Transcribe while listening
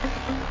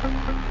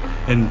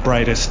In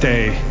brightest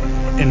day,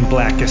 in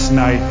blackest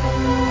night,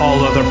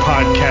 all other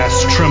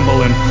podcasts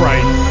tremble in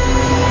fright.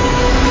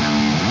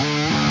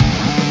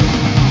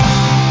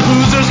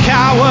 Losers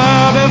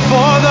cower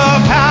before the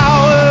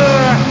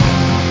power.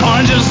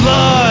 Oranges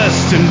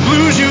lust and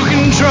blues you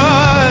can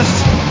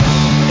trust.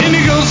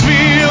 Indigos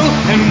feel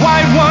and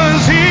white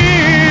ones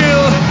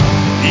heal.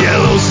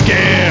 Yellow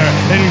scare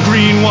and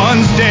green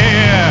ones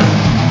dare.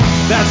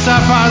 That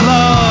sapphire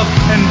love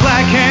and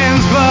black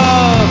hands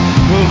glove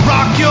will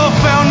rock your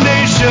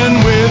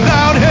foundation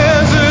without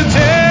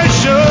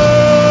hesitation.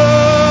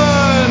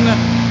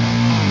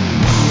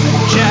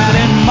 Chad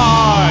and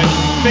Mark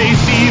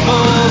face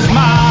evil's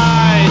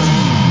might.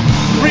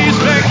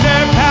 Respect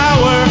their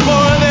power,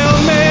 for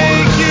they'll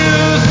make you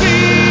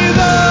see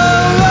the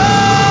light.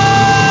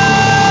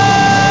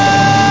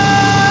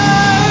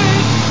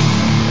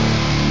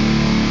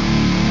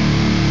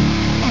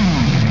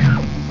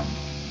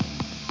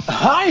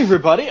 Hi,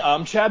 everybody.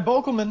 I'm Chad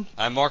Bokelman.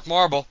 I'm Mark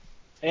Marble.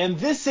 And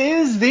this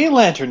is the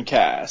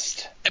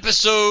LanternCast.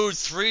 Episode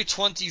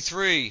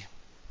 323.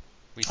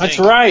 That's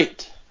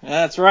right.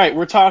 That's right.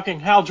 We're talking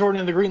Hal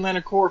Jordan and the Green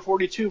Lantern Corps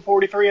 42,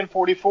 43, and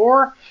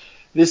 44.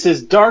 This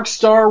is Dark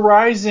Star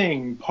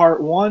Rising,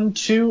 Part 1,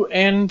 2,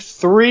 and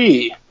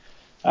 3.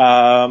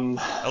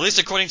 At least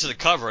according to the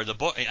cover, the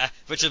book,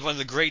 which is one of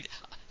the great,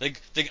 the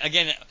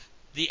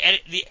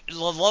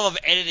love of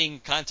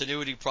editing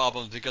continuity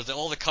problems, because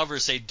all the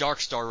covers say Dark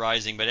Star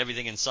Rising, but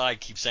everything inside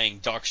keeps saying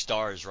Dark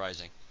Stars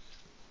Rising.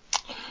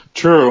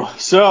 True.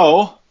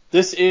 So,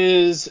 this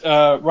is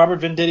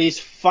Robert Venditti's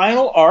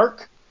final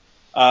arc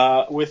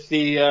with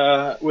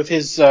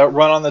his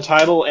run on the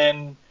title,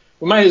 and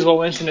we might as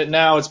well mention it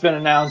now. It's been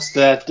announced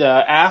that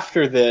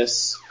after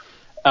this,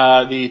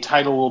 the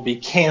title will be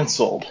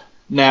canceled.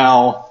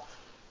 Now,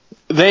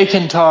 they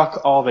can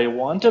talk all they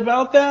want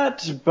about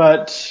that,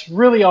 but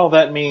really all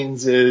that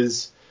means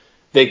is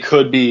they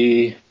could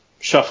be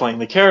shuffling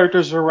the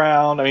characters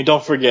around. I mean,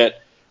 don't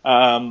forget,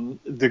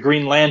 the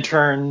Green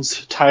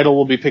Lantern's title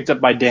will be picked up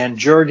by Dan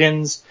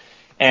Jurgens,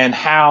 and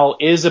Hal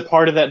is a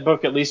part of that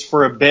book, at least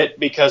for a bit,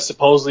 because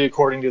supposedly,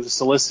 according to the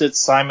solicits,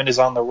 Simon is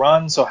on the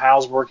run, so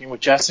Hal's working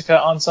with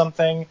Jessica on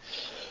something,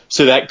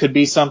 so that could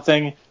be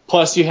something.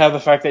 Plus, you have the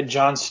fact that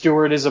John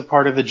Stewart is a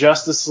part of the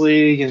Justice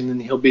League, and then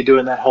he'll be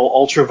doing that whole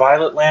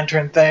Ultraviolet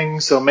Lantern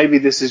thing, so maybe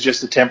this is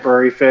just a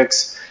temporary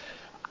fix.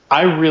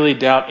 I really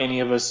doubt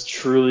any of us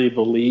truly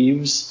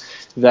believes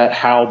that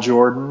Hal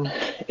Jordan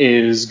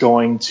is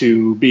going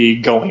to be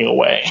going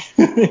away.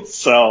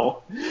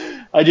 So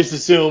I just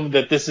assume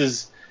that this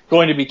is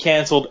going to be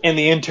canceled in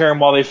the interim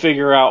while they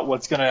figure out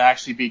what's going to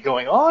actually be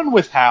going on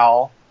with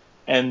Hal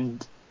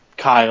and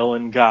Kyle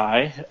and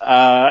Guy.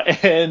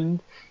 And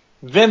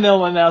then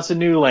they'll announce a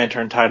new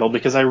Lantern title,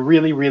 because I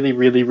really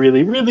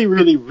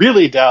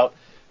doubt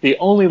the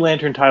only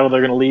Lantern title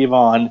they're going to leave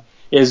on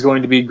is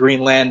going to be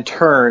Green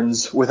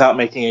Lanterns without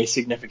making a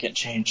significant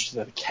change to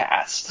the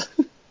cast.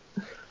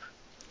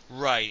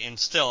 Right, and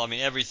still, I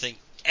mean, everything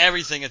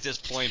at this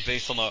point,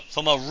 based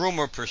from a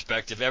rumor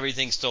perspective,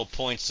 everything still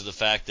points to the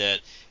fact that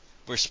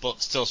we're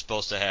still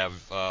supposed to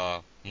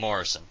have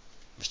Morrison.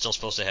 We're still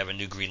supposed to have a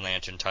new Green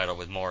Lantern title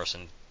with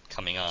Morrison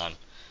coming on,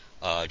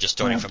 just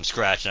starting from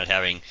scratch,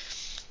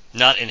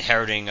 not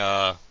inheriting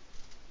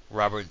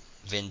Robert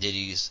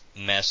Venditti's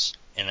mess,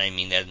 and I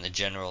mean that in the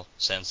general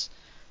sense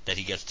that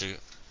he gets to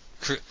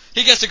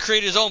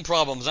create his own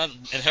problems, not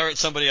inherit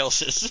somebody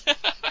else's.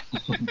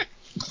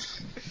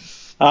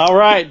 All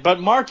right, but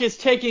Mark is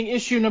taking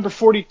issue number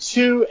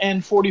 42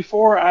 and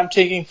 44. I'm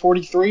taking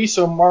 43.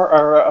 So,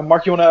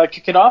 Mark, you want to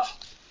kick it off?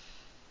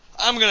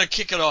 I'm going to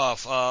kick it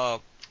off.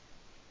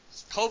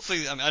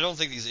 Hopefully, I don't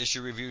think these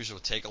issue reviews will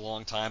take a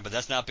long time, but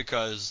that's not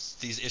because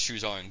these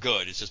issues aren't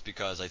good. It's just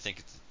because I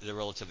think they're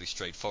relatively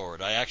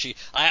straightforward. I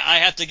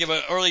have to give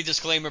an early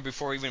disclaimer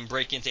before we even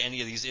break into any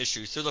of these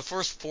issues. So the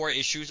first 4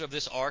 issues of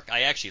this arc,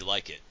 I actually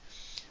like it.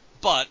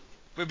 But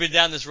we've been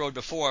down this road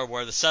before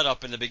where the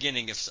setup in the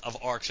beginning of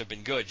arcs have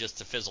been good just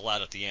to fizzle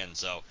out at the end.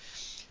 So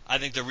I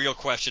think the real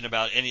question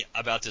about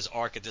this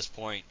arc at this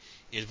point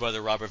is whether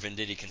Robert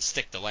Venditti can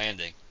stick the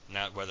landing,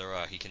 not whether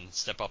he can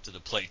step up to the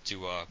plate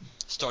to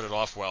start it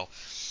off well.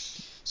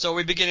 So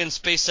we begin in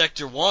Space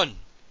Sector 1.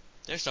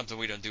 There's something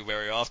we don't do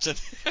very often.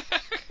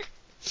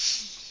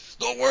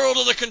 The world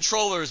of the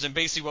controllers, and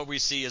basically what we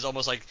see is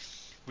almost like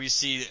we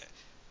see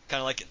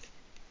kind of like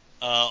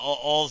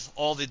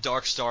all the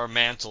Dark Star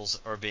mantles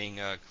are being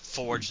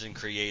forged and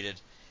created,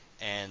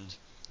 and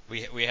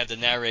we have the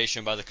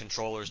narration by the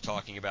controllers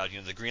talking about,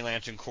 the Green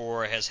Lantern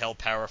Corps has held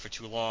power for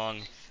too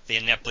long, they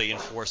ineptly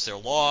enforce their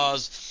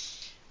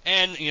laws,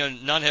 and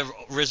none have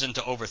risen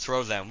to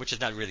overthrow them, which is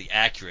not really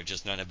accurate.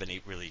 Just none have been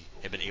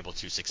able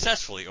to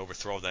successfully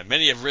overthrow them.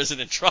 Many have risen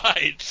and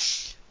tried.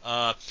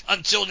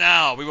 Until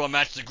now, we will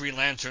match the Green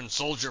Lantern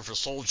soldier for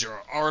soldier,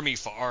 army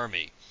for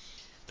army.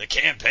 The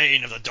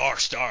campaign of the Dark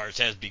Stars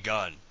has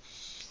begun.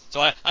 So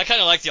I kind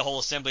of like the whole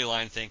assembly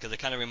line thing, because it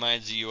kind of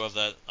reminds you of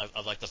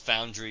like the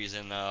foundries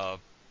in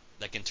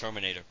like in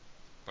Terminator,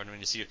 when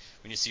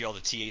you see all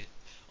the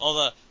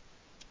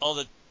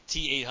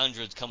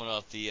T-800s coming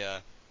off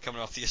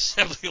the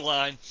assembly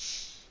line.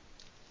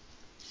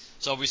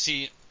 So we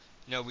see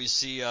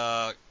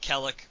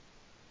Kellic,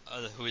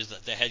 who is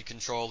the head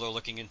controller,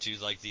 looking into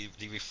like the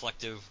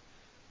reflective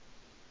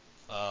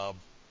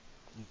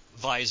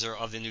visor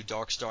of the new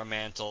Darkstar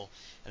mantle,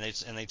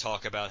 and they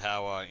talk about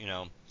how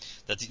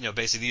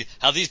basically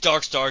how these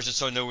Dark Stars are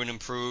so new and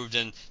improved,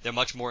 and they're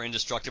much more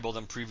indestructible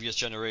than previous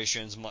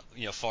generations,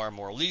 far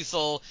more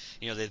lethal.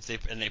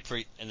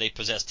 They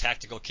possess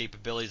tactical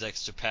capabilities that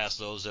surpass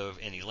those of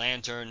any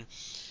Lantern,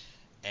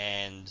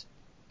 and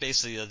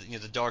basically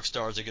the Dark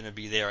Stars are going to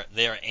be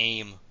their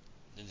aim.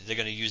 They're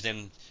going to use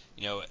them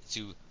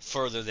to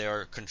further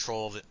their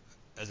control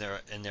of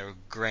their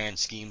grand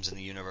schemes in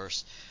the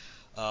universe.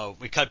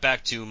 We cut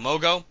back to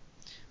Mogo,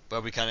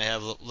 where we kind of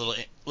have a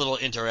little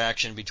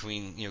interaction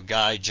between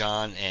Guy,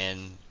 John,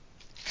 and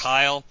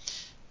Kyle,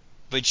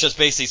 which just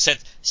basically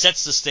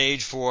sets the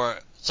stage for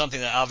something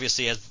that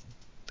obviously,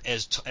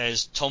 as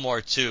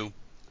Tomar 2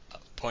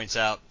 points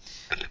out,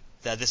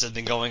 that this has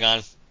been going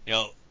on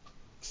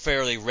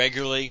fairly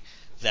regularly.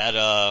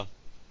 That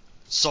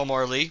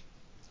Somar Lee,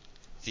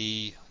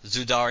 the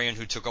Zudarian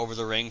who took over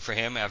the ring for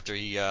him after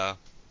he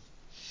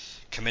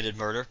committed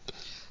murder,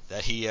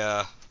 that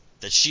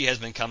she has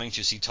been coming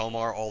to see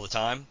Tomar all the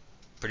time,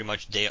 pretty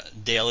much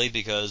daily,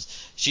 because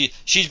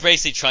she's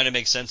basically trying to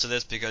make sense of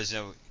this, because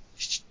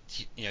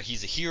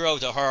he's a hero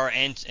to her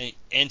and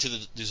to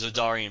the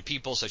Zodarian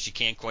people, so she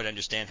can't quite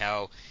understand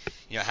how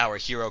her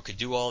hero could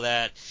do all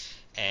that,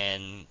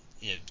 and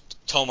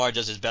Tomar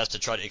does his best to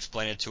try to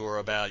explain it to her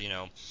about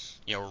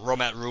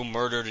Romat Ru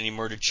murdered, and he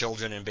murdered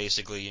children, and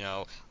basically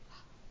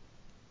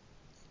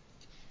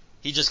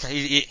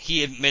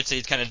he admits that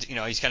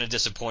he's kind of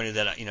disappointed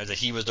that that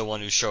he was the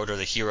one who showed her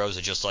the heroes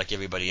are just like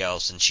everybody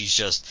else, and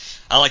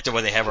I like the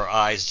way they have her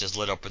eyes just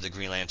lit up with the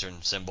Green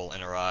Lantern symbol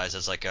in her eyes.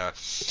 It's like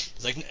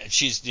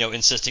she's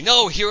insisting,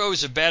 no,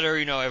 heroes are better.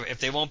 If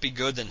they won't be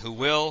good, then who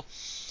will?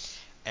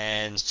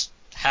 And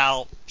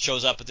Hal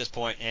shows up at this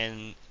point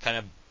and kind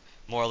of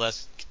more or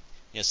less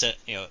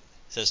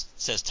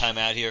says time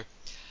out here,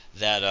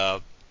 that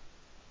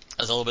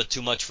that's a little bit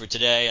too much for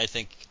today. I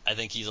think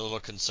he's a little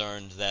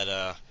concerned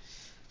that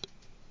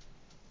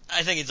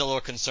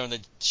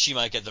she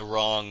might get the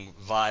wrong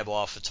vibe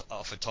off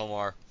of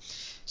Tomar.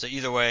 So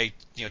either way,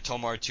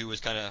 Tomar 2 was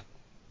kind of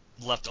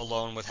left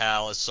alone with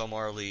Hal as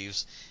Somar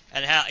leaves,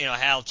 and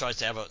Hal tries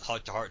to have a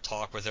heart-to-heart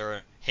talk with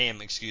him,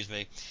 and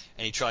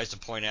he tries to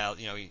point out,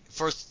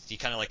 first he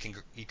kind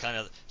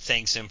of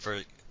thanks him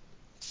for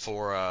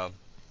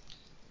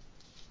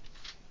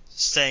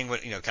saying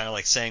what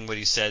saying what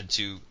he said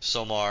to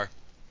Somar,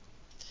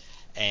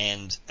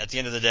 and at the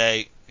end of the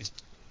day,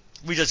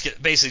 we just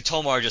get basically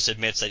Tomar just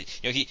admits that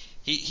he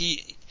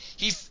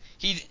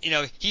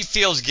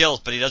feels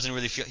guilt, but he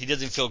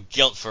doesn't feel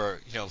guilt for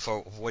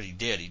what he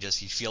did. He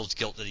feels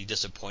guilt that he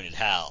disappointed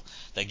Hal.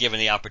 That given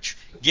the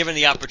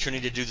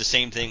opportunity to do the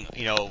same thing,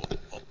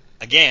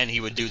 again, he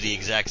would do the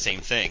exact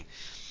same thing.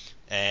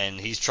 And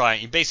he's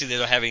trying. Basically,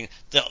 they're having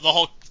the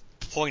whole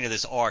point of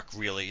this arc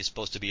really is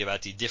supposed to be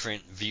about the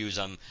different views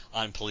on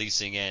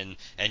policing and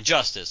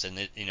justice,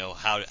 and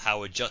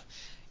how it just.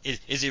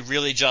 Is it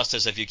really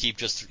justice if you keep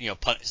just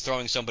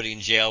throwing somebody in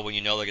jail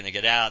when they're going to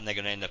get out and they're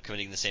going to end up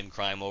committing the same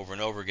crime over and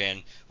over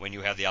again, when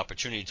you have the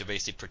opportunity to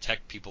basically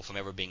protect people from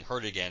ever being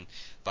hurt again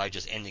by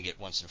just ending it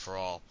once and for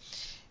all?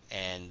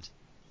 And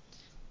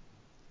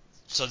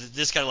so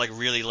this kind of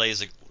really lays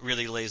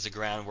the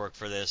groundwork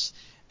for this,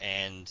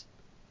 and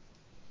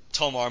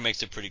Tomar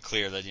makes it pretty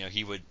clear that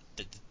he would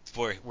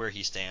where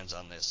he stands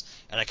on this.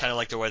 And I kind of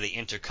like the way they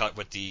intercut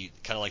with the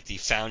kind of like the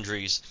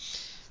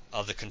foundries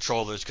of the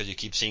controllers, because you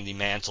keep seeing the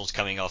mantles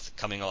coming off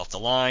the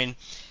line,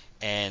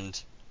 and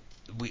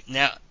we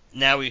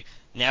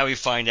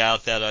find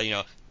out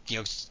that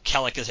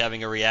Kellic is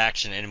having a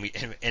reaction,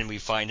 and we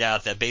find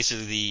out that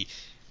basically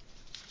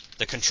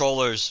the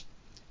controllers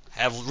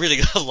have really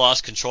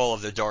lost control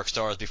of their Dark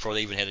Stars before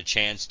they even had a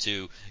chance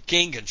to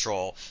gain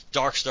control.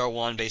 Darkstar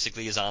 1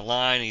 basically is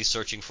online, and he's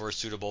searching for a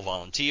suitable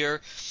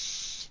volunteer,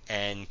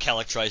 and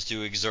Kellic tries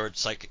to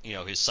exert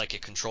his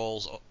psychic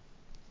controls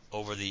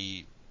over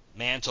the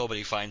mantle, but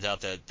he finds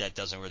out that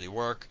doesn't really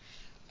work.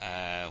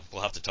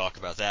 We'll have to talk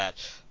about that,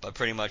 but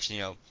pretty much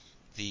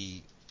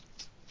the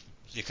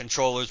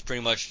controllers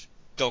pretty much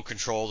don't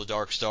control the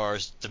Dark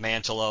Stars. The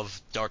mantle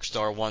of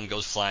Darkstar 1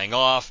 goes flying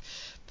off.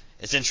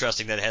 It's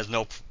interesting that it has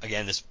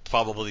this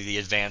probably the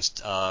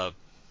advanced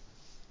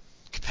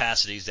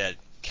capacities that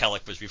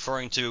Kellic was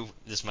referring to.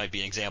 This might be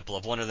an example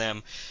of one of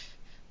them,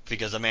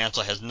 because the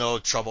mantle has no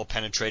trouble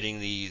penetrating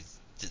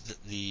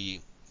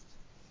the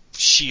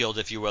shield,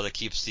 if you will, that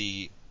keeps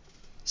the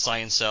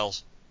science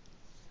cells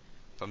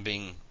from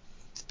being,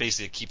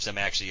 basically it keeps them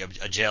actually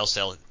a jail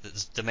cell.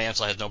 The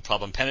mantle has no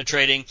problem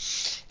penetrating,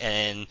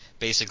 and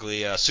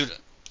basically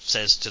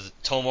says to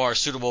Tomar,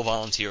 suitable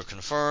volunteer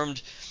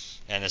confirmed,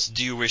 and it's,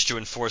 do you wish to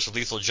enforce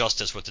lethal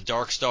justice with the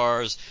Dark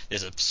Stars?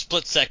 There's a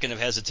split second of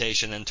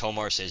hesitation, and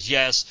Tomar says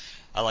yes.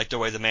 I like the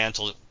way the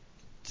mantle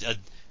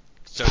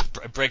so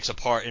it breaks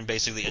apart and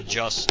basically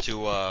adjusts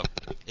to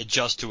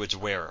its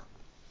wearer,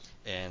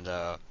 and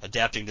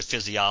adapting to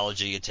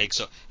physiology, it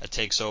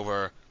takes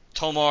over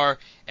Tomar,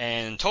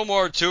 and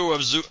Tomar 2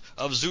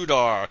 of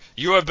Zudar,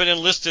 you have been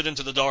enlisted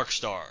into the Dark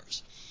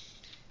Stars.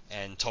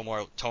 And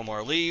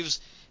Tomar leaves,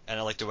 and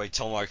I like the way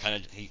Tomar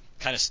kind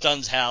of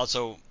stuns Hal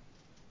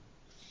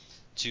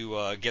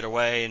to get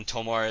away, and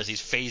Tomar, as he's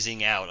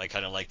phasing out, I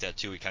kind of like that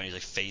too. He kind of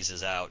like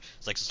phases out.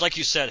 It's like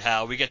you said,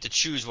 Hal, we get to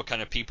choose what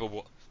kind of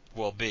people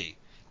we'll be.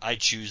 I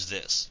choose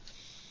this.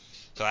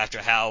 So after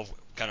Hal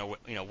kind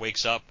of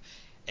wakes up,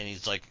 and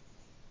he's like,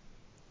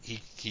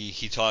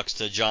 he talks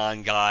to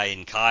John, Guy,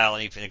 and Kyle,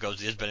 and he goes,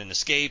 "There's been an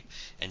escape,"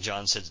 and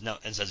John says no,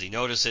 and says he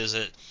notices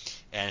it,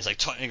 and it's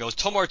like, and he goes,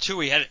 "Tomar 2,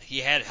 he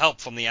had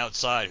help from the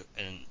outside,"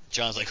 and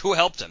John's like, "Who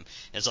helped him?"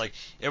 And it's like,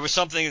 it was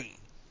something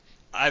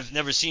I've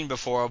never seen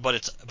before, but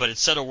it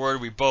said a word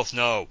we both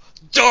know: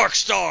 Dark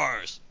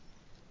Stars.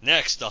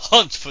 Next, the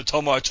hunt for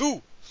Tomar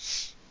 2.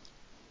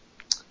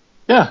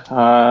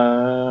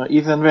 Yeah,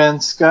 Ethan Van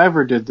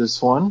Sciver did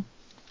this one,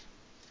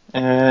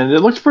 and it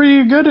looked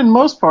pretty good in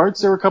most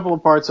parts. There were a couple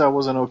of parts I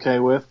wasn't okay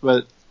with,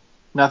 but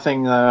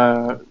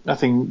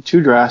nothing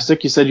too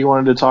drastic. You said you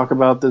wanted to talk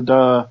about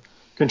the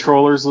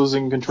controllers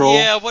losing control.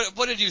 Yeah,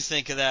 what did you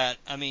think of that?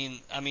 I mean,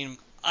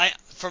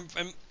 from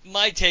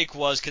my take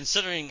was,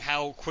 considering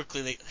how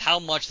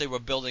much they were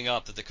building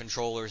up, that the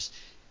controllers,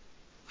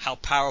 how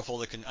powerful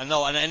they can. I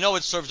know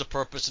it serves a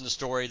purpose in the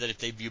story, that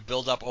if you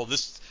build up,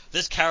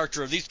 this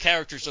character, or these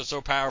characters are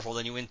so powerful,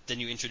 then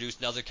you introduce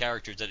other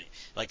characters that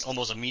like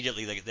almost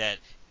immediately that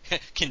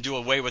can do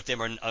away with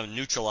them or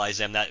neutralize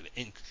them. That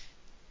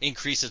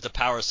increases the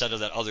power set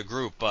of that other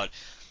group. But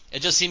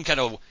it just seemed kind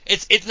of,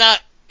 it's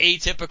not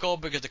atypical,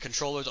 because the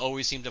controllers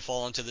always seem to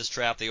fall into this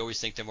trap. They always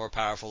think they're more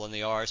powerful than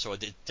they are, so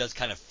it does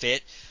kind of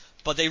fit.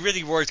 But they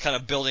really were kind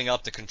of building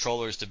up the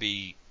controllers to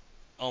be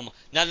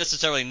not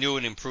necessarily new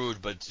and improved,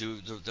 but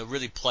to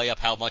really play up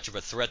how much of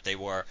a threat they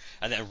were.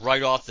 And then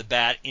right off the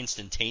bat,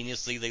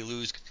 instantaneously, they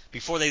lose,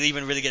 before they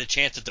even really get a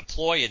chance to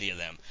deploy any of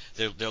them.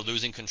 They're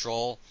losing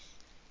control.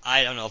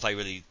 I don't know if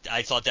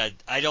I thought that,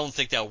 I don't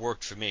think that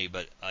worked for me,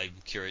 but I'm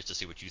curious to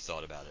see what you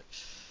thought about it.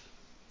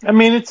 I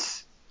mean,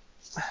 it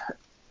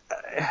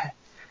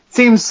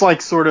seems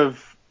like sort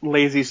of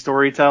lazy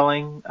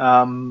storytelling.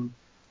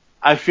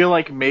 I feel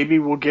like maybe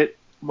we'll get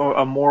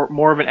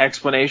more of an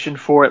explanation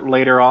for it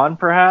later on,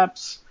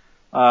 perhaps.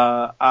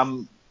 I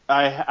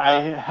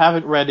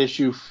haven't read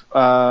issue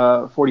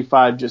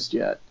 45 just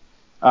yet,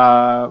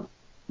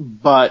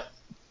 but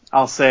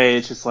I'll say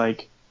it's just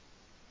like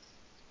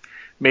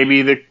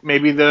maybe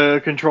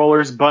the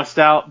controllers bust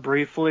out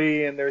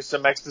briefly, and there's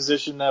some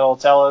exposition that'll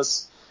tell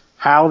us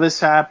how this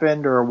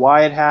happened or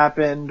why it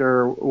happened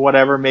or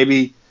whatever.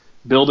 Maybe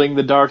building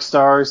the Dark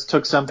Stars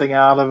took something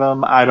out of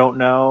them. I don't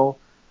know,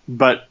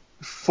 but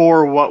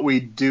for what we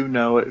do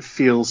know, it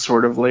feels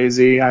sort of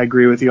lazy. I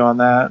agree with you on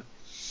that.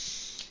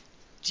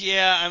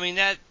 Yeah, I mean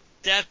that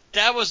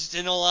was,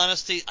 in all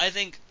honesty, I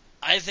think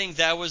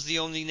that was the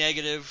only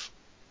negative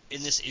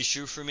in this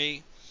issue for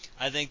me.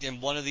 I think in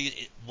one of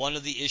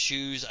the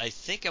issues, I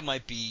think it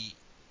might be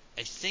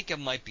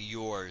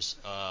yours.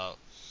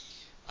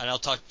 And I'll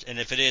talk. And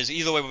if it is,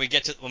 either way, when we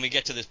get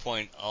to this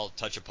point, I'll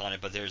touch upon it.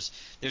 But there's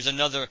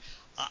another.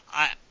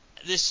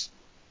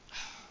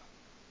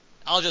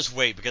 I'll just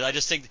wait, because I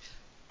just think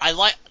I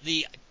like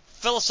the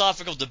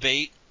philosophical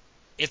debate.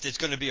 If there's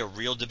going to be a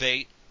real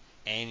debate,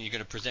 and you're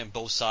going to present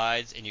both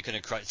sides, and you're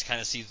going to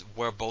kind of see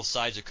where both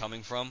sides are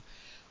coming from,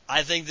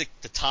 I think that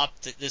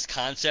this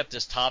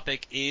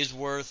topic is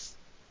worth.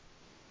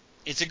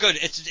 It's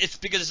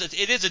because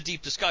it is a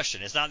deep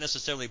discussion. It's not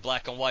necessarily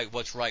black and white,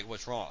 what's right,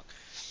 what's wrong.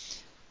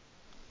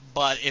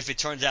 But if it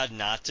turns out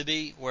not to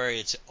be, where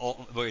it's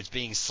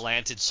being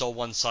slanted so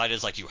one-sided,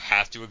 it's like you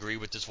have to agree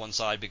with this one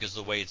side because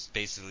of the way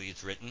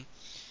it's written,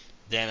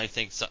 then I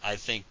think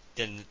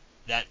then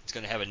that's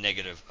going to have a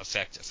negative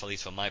effect, at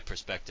least from my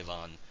perspective,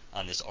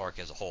 on this arc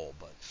as a whole.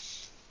 But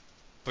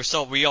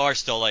we are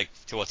still like,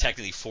 well,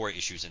 technically 4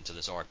 issues into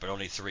this arc, but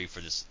only 3 for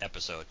this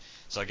episode.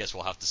 So I guess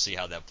we'll have to see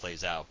how that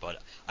plays out.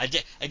 But I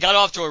got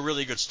off to a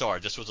really good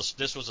start. This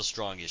was a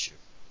strong issue.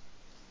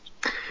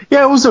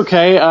 Yeah, it was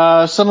okay.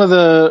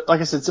 Like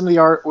I said, some of the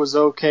art was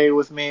okay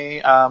with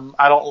me. I'm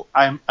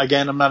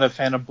not a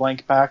fan of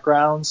blank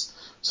backgrounds.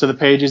 So the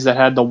pages that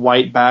had the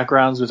white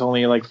backgrounds with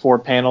only like 4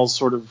 panels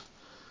sort of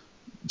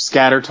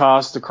scatter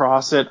tossed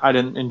across it, I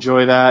didn't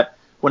enjoy that.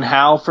 When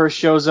Hal first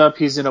shows up,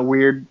 he's in a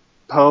weird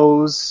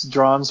pose,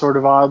 drawn sort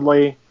of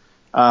oddly.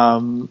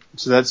 So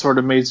that sort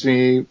of makes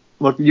me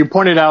look. You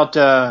pointed out,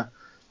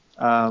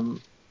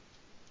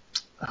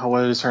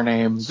 what is her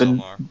name?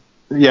 Somar.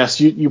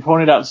 Yes, you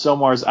pointed out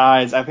Somar's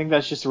eyes. I think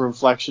that's just a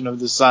reflection of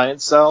the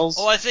science cells.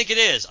 Oh, I think it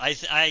is. I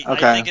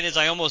think it is.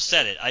 I almost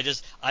said it. I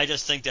just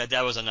think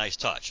that was a nice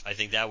touch. I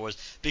think that was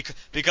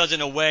because in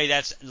a way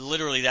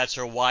that's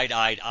her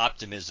wide-eyed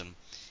optimism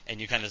and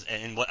you kind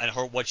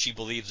of what she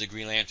believes the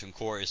Green Lantern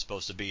Corps is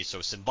supposed to be.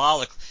 So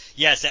symbolic,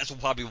 yes, that's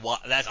probably why.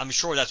 I'm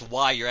sure that's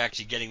why you're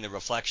actually getting the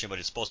reflection, but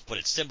it's supposed to put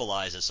it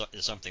symbolized as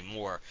something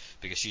more,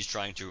 because she's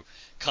trying to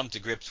come to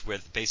grips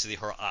with basically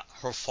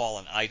her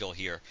fallen idol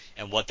here,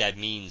 and what that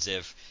means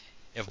if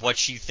what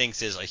she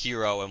thinks is a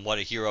hero and what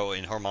a hero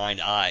in her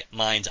mind's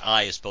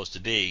eye is supposed to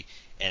be,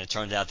 and it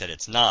turns out that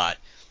it's not.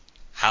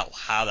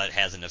 How that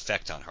has an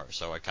effect on her.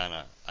 So I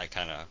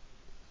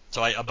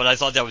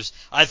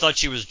thought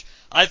she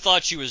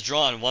was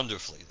drawn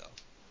wonderfully, though.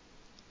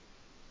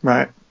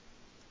 Right.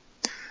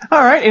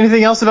 All right.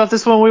 Anything else about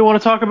this one we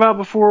want to talk about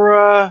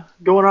before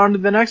going on to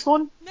the next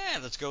one? Yeah,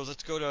 let's go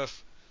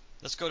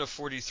to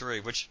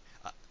 43, which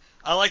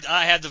I liked.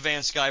 I had the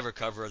Van Sciver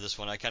cover of this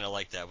one. I kind of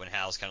like that when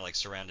Hal's kind of like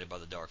surrounded by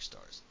the Dark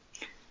Stars.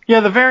 Yeah,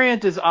 the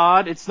variant is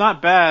odd. It's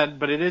not bad,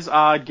 but it is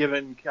odd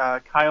given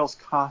Kyle's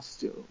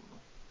costume.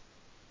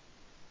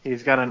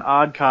 He's got an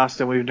odd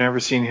costume we've never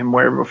seen him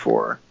wear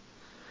before.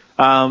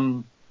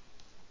 But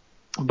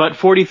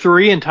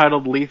 43,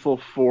 entitled Lethal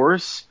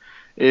Force,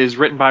 is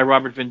written by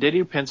Robert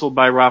Venditti, penciled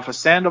by Rafa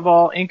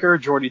Sandoval,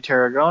 inker Jordi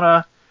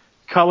Tarragona,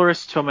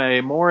 colorist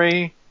Tomei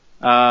Mori,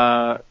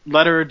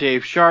 letterer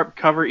Dave Sharp,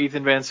 cover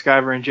Ethan Van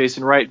Sciver and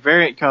Jason Wright,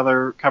 variant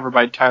cover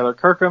by Tyler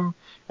Kirkham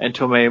and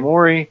Tomei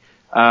Mori,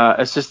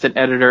 assistant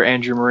editor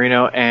Andrew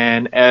Marino,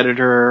 and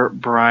editor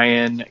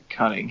Brian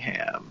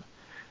Cunningham.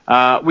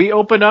 We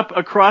open up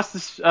across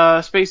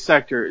the space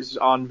sectors.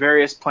 On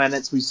various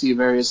planets, we see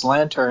various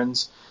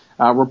lanterns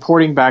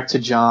reporting back to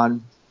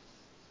John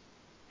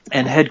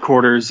and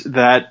headquarters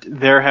that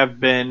there have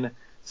been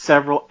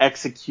several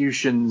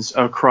executions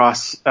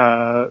across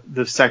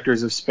the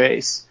sectors of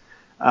space.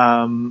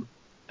 Not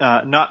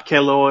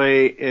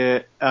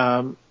Kaloi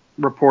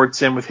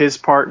reports in with his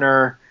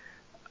partner.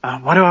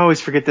 Why do I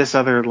always forget this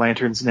other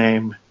lantern's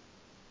name?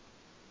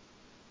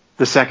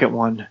 The second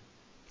one.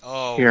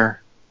 Oh. Here.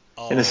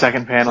 In the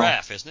second panel.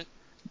 Graf, isn't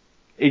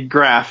it?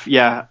 Graf,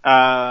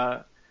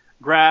 yeah.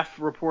 Graf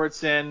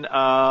reports in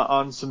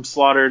on some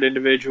slaughtered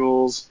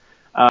individuals,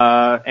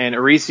 and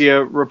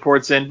Aricia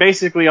reports in.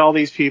 Basically, all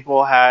these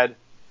people had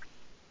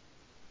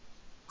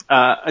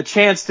a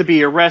chance to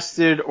be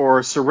arrested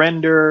or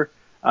surrender.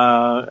 In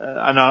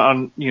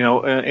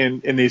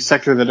the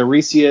sector that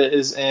Aricia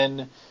is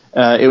in,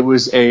 it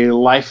was a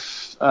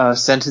life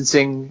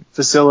sentencing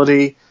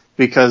facility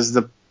because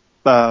the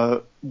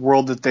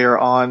world that they are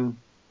on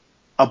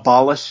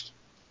abolished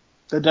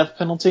the death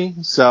penalty.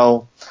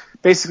 So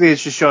basically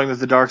it's just showing that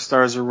the Dark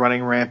Stars are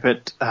running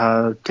rampant,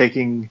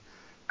 taking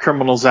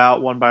criminals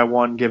out one by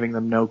one, giving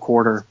them no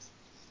quarter.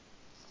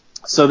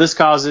 So this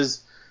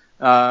causes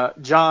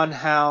John,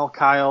 Hal,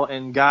 Kyle,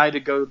 and Guy to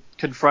go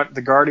confront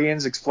the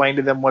Guardians, explain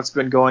to them what's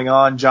been going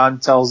on. John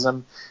tells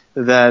them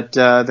that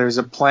there's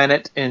a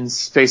planet in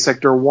Space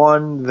Sector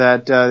 1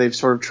 that they've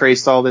sort of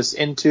traced all this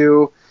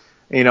into.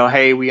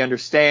 Hey, we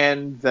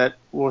understand that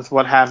with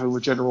what happened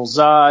with General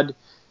Zod,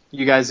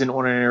 you guys didn't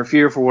want to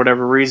interfere for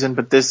whatever reason,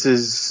 but this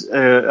is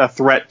a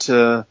threat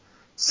to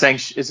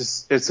sanction.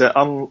 It's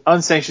an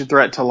unsanctioned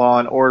threat to law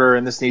and order,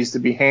 and this needs to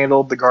be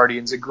handled. The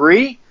Guardians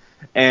agree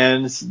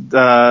and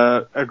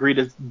agree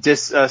to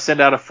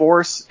send out a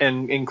force,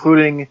 and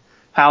including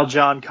Hal,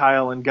 John,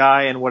 Kyle, and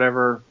Guy, and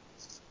whatever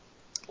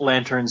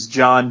lanterns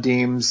John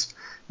deems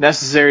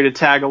necessary to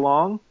tag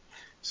along.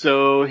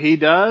 So he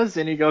does,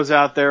 and he goes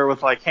out there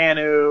with like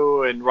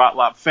Hanu and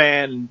Rotlop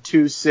Fan and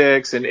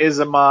 2-6 and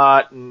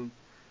Izamat and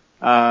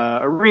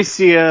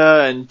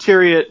Aricia and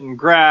Tyriot and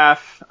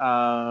Graf,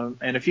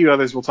 and a few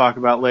others we'll talk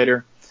about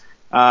later.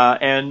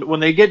 And when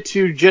they get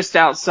to just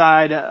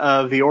outside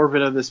of the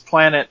orbit of this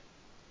planet,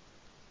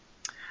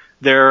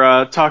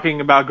 they're talking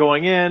about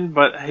going in,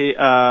 but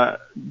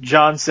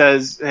John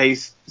says, hey,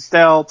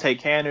 Stell,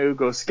 take Hanu,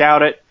 go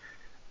scout it.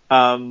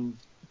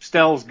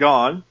 Stell's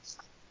gone.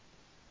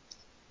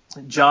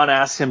 John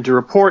asks him to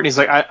report, and he's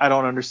like, I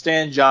don't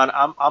understand, John.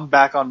 I'm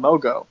back on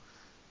Mogo.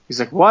 He's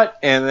like, what?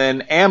 And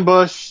then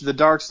ambush, the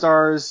Dark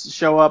Stars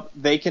show up.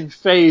 They can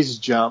phase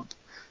jump.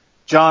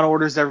 John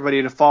orders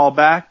everybody to fall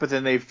back, but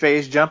then they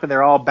phase jump, and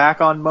they're all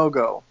back on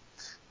Mogo.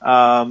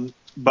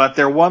 But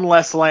they're one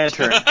less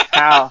lantern.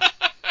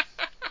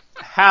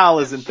 Hal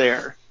isn't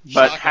there.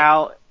 But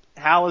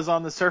Hal is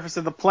on the surface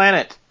of the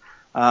planet.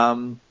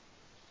 And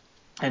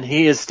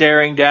he is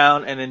staring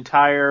down an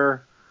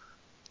entire,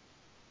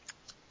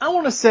 I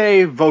want to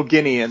say,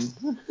 Voginian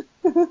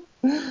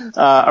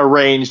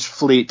arranged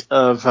fleet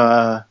of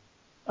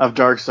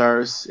Dark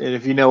Stars. And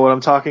if you know what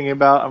I'm talking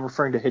about, I'm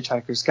referring to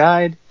Hitchhiker's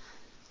Guide,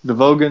 the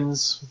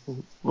Vogons.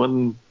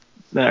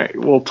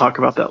 We'll talk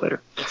about that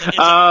later.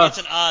 It's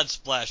an odd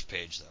splash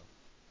page, though.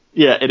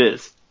 Yeah, it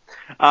is.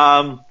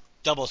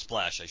 Double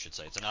splash, I should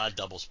say. It's an odd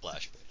double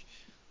splash page.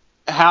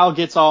 Hal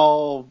gets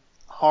all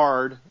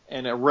hard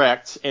and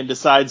erect and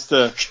decides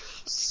to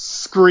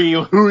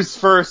scream "Who's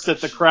first?"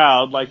 at the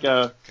crowd like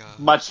a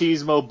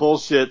machismo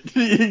bullshit.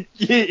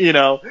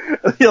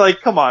 You're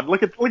like, come on,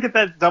 look at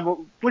that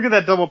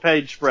double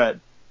page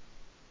spread.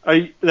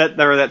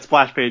 That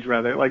splash page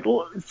rather. Like,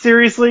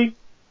 seriously?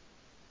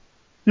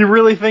 You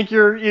really think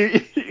you're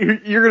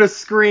gonna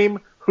scream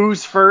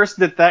who's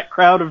first at that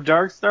crowd of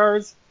Dark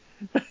Stars?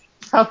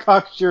 How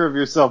cocksure of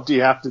yourself do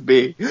you have to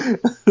be?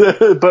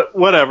 But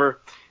whatever.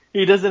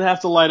 He doesn't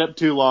have to light up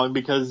too long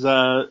because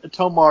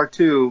Tomar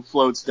too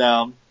floats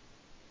down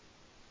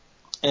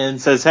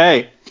and says,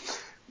 "Hey,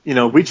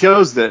 we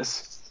chose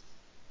this."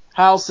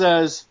 Hal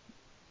says,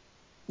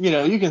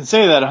 "You can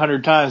say that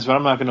 100 times, but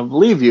I'm not going to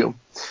believe you."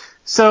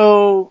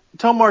 So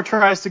Tomar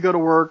tries to go to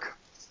work,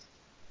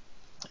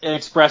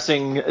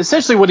 expressing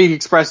essentially what he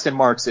expressed in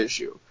Mark's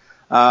issue.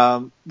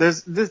 My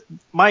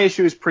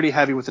issue is pretty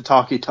heavy with the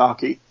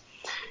talkie-talkie.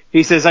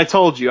 He says, "I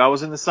told you, I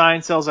was in the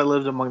science cells. I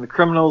lived among the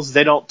criminals.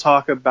 They don't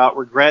talk about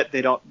regret.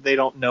 They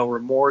don't know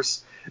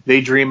remorse.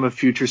 They dream of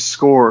future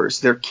scores,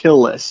 their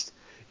kill list.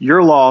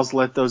 Your laws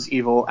let those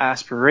evil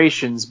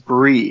aspirations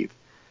breathe."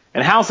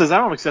 And Hal says, "I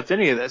don't accept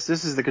any of this.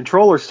 This is the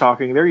controllers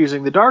talking. They're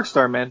using the Dark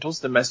Star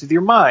mantles to mess with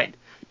your mind,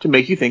 to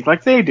make you think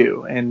like they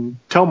do." And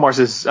Tomar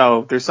says,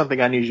 "Oh, there's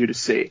something I need you to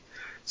see."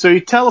 So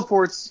he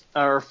teleports,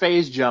 or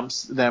phase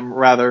jumps them,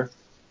 rather,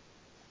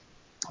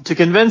 to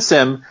convince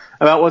him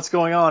about what's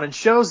going on and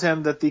shows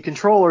him that the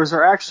controllers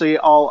are actually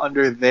all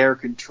under their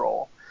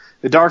control.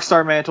 The Dark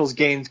Star mantles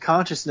gained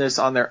consciousness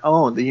on their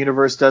own. The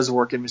universe does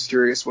work in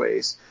mysterious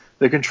ways.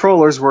 The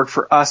controllers work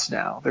for us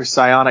now. Their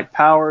psionic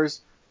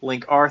powers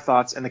link our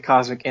thoughts, and the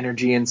cosmic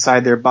energy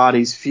inside their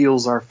bodies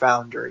fuels our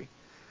foundry.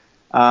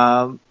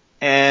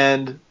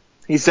 And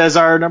he says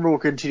our number will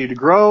continue to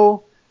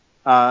grow.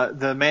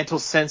 The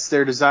mantles sense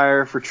their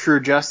desire for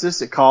true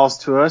justice. It calls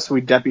to us.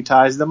 We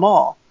deputize them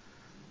all.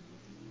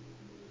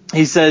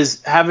 He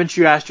says, "Haven't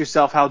you asked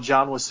yourself how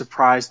John was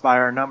surprised by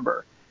our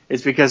number?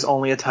 It's because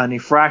only a tiny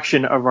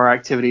fraction of our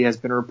activity has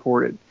been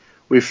reported.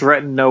 We've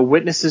threatened no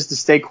witnesses to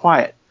stay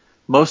quiet.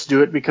 Most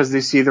do it because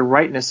they see the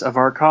rightness of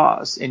our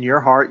cause. In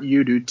your heart,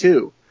 you do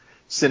too.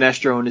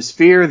 Sinestro and his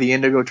fear, the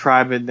Indigo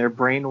tribe and their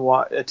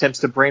attempts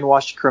to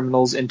brainwash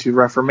criminals into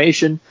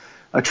reformation,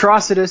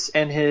 Atrocitus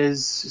and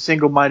his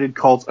single-minded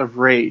cult of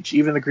rage,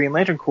 even the Green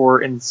Lantern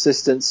Corps'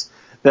 insistence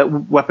that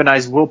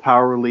weaponized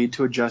willpower will lead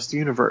to a just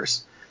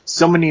universe.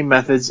 So many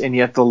methods, and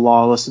yet the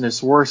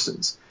lawlessness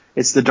worsens.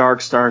 It's the Dark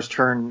Star's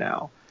turn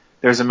now.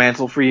 There's a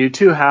mantle for you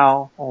too,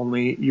 Hal.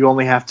 You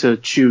only have to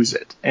choose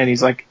it." And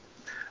he's like,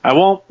 "I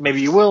won't.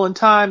 Maybe you will in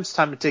time. It's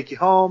time to take you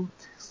home."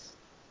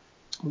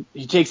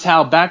 He takes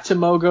Hal back to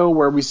Mogo,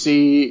 where we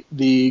see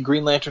the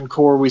Green Lantern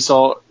Corps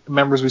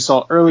members we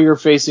saw earlier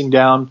facing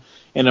down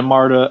an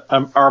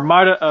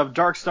armada of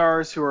Dark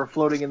Stars who are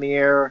floating in the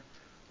air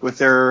with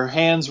their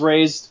hands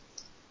raised.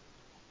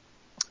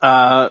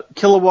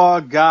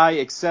 Kilowog, Guy,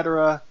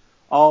 etc.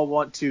 all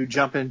want to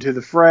jump into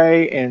the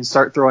fray and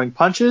start throwing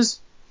punches.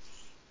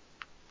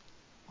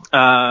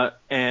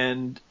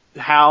 And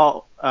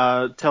Hal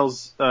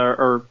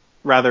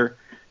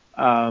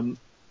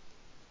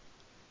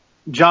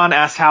John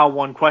asks Hal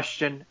one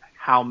question: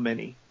 "How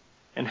many?"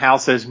 And Hal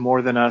says,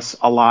 "More than us,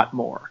 a lot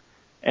more."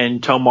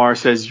 And Tomar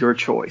says, "Your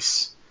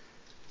choice."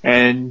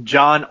 And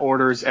John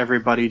orders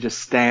everybody to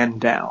stand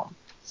down.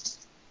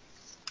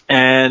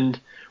 And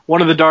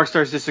one of the Dark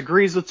Stars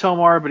disagrees with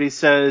Tomar, but he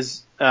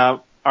says,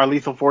 "Our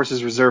lethal force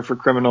is reserved for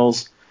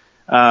criminals.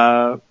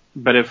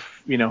 But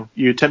if,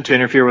 you attempt to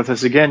interfere with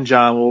us again,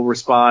 John will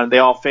respond." They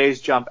all phase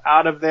jump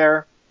out of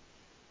there.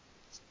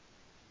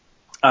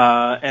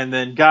 And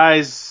then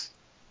Guy's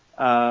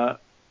kind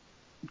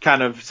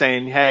of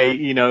saying,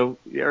 "Hey,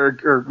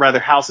 or rather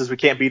Hal says we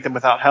can't beat them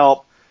without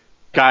help."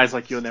 Guy's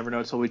like, "You'll never know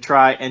until we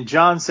try." And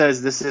John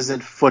says, "This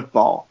isn't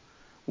football.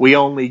 We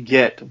only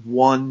get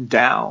one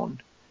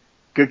down.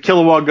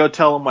 Kilowog, go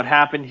tell him what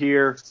happened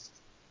here."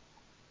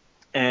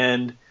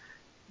 And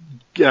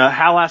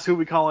Hal asks, "Who are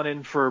we calling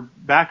in for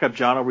backup,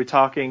 John? Are we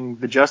talking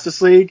the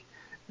Justice League?"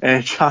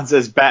 And John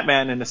says,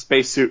 "Batman in a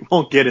spacesuit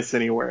won't get us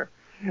anywhere."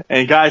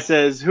 And Guy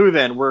says, "Who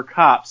then? We're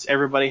cops.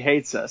 Everybody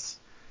hates us."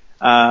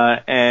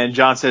 And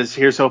John says,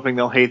 "Here's hoping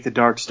they'll hate the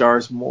Dark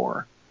Stars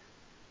more."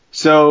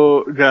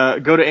 So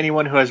go to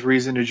anyone who has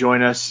reason to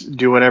join us.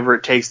 Do whatever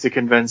it takes to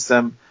convince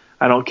them.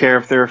 I don't care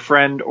if they're a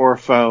friend or a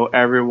foe.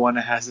 Everyone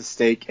has a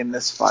stake in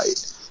this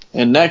fight.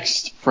 And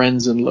next,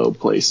 friends in low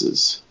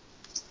places.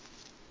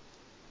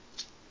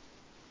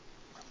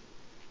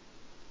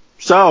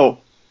 So,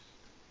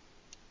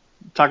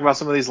 talk about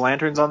some of these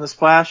lanterns on the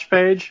splash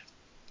page,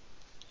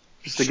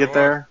 just to get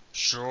there.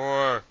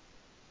 Sure.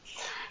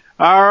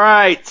 All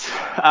right.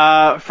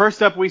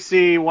 First up, we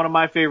see one of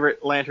my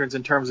favorite lanterns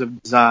in terms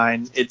of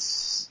design.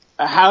 It's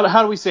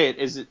how do we say it?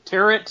 Is it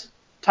Tyrut?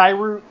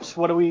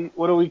 What are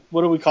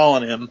we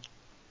calling him?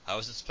 How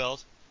is it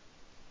spelled?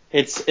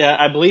 It's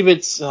I believe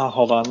it's.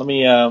 Hold on. Let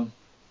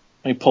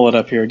me pull it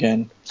up here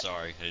again.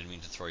 Sorry, I didn't mean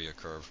to throw you a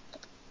curve.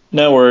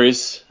 No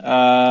worries.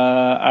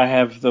 I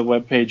have the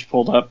webpage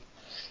pulled up.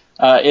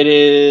 It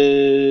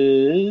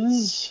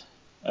is,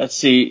 let's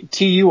see,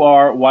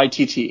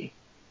 TurYtt.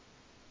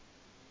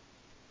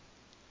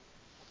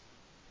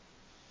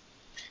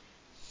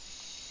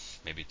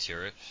 Maybe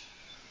Tyrut.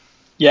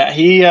 Yeah,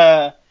 he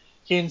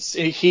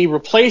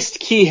replaced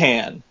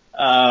Kehan,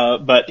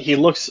 but he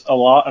looks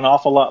an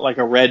awful lot like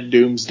a Red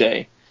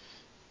Doomsday.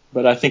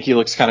 but I think he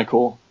looks kind of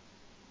cool.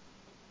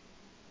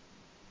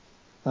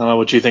 I don't know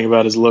what you think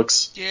about his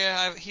looks.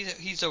 Yeah,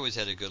 he's always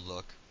had a good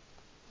look.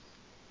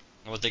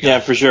 Yeah,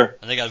 for sure.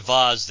 And they got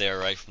Vaz there,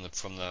 right,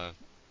 from the.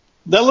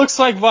 That looks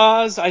like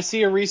Vaz. I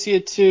see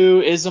Arisia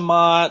too,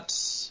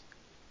 Izamat,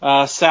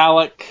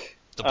 Salik.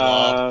 The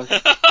Blob.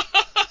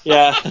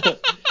 Yeah.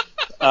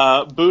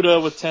 Buddha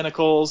with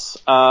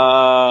tentacles.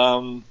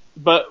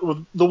 But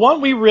the one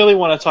we really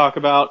want to talk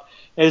about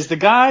is the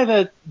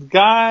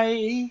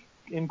guy,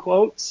 in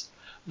quotes,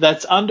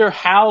 that's under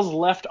Hal's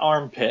left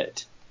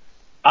armpit.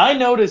 I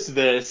noticed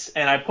this,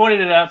 and I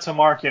pointed it out to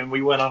Mark, and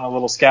we went on a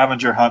little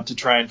scavenger hunt to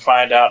try and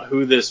find out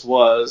who this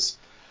was.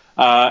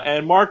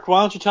 And Mark,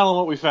 why don't you tell him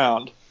what we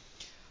found?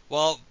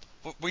 Well,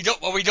 we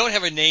don't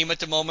have a name at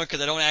the moment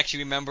because I don't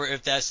actually remember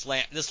if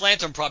this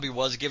lantern probably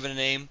was given a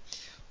name.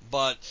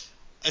 But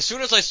as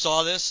soon as I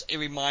saw this, it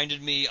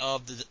reminded me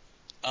of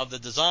the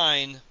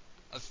design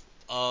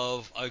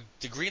of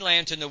the Green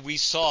Lantern that we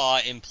saw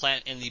in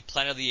the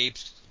Planet of the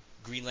Apes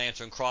Green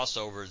Lantern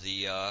crossover,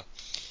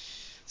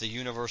 the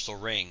Universal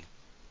Ring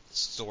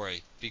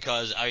story,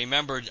 because I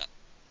remembered,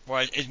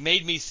 it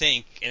made me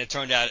think, and it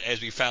turned out,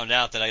 as we found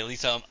out, that I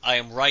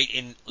am right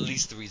in at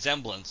least the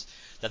resemblance,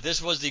 that this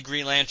was the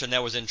Green Lantern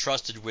that was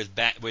entrusted with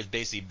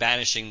basically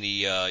banishing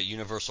the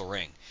Universal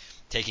Ring,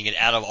 taking it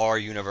out of our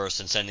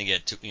universe and sending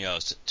it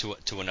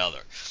to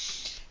another.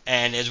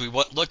 And as we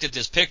looked at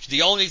this picture,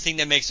 the only thing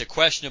that makes it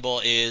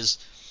questionable is,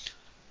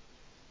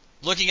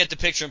 looking at the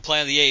picture in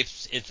Planet of the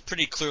Apes, it's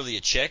pretty clearly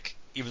a chick,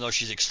 even though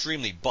she's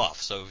extremely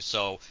buff.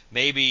 So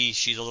maybe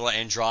she's a little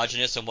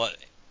androgynous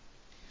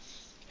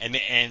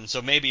and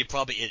so maybe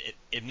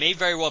it may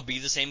very well be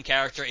the same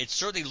character. It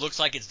certainly looks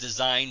like it's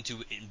designed to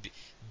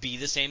be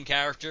the same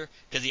character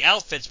because the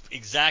outfit's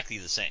exactly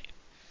the same.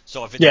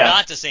 So if it's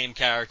not the same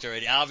character,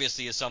 it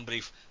obviously is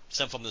somebody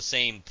sent from the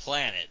same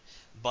planet.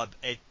 But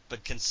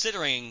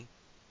considering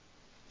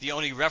the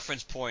only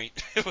reference point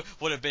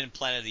would have been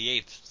Planet of the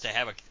Apes to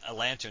have a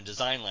lantern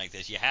design like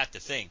this, you have to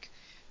think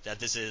that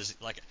this is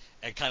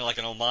kind of like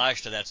an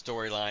homage to that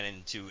storyline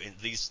and to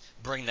at least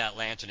bring that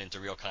lantern into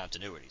real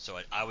continuity. So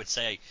I would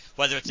say,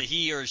 whether it's a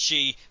he or a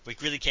she, we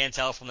really can't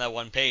tell from that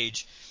one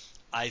page.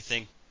 I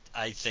think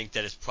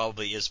that it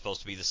probably is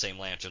supposed to be the same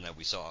lantern that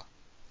we saw.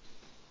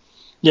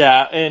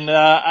 Yeah, and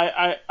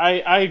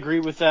I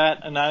agree with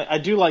that, and I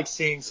do like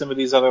seeing some of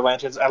these other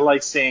lanterns. I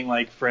like seeing,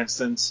 like, for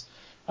instance,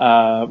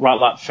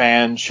 Rotlot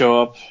Fan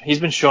show up. He's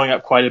been showing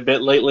up quite a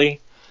bit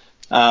lately.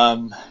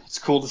 It's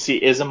cool to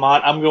see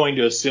Izamat. I'm going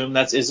to assume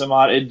that's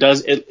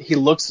Izamat. He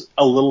looks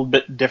a little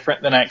bit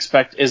different than I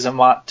expect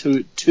Izamat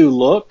to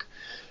look,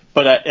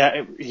 but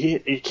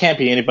it can't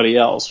be anybody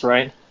else,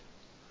 right?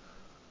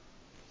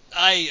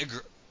 I agree.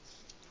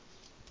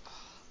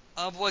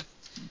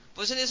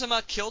 Wasn't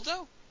Izamat killed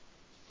though?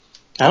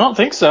 I don't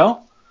think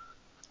so.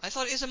 I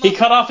thought Izamat. He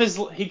cut off his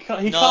legs.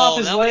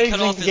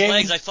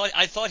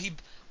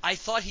 I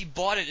thought he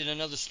bought it in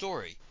another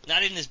story,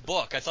 not in this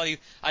book. I thought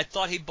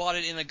he bought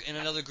it in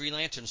another Green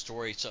Lantern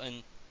story,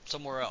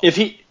 somewhere else. If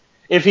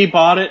he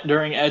bought it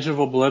during Edge of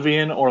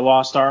Oblivion or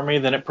Lost Army,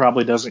 then it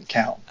probably doesn't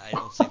count. I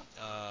don't think.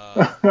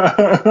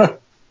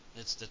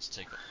 Let's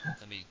take a.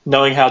 Let me.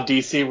 Knowing how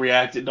DC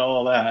reacted to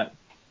all that.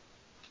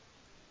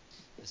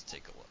 Let's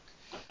take a look.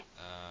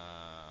 I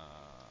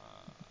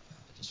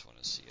just want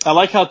to see. I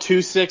like how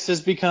 2/6 has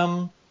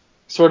become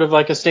sort of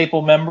like a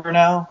staple member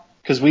now,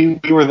 because we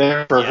were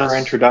there for her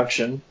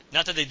introduction.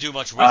 Not that they do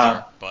much with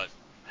her, but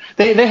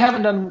they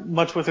haven't done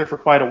much with her for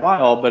quite a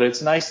while. But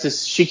it's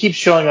nice she keeps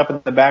showing up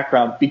in the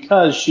background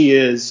because she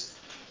is.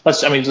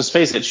 Let's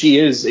face it, she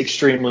is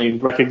extremely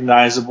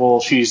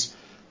recognizable. She's,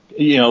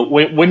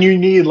 when you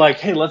need, like,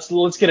 hey,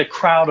 let's get a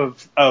crowd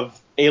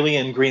of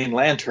alien Green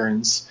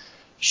Lanterns.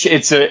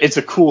 It's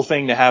a cool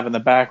thing to have in the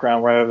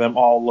background rather than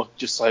all look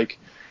just like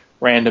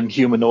random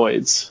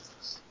humanoids.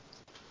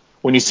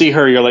 When you see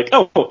her, you're like,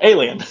 oh,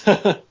 alien.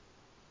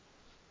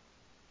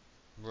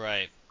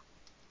 Right.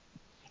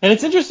 And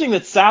it's interesting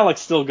that Salik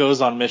still goes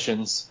on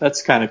missions.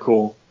 That's kind of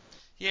cool.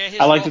 Yeah,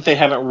 I like that they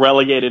haven't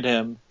relegated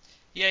him.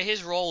 Yeah,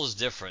 his role is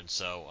different,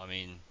 so, I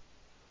mean...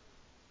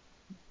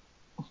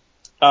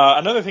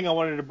 Another thing I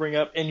wanted to bring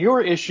up, in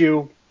your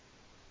issue,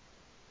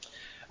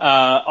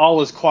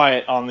 all is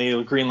quiet on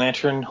the Green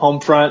Lantern home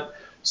front.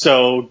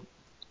 So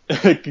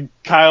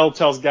Kyle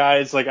tells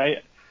guys, like,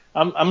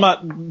 I'm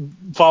not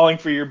falling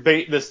for your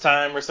bait this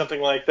time or something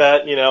like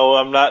that.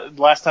 I'm not.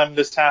 Last time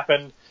this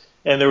happened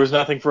and there was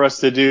nothing for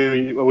us to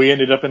do, we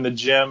ended up in the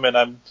gym and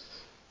I'm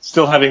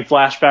still having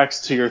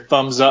flashbacks to your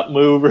thumbs up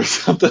move or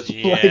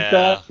something like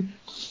that.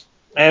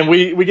 And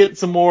we get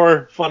some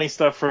more funny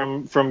stuff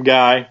from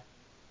Guy.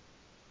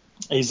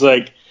 He's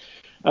like,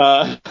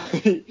 I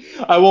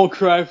won't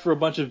cry for a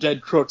bunch of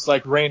dead crooks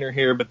like Raynor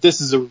here, but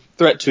this is a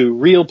threat to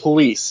real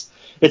police.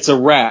 It's a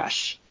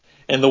rash.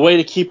 And the way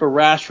to keep a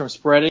rash from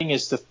spreading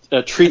is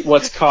to treat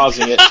what's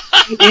causing it.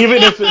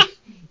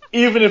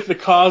 Even if the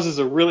cause is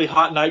a really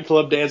hot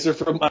nightclub dancer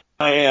from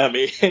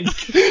Miami. And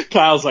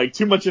Kyle's like,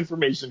 too much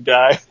information,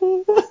 Guy.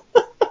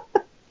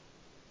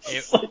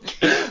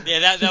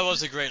 That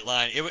was a great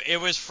line.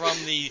 It was from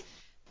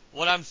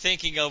what I'm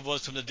thinking of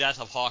was from the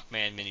Death of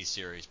Hawkman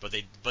miniseries, but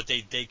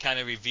they kind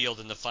of revealed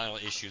in the final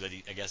issue that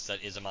I guess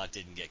that Izamat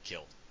didn't get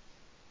killed.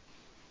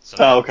 So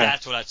okay.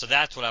 that's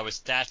what I was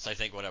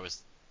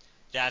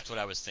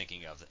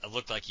thinking of. It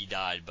looked like he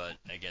died, but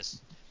I guess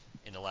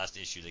in the last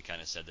issue they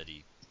kind of said that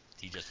he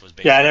just was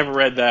basically. Yeah, I never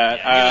read that.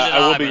 Yeah,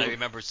 I will be. But I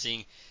remember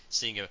seeing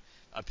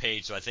a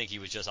page, so I think he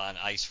was just on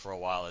ice for a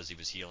while as he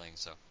was healing.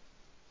 So.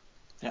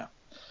 Yeah.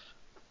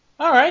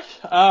 All right.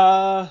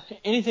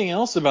 Anything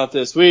else about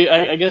this?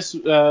 I guess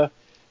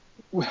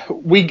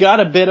we got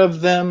a bit of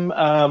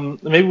them.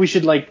 Maybe we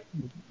should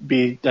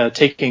be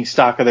taking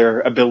stock of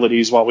their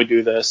abilities while we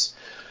do this.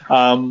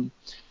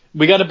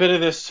 We got a bit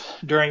of this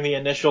during the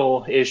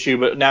initial issue,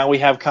 but now we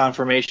have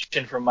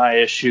confirmation from my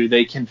issue.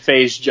 They can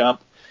phase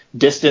jump.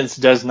 Distance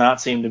does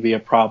not seem to be a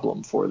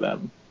problem for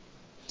them.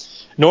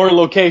 Nor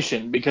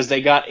location, because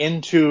they got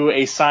into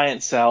a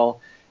science cell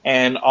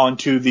and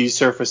onto the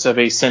surface of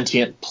a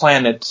sentient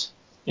planet,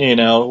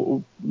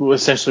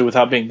 essentially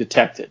without being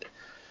detected.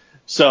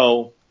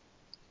 So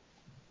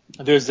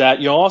there's that.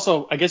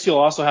 I guess you'll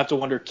also have to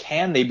wonder,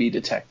 can they be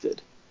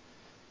detected?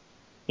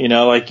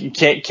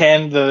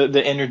 Can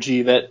the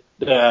energy that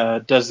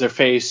does their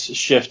phase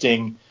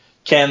shifting,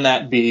 can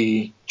that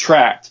be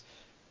tracked?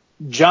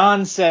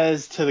 John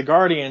says to the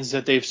Guardians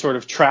that they've sort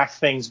of tracked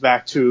things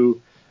back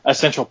to a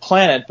central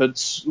planet,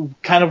 but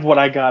kind of what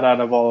I got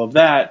out of all of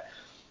that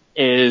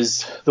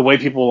is the way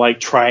people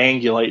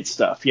triangulate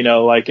stuff.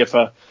 Like if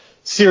a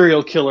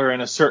serial killer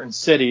in a certain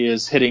city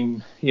is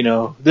hitting,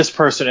 this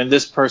person and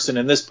this person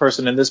and this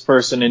person and this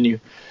person, and you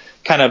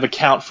kind of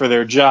account for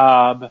their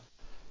job,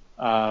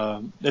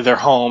 their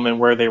home, and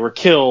where they were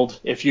killed.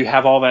 If you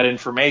have all that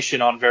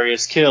information on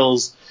various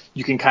kills,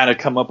 you can kind of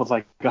come up with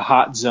a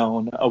hot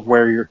zone of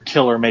where your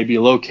killer may be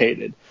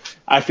located.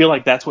 I feel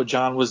like that's what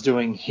John was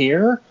doing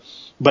here,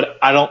 but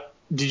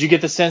did you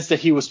get the sense that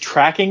he was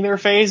tracking their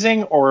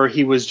phasing, or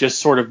he was just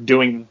sort of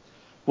doing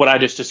what I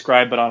just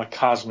described, but on a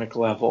cosmic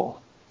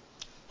level?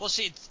 Well,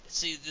 see,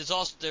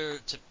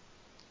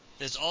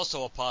 there's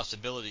also a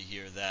possibility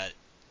here that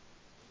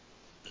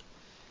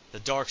the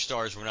Dark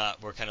Stars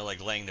were kind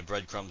of laying the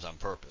breadcrumbs on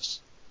purpose,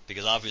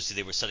 because obviously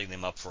they were setting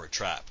them up for a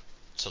trap.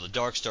 So the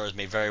Dark Stars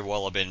may very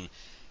well have been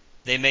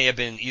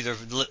either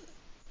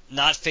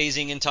not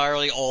phasing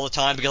entirely all the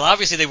time, because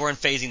obviously they weren't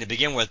phasing to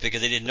begin with,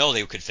 because they didn't know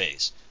they could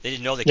phase. They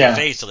didn't know they could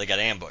phase till they got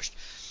ambushed.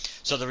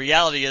 So the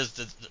reality is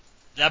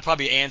that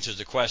probably answers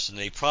the question.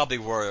 They probably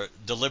were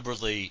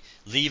deliberately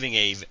leaving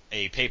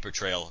a paper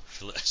trail,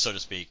 so to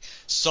speak,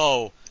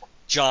 so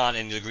John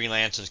and the Green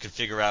Lanterns could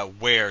figure out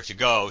where to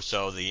go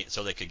so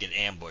they could get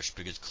ambushed,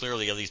 because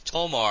clearly at least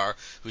Tomar,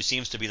 who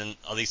seems to be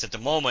at least at the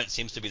moment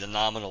seems to be the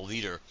nominal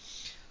leader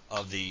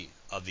of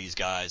these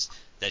guys,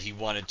 that he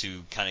wanted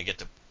to kind of get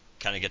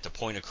the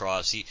point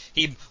across. He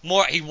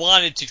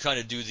wanted to try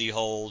to do the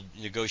whole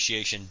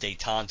negotiation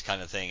détente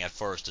kind of thing at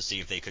first to see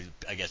if they could,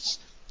 I guess,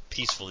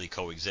 peacefully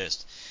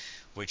coexist,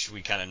 which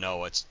we kind of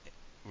know it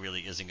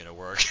really isn't going to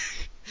work.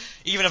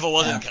 Even if it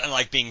wasn't kind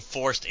of being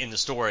forced in the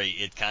story,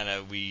 it kind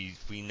of we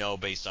know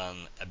based on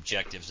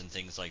objectives and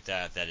things like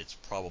that it's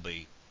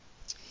probably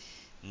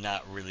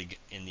not really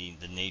in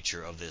the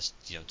nature of this,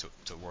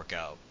 to work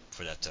out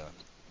for that to.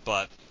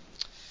 But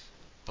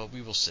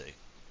we will see.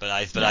 But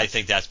I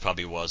think that's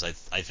probably was.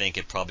 I think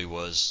it probably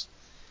was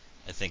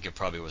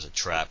a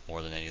trap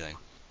more than anything.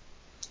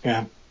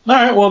 Yeah. All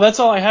right. Well,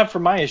 that's all I have for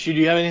my issue. Do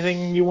you have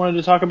anything you wanted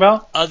to talk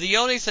about? The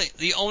only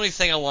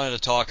thing I wanted to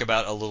talk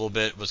about a little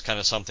bit was kind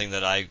of something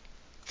that I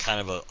kind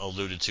of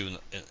alluded to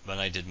when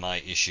I did my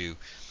issue,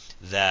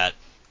 that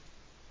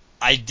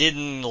I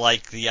didn't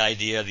like the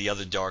idea of the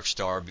other Dark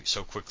Star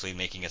so quickly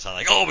making it sound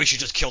like, oh, we should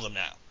just kill them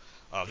now.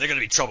 They're going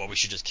to be trouble. We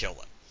should just kill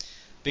them.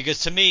 Because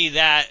to me,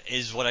 that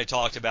is what I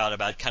talked about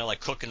kind of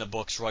cooking the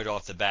books right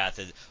off the bat.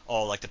 That,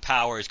 the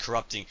power is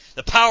corrupting.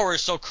 The power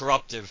is so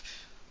corruptive,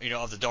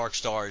 of the Dark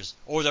Stars,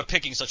 or they're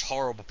picking such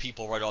horrible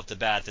people right off the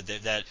bat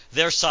that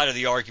their side of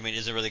the argument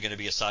isn't really going to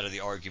be a side of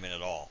the argument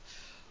at all.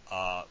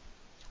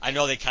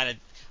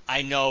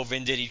 I know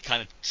Venditti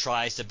kind of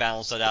tries to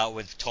balance that out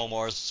with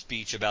Tomar's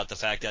speech about the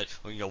fact that,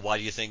 why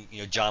do you think,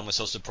 John was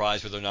so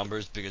surprised with their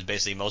numbers? Because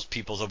basically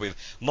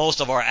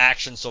most of our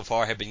actions so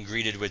far have been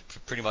greeted with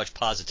pretty much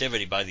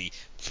positivity by the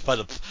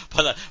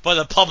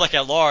public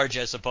at large,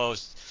 I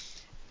suppose.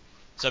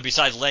 So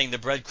besides laying the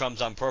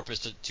breadcrumbs on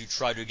purpose to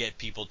try to get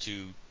people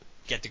to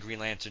get the Green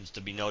Lanterns to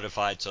be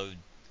notified so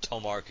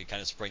Tomar could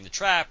kind of spring the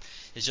trap,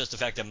 is just the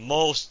fact that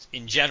most,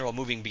 in general,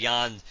 moving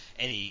beyond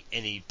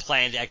any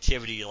planned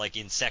activity like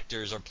in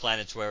sectors or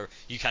planets where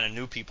you kind of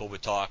knew people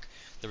would talk,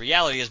 the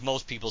reality is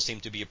most people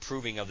seem to be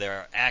approving of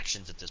their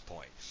actions at this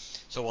point.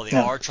 So while they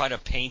are trying to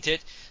paint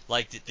it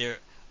like they're,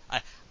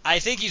 I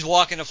think he's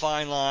walking a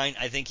fine line.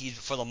 I think he's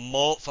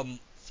from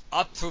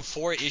up through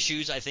 4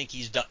 issues, I think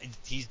he's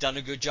done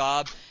a good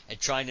job at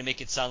trying to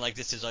make it sound like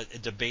this is a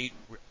debate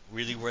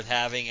really worth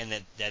having, and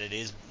that it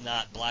is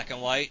not black and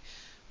white.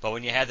 But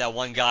when you had that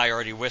one guy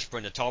already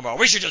whispering to Tomar,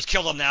 we should just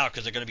kill them now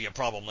because they're going to be a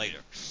problem later.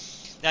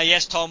 Now,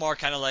 yes, Tomar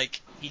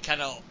he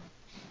kind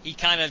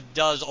of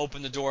does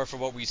open the door for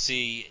what we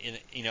see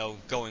in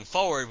going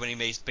forward when he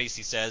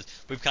basically says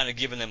we've kind of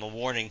given them a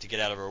warning to get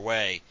out of our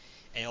way,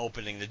 and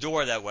opening the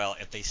door that well,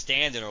 if they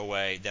stand in our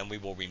way, then we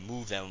will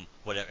remove them.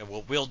 Whatever,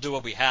 we'll do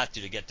what we have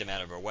to get them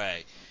out of our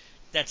way.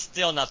 That's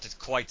still not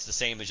quite the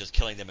same as just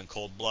killing them in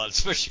cold blood,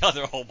 especially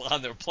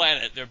on their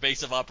planet, their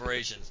base of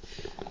operations.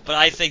 But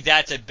I think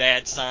that's a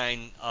bad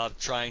sign of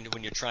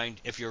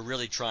if you're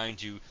really trying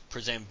to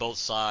present both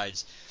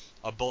sides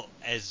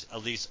as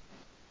at least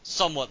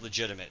somewhat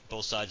legitimate,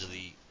 both sides of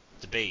the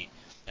debate,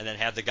 and then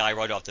have the guy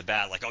right off the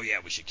bat like, oh yeah,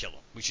 we should kill him.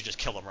 We should just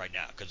kill him right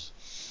now.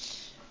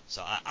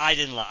 So I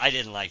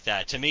didn't like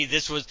that. To me,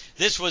 this was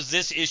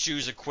this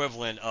issue's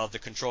equivalent of the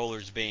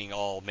controllers being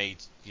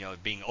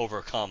being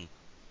overcome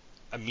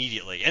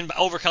immediately, and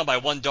overcome by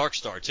one Dark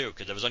Star too,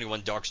 because there was only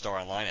one Dark Star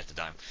online at the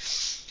time.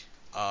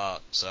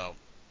 So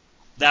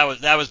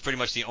that was pretty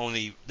much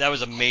that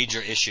was a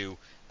major issue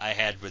I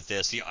had with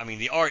this.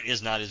 The art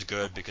is not as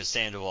good because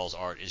Sandoval's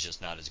art is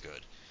just not as good.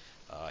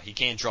 He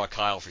can't draw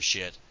Kyle for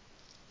shit.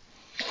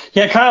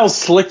 Yeah, Kyle's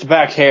slicked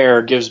back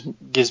hair gives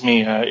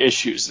me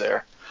issues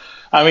there.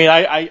 I mean,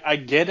 I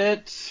get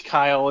it.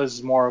 Kyle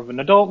is more of an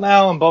adult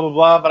now and blah, blah,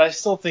 blah, but I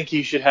still think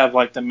he should have,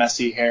 like, the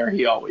messy hair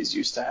he always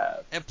used to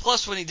have. And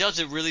plus, when he does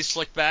it really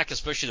slick back,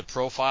 especially the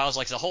profiles,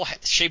 like, the whole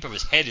shape of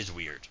his head is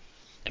weird.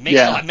 It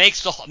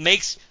makes the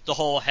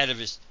whole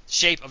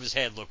shape of his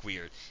head look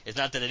weird. It's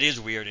not that it is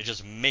weird, it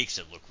just makes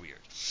it look weird.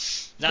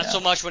 Not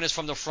so much when it's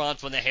from the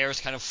front, when the hair is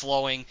kind of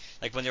flowing,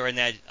 like when they're in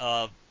that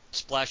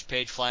splash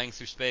page flying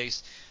through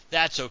space.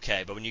 That's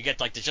okay, but when you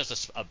get like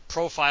just a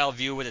profile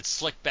view with it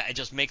slicked back, it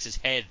just makes his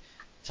head,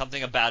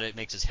 something about it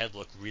makes his head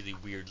look really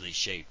weirdly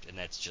shaped, and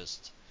that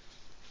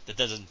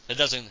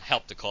doesn't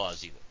help the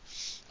cause either.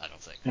 I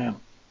don't think. Yeah.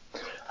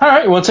 All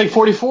right, you want to take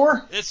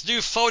 44? Let's do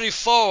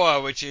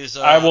 44, which is.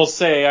 I will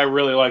say I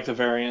really like the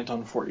variant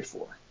on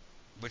 44.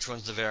 Which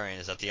one's the variant?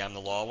 Is that the I'm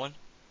the Law one?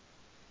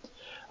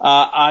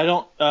 I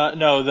don't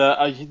no,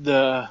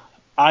 the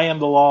I Am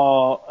the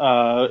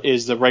Law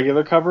is the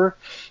regular cover.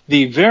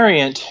 The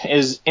variant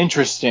is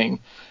interesting.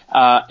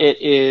 It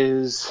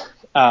is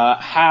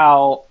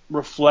Hal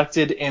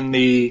reflected in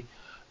the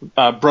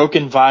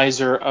broken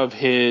visor of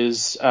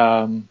his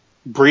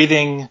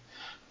breathing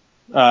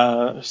 /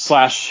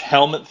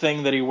 helmet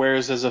thing that he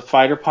wears as a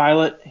fighter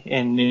pilot,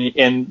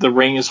 and the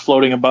ring is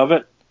floating above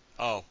it.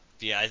 Oh,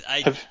 yeah.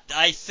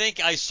 I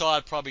think I saw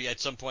it probably at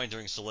some point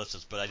during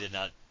Solicits, but I did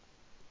not.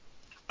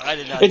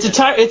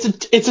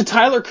 It's a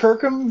Tyler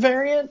Kirkham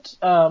variant,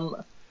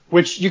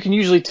 which you can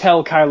usually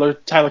tell Tyler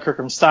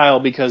Kirkham's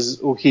style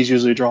because he's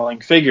usually drawing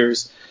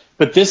figures.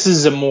 But this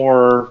is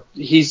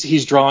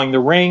he's drawing the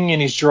ring, and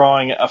he's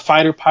drawing a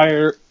fighter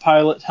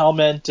pilot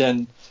helmet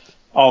and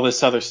all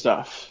this other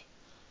stuff.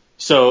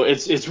 So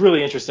it's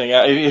really interesting.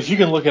 If you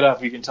can look it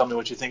up, you can tell me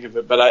what you think of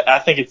it. But I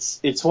think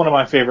it's one of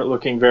my favorite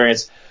looking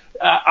variants.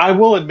 I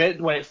will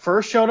admit, when it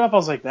first showed up, I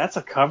was like, that's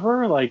a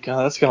cover? Like,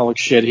 that's going to look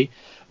shitty.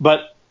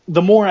 But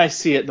the more I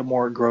see it, the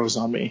more it grows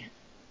on me.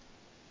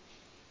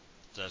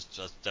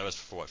 That was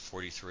for what,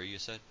 43 you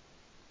said?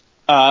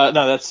 No,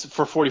 that's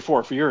for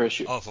 44, for your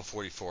issue. Oh, for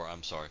 44,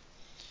 I'm sorry.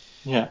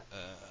 Yeah.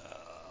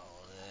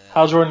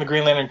 How's Jordan the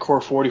Green Lantern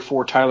Corps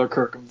 44 Tyler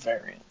Kirkham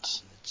variant?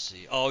 Let's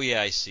see. Oh,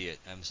 yeah, I see it.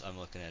 I'm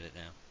looking at it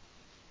now.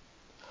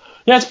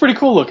 Yeah, it's pretty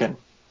cool looking.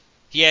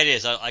 Yeah, it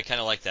is. I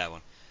kind of like that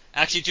one.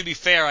 Actually, to be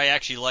fair, I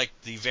actually like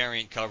the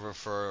variant cover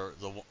for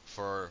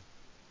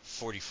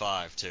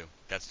 45 too.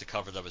 That's the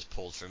cover that was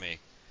pulled for me.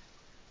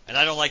 And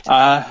I don't like.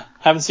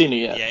 Haven't seen it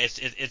yet. Yeah,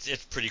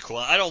 it's pretty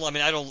cool.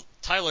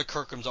 Tyler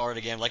Kirkham's art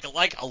again, like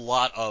a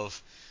lot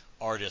of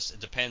artists. It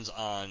depends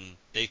on,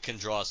 they can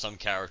draw some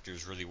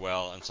characters really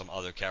well and some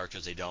other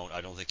characters they don't. I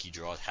don't think he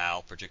draws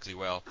Hal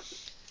particularly well.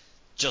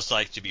 Just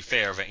like, to be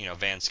fair,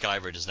 Van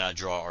Sciver does not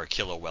draw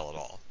Arkillo well at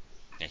all.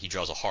 Yeah, he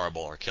draws a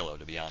horrible Arkillo,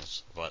 to be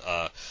honest.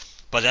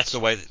 But that's the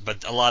way.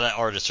 But a lot of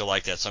artists are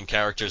like that. Some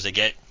characters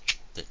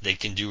they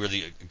can do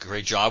really a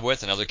great job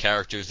with, and other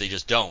characters they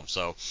just don't.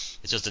 So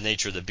it's just the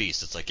nature of the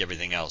beast. It's like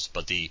everything else.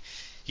 But the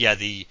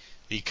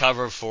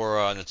cover for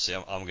let's see,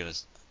 I'm gonna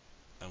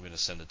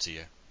send it to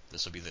you.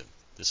 This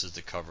is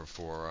the cover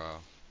for.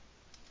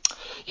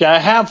 Yeah, I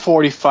have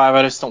 45.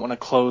 I just don't want to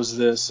close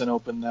this and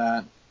open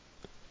that.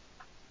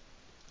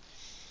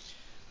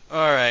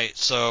 All right,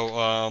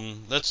 so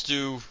let's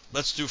do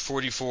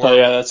 44. Oh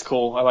yeah, that's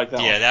cool. I like that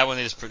one. Yeah, that one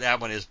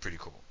is pretty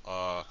cool.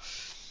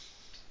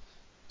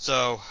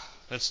 So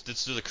let's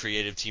do the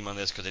creative team on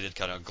this because I did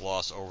kind of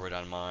gloss over it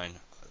on my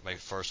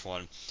first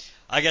one.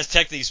 I guess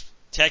technically.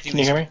 Can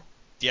you hear me?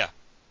 Yeah.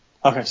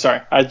 Okay,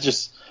 sorry.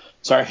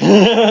 Sorry.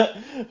 I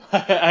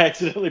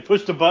accidentally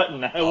pushed a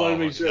button. I wanted to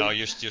make sure. No,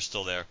 you're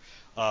still there.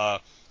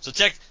 So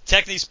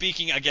technically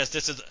speaking, I guess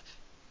this is.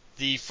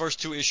 The first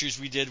two issues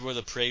we did were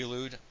the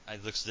prelude.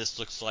 This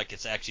looks like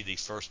it's actually the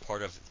first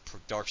part of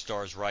Dark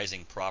Stars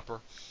Rising proper.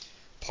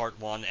 Part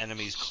 1,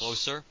 Enemies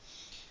Closer.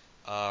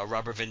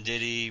 Robert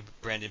Venditti,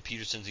 Brandon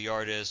Peterson, the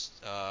artist.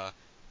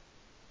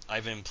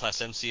 Ivan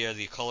Plasencia,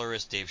 the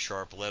colorist. Dave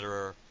Sharp,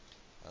 letterer.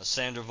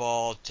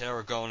 Sandoval,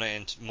 Tarragona,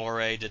 and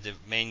Moray did the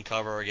main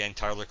cover. Again,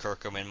 Tyler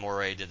Kirkham and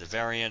Moray did the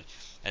variant,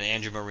 and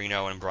Andrew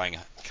Marino and Brian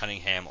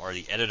Cunningham are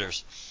the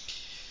editors.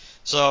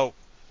 So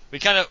we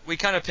kind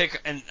of pick,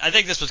 and I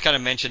think this was kind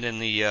of mentioned in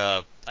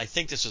the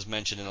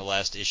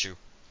last issue,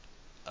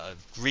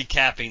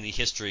 recapping the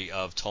history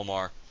of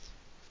Tomar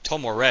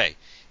Ray,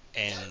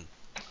 and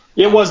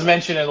it was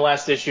mentioned in the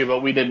last issue, but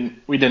we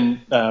didn't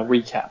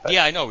recap it.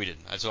 Yeah, I know we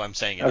didn't. That's why I'm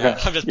saying it. Okay.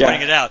 I'm just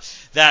pointing it out.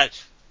 That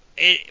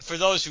for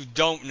those who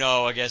don't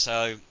know, I guess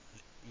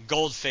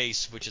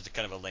Goldface, which is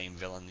kind of a lame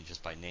villain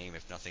just by name,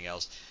 if nothing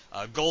else,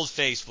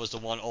 Goldface was the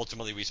one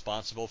ultimately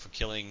responsible for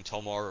killing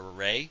Tomar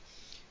Ray,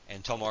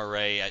 and Tomar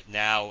Ray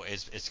now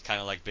is kind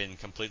of like been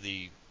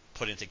completely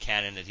put into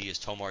canon that he is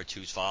Tomar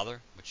 2's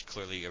father, which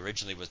clearly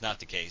originally was not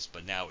the case,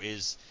 but now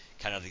is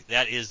kind of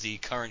that is the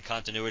current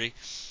continuity.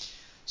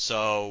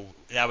 So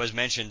that was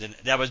mentioned, and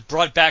that was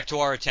brought back to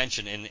our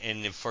attention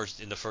in the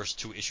first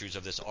two issues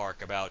of this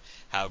arc about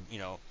how,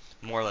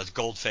 more or less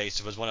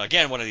Goldface was one of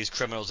these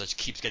criminals that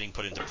keeps getting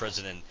put into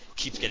prison and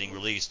keeps getting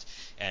released,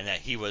 and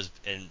that it was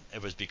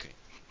because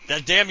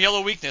that damn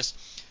yellow weakness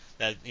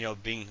that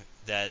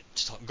that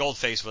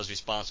Goldface was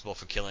responsible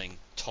for killing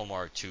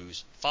Tomar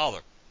 2's father.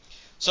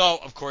 So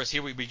of course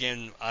here we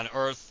begin on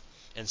Earth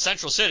in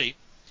Central City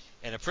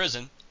in a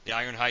prison, the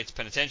Iron Heights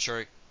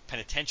Penitentiary.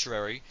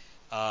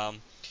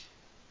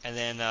 And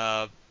then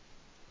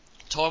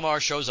Tomar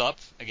shows up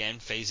again,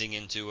 phasing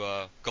into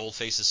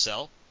Goldface's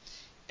cell,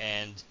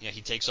 and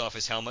he takes off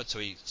his helmet,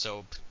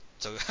 so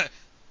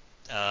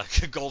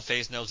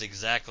Goldface knows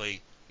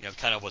exactly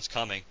kind of what's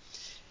coming,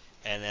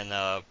 and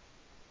then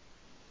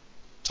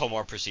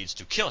Tomar proceeds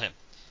to kill him.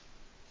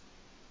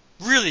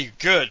 Really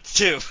good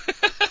too.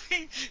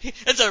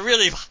 It's a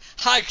really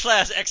high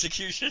class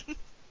execution.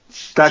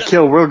 Got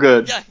killed real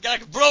good. Yeah,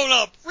 got blown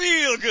up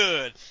real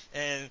good,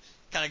 and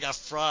kind of got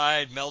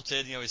fried,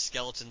 melted. His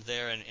skeleton's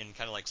there, and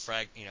kind of like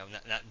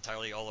not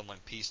entirely all in one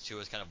piece too.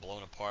 It's kind of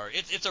blown apart.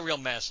 It's a real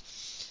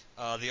mess.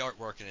 The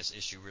artwork in this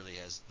issue really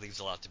leaves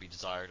a lot to be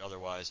desired.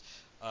 Otherwise,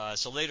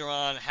 so later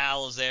on,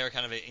 Hal is there,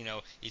 kind of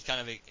he's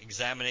kind of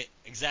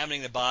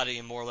examining the body,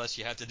 and more or less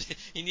he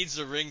needs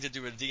the ring to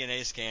do a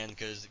DNA scan,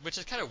 which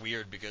is kind of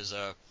weird because.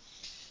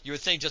 You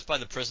would think just by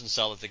the prison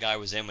cell that the guy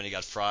was in when he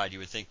got fried, you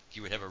would think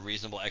you would have a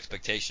reasonable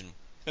expectation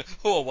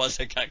who it was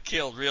that got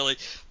killed, really.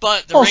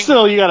 But the ring.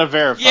 Still, you gotta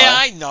verify. Yeah,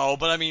 I know,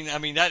 but I mean,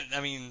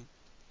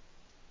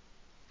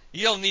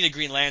 you don't need a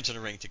Green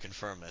Lantern ring to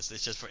confirm this.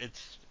 It's just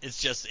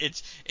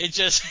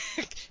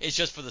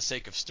for the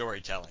sake of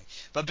storytelling.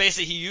 But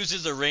basically, he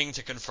uses the ring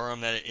to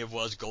confirm that it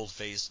was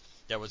Goldface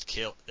that was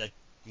killed, that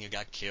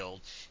got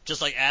killed.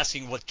 Just like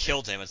asking what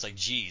killed him. It's like,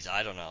 geez,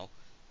 I don't know.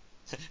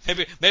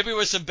 Maybe it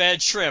was some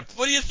bad shrimp.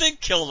 What do you think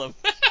killed him?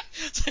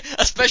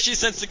 Especially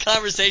since the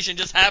conversation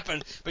just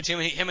happened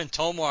between him and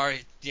Tomar,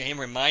 him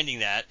reminding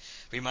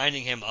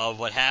him of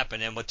what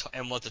happened and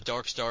what the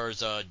Dark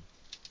Star's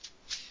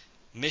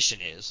mission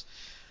is.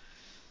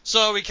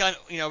 So we kind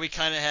of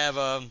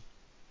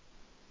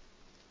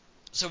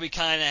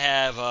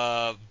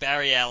have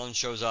Barry Allen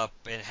shows up,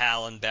 and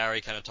Hal and Barry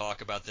kind of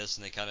talk about this,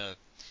 and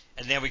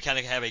then we kind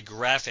of have a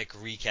graphic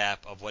recap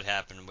of what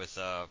happened with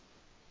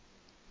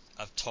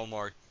of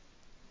Tomar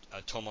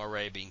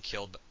Ray being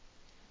killed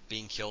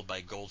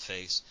by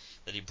Goldface,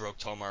 that he broke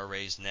Tomar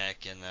Ray's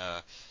neck, and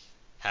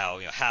how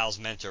Hal's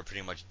mentor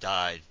pretty much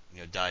died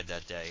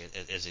that day,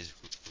 as he's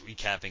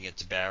recapping it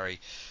to Barry,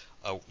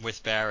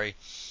 with Barry,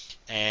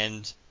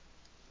 and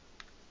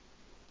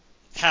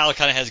Hal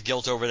kind of has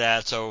guilt over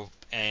that,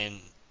 and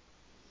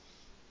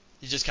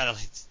he just kind of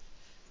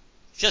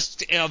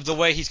the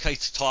way he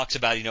talks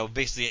about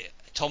basically.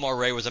 Tomar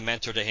Ray was a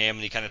mentor to him,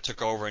 and he kind of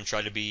took over and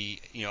tried to be,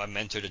 a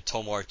mentor to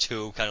Tomar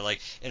too, kind of like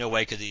in a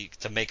way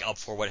to make up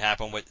for what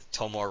happened with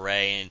Tomar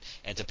Ray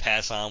and to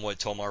pass on what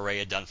Tomar Ray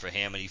had done for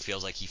him, and he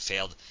feels like he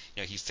failed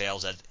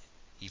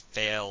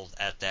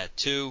at that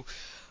too,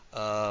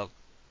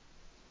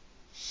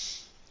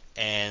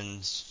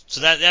 and so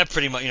that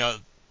pretty much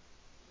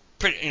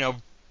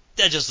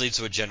that just leads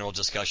to a general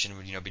discussion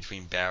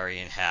between Barry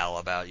and Hal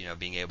about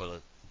being able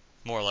to.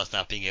 More or less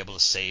not being able to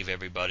save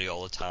everybody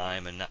all the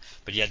time,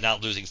 but yet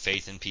not losing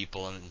faith in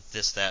people, and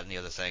this, that, and the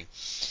other thing.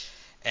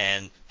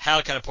 And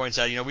Hal kind of points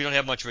out, we don't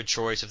have much of a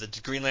choice. If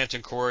the Green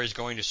Lantern Corps is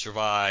going to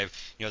survive,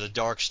 the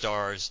Dark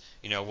Stars,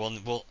 we're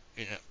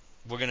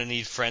going to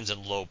need friends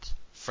in low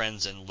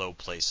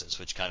places,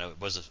 which kind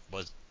of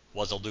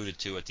was alluded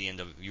to at the end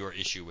of your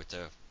issue with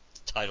the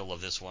title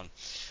of this one.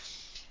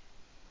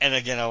 And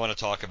again, I want to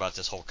talk about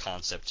this whole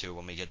concept too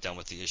when we get done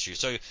with the issue.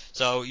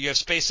 So you have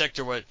Space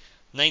Sector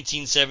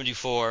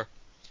 1974,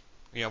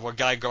 where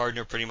Guy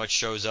Gardner pretty much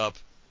shows up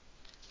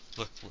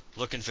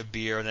looking for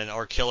beer, and then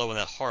Arkillo in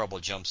that horrible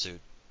jumpsuit.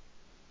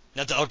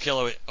 Not that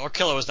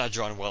Arkillo is not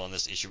drawn well in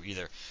this issue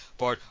either,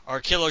 but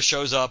Arkillo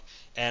shows up,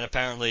 and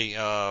apparently,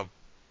 and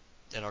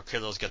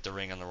Arkillo's got the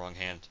ring on the wrong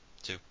hand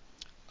too.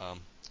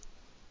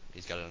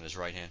 He's got it on his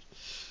right hand.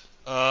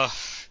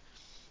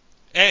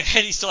 And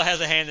he still has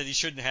a hand that he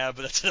shouldn't have,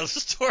 but that's another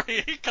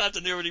story,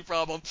 continuity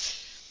problem.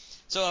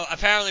 So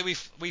apparently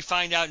we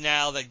find out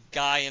now that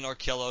Guy and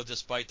Arkillo,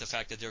 despite the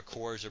fact that their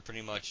cores are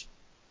pretty much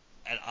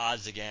at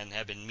odds again,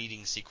 have been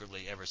meeting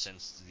secretly ever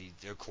since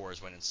their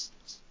cores went and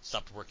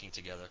stopped working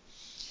together.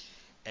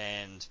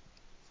 And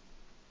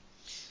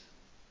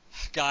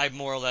Guy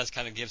more or less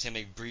kind of gives him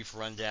a brief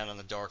rundown on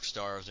the Dark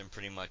Stars and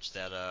pretty much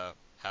that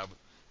how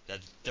that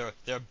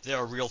they're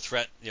a real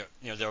threat.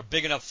 They're a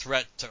big enough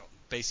threat to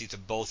basically to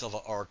both of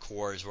our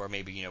cores, where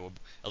maybe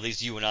at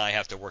least you and I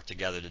have to work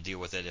together to deal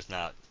with it, if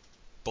not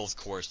both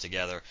cores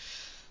together.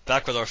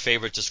 Back with our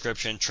favorite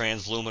description,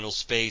 transluminal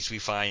space. We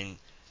find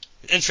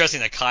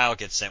interesting that Kyle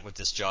gets sent with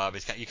this job.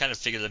 You kind of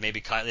figure that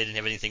maybe they didn't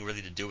have anything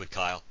really to do with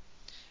Kyle.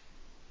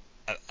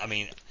 I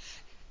mean,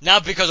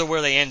 not because of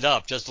where they end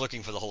up, just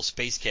looking for the whole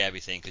space cabbie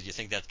thing, because you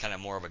think that's kind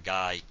of more of a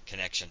Guy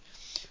connection.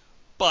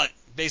 But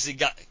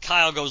basically,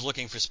 Kyle goes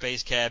looking for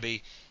space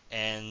cabbie,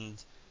 and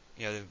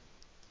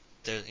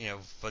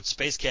but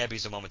space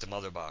cabbie's the one with the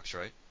mother box,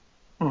 right?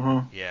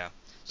 Mm-hmm. Yeah.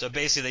 So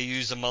basically, they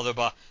use the mother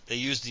box. They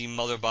use the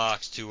mother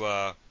box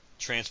to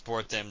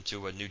transport them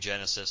to a New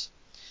Genesis,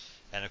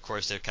 and of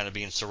course, they're kind of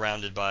being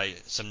surrounded by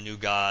some new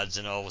gods,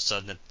 and all of a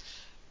sudden,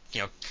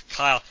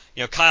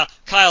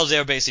 Kyle's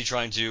there basically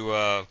trying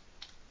to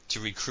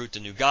recruit the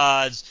new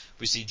gods.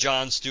 We see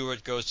John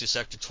Stewart goes to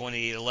Sector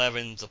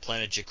 2811, the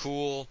planet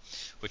Jakul,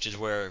 which is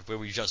where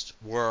we just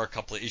were a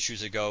couple of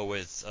issues ago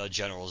with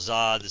General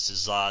Zod. This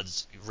is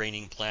Zod's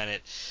reigning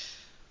planet,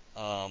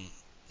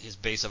 his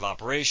base of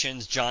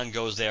operations. John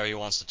goes there. He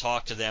wants to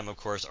talk to them. Of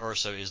course,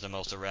 Ursa is the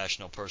most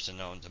irrational person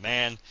known to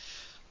man.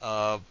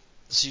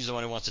 She's the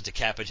one who wants to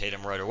decapitate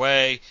him right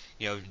away.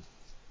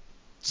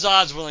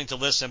 Zod's willing to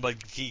listen, but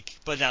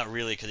not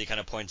really, because he kind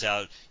of points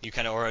out you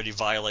kind of already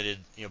violated,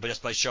 but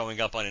just by showing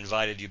up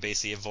uninvited, you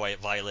basically have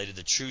violated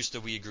the truce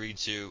that we agreed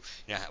to.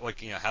 What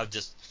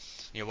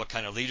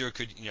kind of leader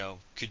could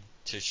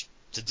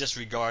to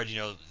disregard,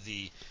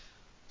 the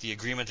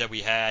agreement that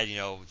we had,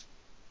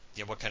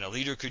 what kind of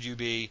leader could you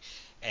be?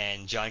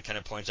 And John kind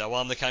of points out,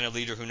 well, I'm the kind of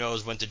leader who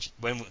knows when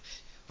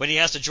he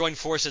has to join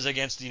forces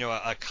against,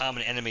 a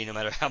common enemy, no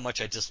matter how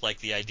much I dislike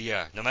the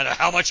idea, no matter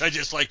how much I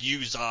dislike you,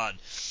 Zod.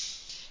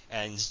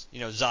 And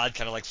Zod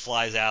kind of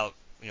flies out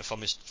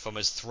from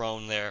his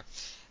throne there,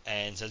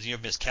 and says,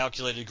 "You've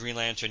miscalculated, Green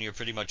Lantern. You're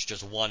pretty much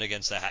just one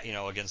against the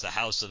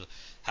House of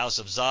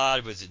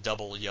Zod with the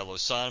double yellow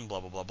sun. Blah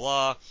blah blah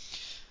blah."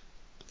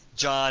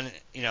 John,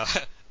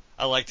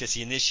 I like this.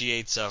 He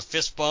initiates a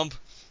fist bump,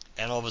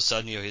 and all of a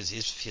sudden,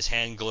 his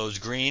hand glows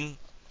green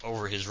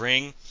over his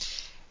ring,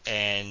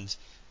 and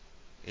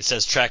it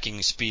says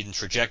tracking speed and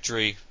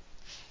trajectory.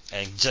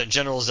 And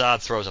General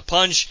Zod throws a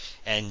punch,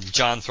 and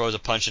John throws a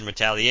punch in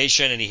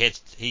retaliation, and he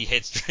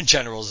hits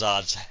General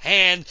Zod's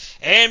hand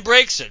and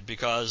breaks it,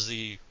 because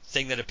the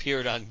thing that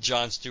appeared on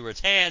John Stewart's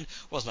hand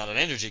was not an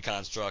energy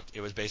construct.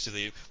 It was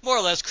basically more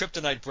or less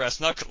kryptonite brass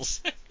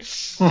knuckles.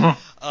 And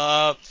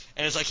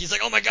it's he's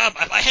like, oh my god,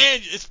 my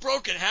hand, it's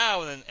broken,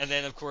 how? And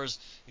then of course,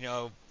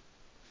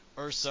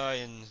 Ursa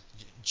and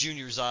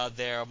Junior Zod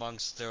there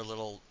amongst their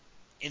little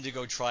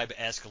Indigo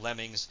Tribe-esque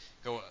lemmings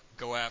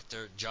go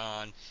after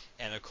John,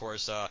 and of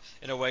course,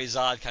 in a way,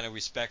 Zod kind of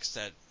respects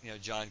that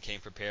John came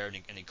prepared,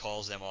 and he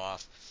calls them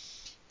off,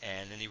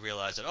 and then he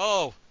realized that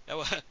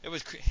it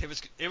was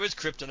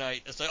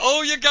kryptonite. It's like,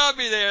 oh, you got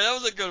me there. That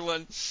was a good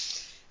one.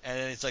 And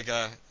then it's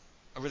a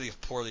really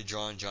poorly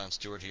drawn John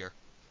Stewart here.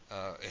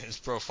 In his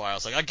profile,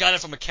 it's I got it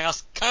from a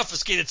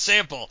confiscated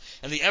sample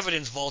and the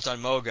evidence vault on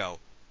Mogo.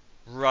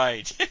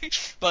 Right.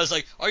 But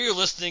it's are you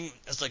listening?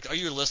 It's are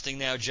you listening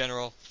now,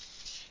 General?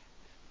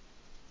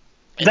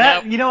 And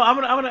I'm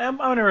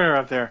gonna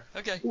interrupt there.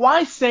 Okay.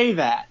 Why say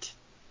that?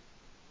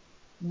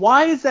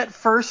 Why is that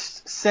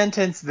first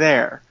sentence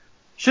there?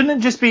 Shouldn't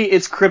it just be,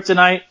 it's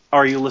kryptonite?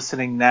 Are you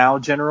listening now,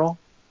 General?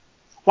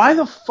 Why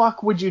the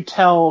fuck would you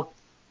tell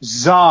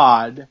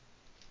Zod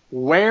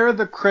where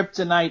the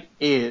kryptonite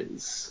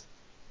is?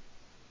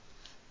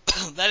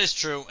 That is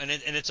true, and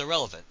it's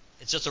irrelevant.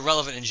 It's just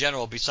irrelevant in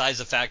general. Besides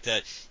the fact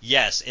that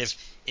yes, if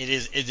it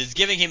is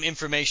giving him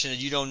information that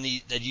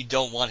you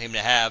don't want him to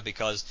have,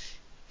 because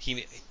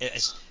he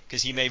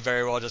may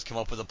very well just come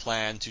up with a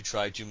plan to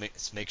try to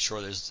make sure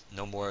there's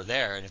no more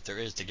there, and if there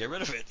is, to get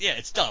rid of it. Yeah,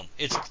 it's dumb.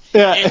 It's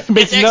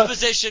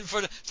exposition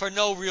for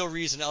no real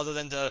reason other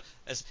than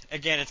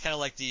again, it's kind of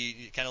like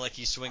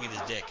he's swinging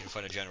his dick in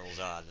front of General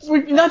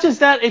Zod. Not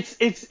just that,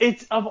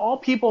 it's of all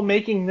people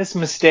making this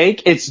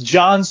mistake, it's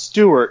John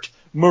Stewart,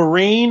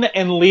 Marine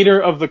and leader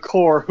of the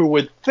Corps, who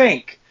would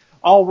think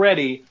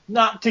already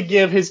not to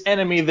give his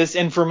enemy this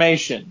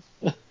information.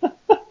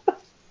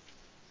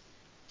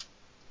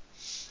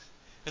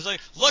 It's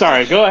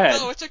sorry, go ahead.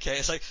 No, it's okay.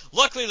 It's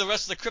luckily the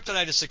rest of the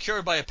kryptonite is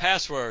secured by a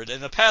password,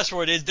 and the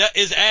password is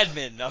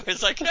admin. No,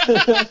 it's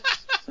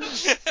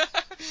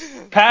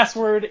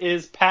password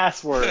is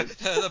password.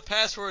 The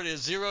password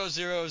is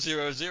 0000,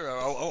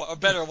 or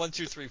better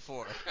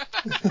 1234.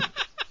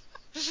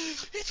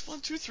 It's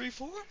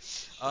 1234.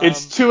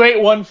 It's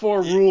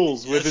 2814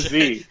 rules with a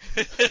Z.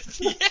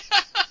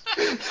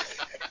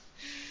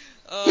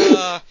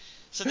 Yeah.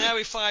 So now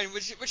we find,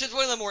 which is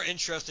one of the more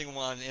interesting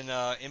one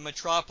in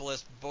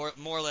Metropolis,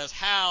 more or less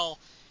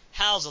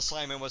Hal's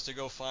assignment was to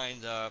go find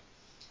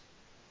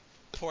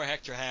poor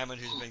Hector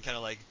Hammond, who's been kind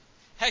of like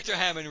Hector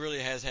Hammond really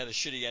has had a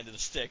shitty end of the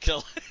stick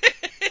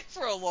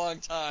for a long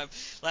time.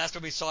 Last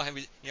time we saw him,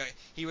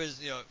 he was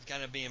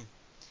kind of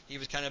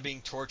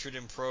being tortured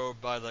and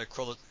probed by the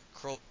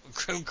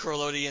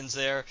Krolodians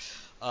there.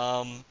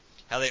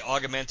 How they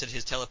augmented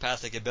his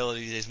telepathic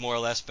abilities. He's more or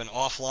less been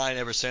offline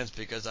ever since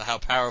because of how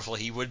powerful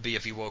he would be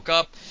if he woke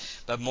up.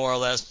 But more or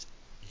less,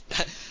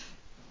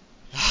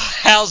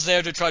 Hal's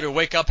there to try to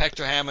wake up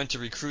Hector Hammond to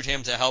recruit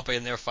him to help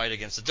in their fight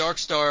against the Dark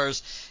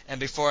Stars.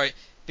 And he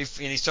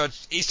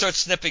starts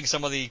snipping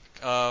some of the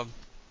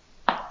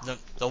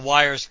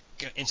wires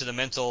into the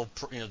mental,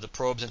 the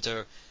probes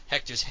into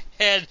Hector's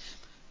head.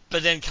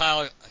 But then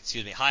Hal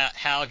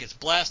gets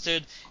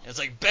blasted, and it's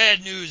like,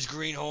 bad news,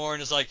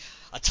 Greenhorn. It's like,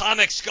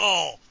 Atomic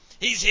Skull,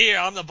 he's here.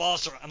 I'm the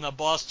boss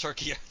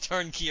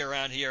turnkey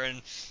around here,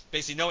 and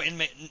basically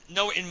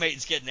no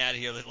inmate's getting out of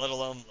here, let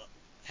alone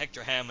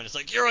Hector Hammond. It's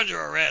like, you're under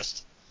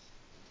arrest.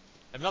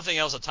 If nothing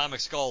else, Atomic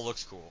Skull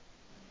looks cool.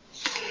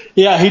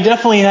 Yeah, he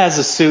definitely has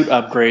a suit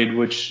upgrade,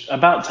 which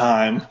about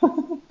time.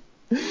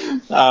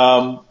 He's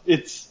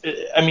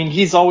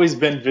always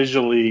been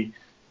visually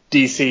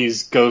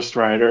DC's Ghost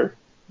Rider.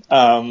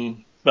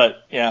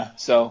 But yeah,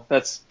 so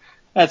that's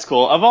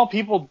cool. Of all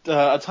people,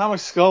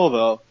 Atomic Skull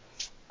though,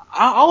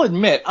 I'll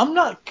admit I'm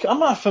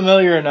not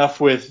familiar enough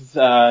with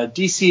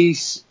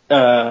DC's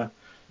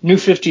New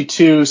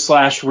 52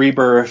 /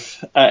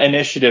 Rebirth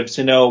initiative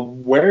to know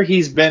where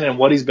he's been and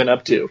what he's been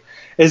up to.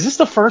 Is this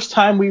the first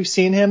time we've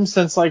seen him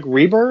since like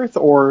Rebirth,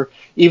 or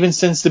even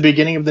since the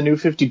beginning of the New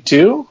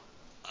 52?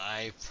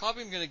 I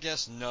probably am gonna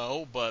guess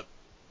no, but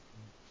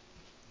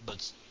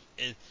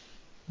it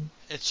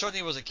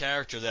certainly was a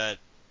character that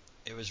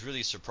it was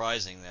really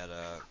surprising that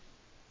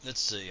let's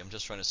see, I'm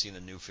just trying to see in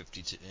the New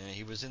 52.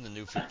 He was in the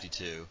New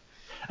 52.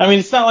 I mean,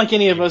 it's not like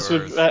any of us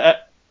would.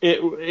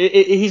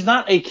 He's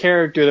not a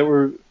character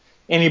that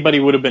anybody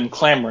would have been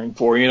clamoring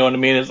for. You know what I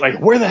mean? It's like,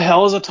 where the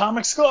hell is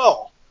Atomic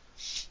Skull?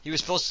 He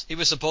was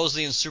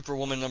supposedly in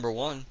Superwoman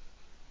 #1,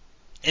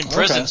 in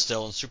prison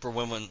still in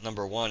Superwoman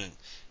 #1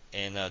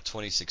 in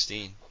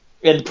 2016.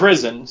 In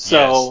prison, so.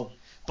 Yes.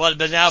 But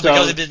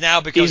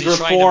because he's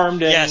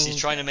reformed. He's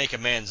trying to make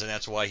amends, and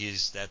that's why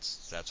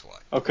that's why.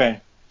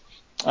 Okay.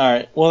 All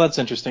right. Well, that's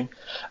interesting.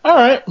 All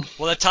right.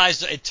 Well, it ties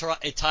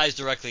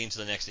directly into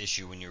the next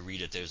issue when you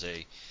read it. There's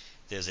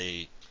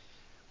a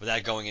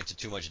without going into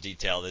too much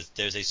detail,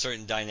 there's a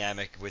certain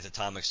dynamic with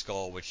Atomic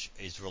Skull which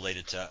is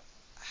related to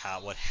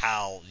what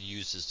Hal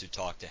uses to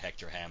talk to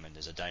Hector Hammond.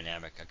 There's a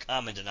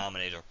common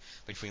denominator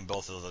between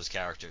both of those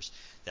characters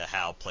that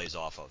Hal plays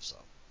off of. So.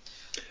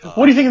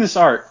 What do you think of this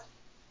art?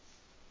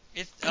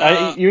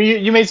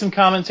 You made some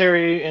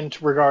commentary in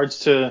regards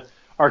to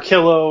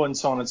Arkillo and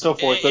so on and so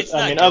forth, but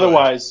I mean,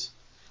 otherwise,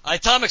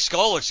 Atomic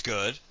Skull looks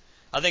good.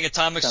 I think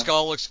Atomic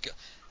Skull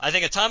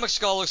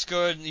looks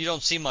good. You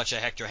don't see much of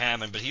Hector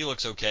Hammond, but he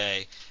looks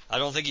okay. I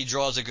don't think he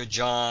draws a good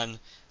John.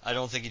 I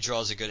don't think he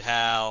draws a good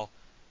Hal.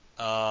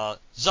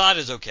 Zod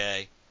is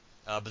okay,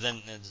 but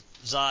then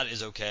Zod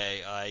is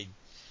okay.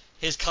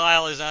 His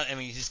Kyle is not. I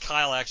mean, his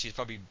Kyle actually is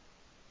probably.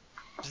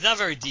 It's not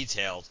very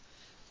detailed.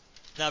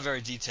 Not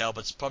very detailed,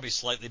 but it's probably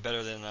slightly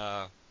better than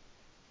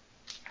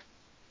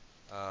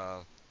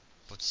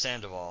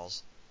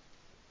Sandoval's.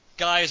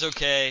 Guy is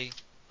okay,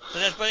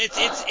 but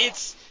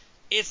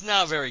it's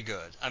not very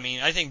good. I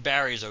mean, I think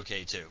Barry's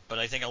okay too, but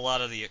I think a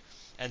lot of the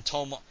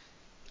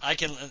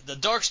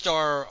Dark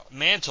Star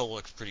mantle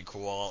looks pretty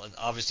cool, and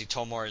obviously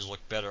Tomar's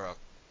look better,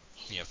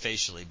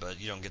 facially,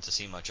 but you don't get to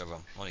see much of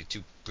them. Only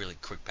 2 really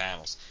quick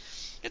panels.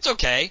 It's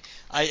okay.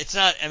 It's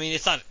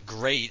not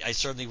great. I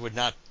certainly wouldn't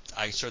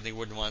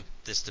want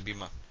this to be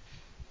my.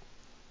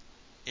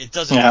 It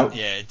doesn't.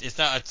 Yeah. It's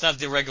not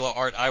the regular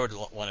art I would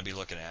want to be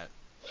looking at.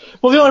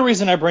 Well, the only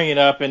reason I bring it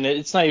up, and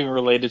it's not even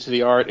related to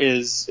the art,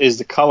 is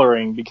the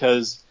coloring,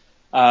 because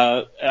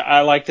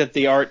I like that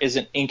the art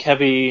isn't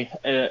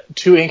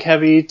too ink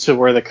heavy to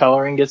where the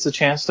coloring gets a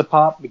chance to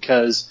pop.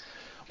 Because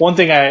one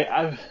thing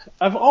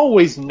I've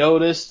always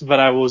noticed,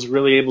 but I was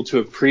really able to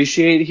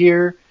appreciate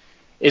here,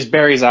 is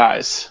Barry's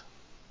eyes.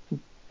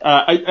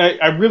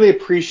 I really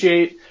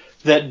appreciate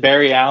that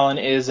Barry Allen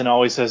is and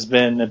always has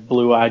been a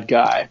blue-eyed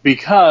guy,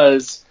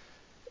 because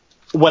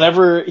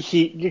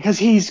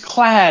he's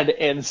clad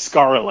in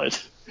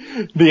scarlet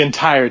the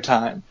entire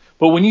time.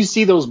 But when you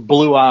see those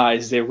blue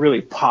eyes, they really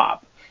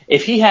pop.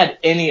 If he had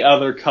any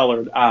other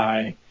colored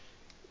eye,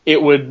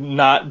 it would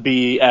not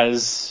be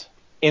as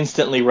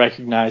instantly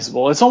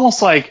recognizable. It's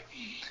almost like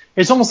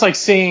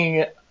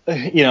seeing,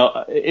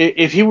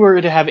 if he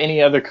were to have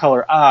any other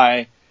color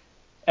eye,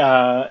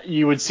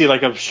 you would see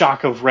like a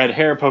shock of red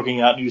hair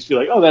poking out, and you just be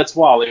like, oh, that's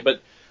Wally.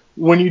 But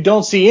when you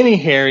don't see any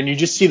hair and you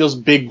just see those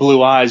big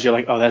blue eyes, you're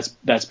like, oh,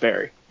 that's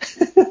Barry.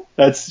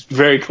 That's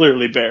very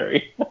clearly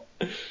Barry.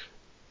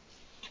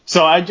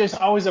 So I just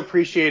always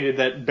appreciated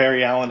that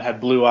Barry Allen had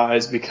blue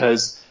eyes,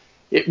 because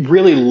it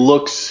really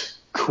looks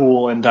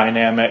cool and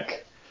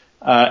dynamic.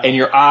 and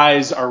your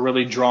eyes are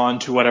really drawn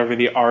to whatever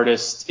the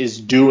artist is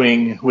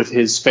doing with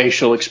his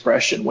facial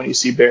expression when you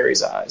see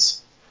Barry's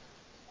eyes.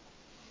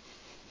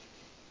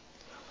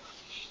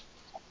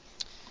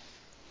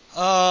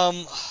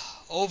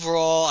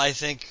 Overall, I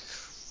think,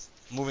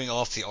 moving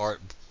off the art,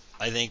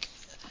 I think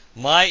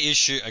my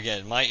issue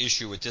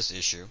with this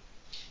issue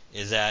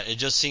is that it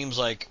just seems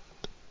like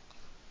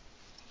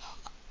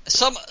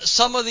some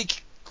of the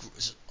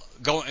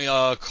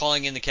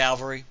calling in the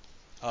cavalry,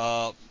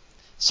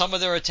 some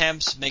of their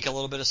attempts make a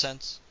little bit of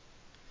sense.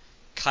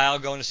 Kyle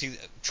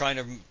trying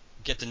to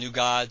get the new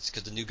gods,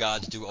 because the new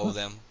gods do owe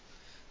them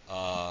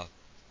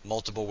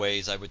multiple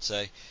ways, I would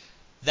say.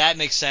 That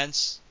makes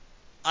sense.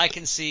 I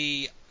can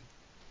see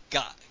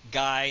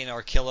Guy and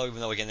Arkillo, even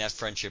though again that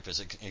friendship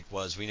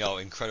was we know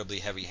incredibly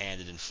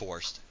heavy-handed and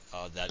forced.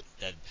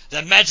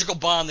 That magical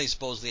bond they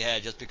supposedly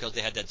had just because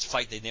they had that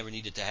fight they never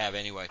needed to have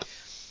anyway.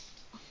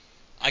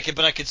 I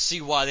could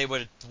see why they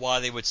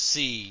would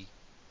see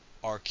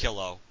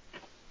Arkillo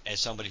as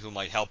somebody who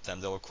might help them,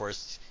 though of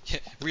course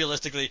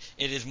realistically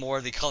it is more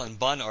the Cullen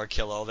Bunn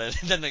Arkillo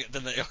than the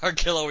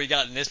Arkillo we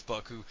got in this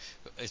book,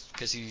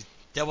 because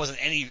there wasn't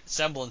any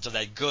semblance of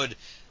that good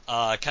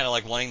kind of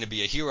like wanting to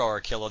be a hero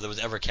Arkillo that was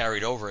ever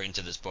carried over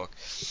into this book.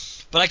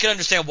 But I can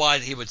understand why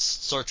he would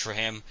search for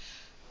him.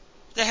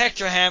 The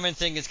Hector Hammond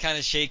thing is kind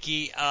of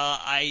shaky.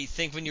 I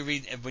think when you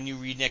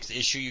read next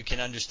issue, you can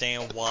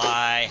understand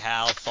why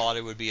Hal thought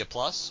it would be a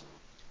plus,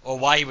 or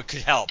why he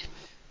could help.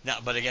 Now,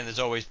 but again,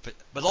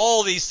 but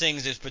all these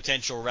things, there's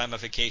potential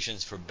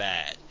ramifications for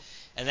bad,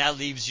 and that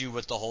leaves you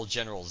with the whole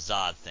General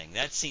Zod thing.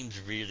 That seems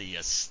really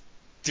a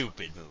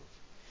stupid move,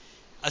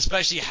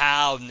 especially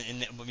how,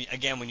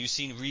 again, when you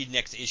read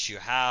next issue,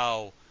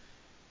 how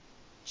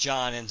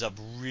John ends up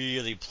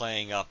really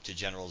playing up to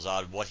General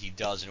Zod, what he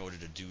does in order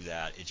to do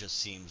that. It just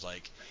seems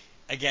like,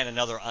 again,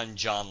 another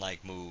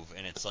un-John-like move,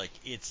 and it's like,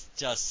 it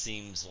just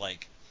seems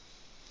like,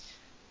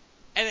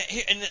 and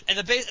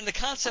the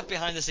concept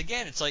behind this,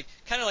 again, it's like,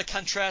 kind of like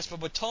contrast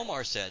with what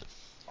Tomar said.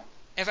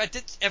 If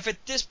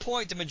at this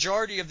point the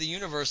majority of the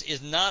universe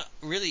is not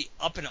really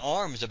up in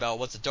arms about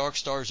what the Dark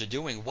Stars are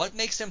doing, what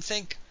makes them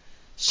think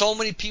so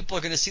many people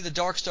are going to see the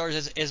Dark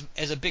Stars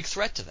as a big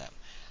threat to them?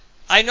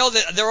 I know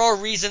that there are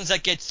reasons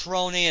that get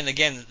thrown in.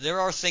 Again,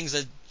 there are things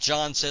that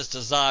John says to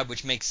Zod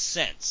which makes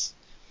sense.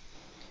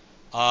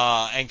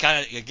 And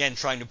kind of, again,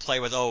 trying to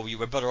play with, you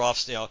were better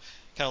off, kind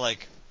of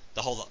like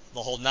the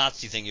whole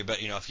Nazi thing.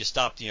 If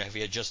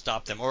you had just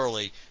stopped them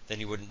early, then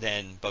you wouldn't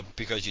but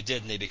because you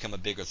didn't, they become a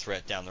bigger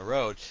threat down the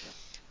road.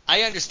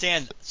 I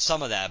understand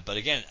some of that, but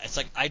again, it's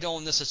like, I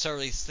don't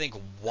necessarily think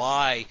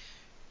why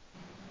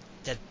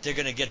that they're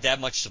going to get that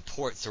much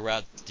support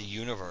throughout the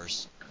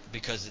universe,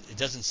 because it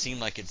doesn't seem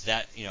like it's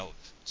that,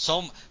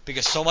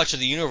 because so much of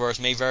the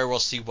universe may very well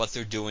see what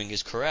they're doing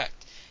is correct.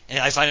 And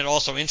I find it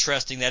also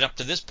interesting that up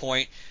to this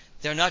point,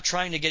 they're not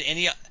trying to get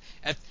any,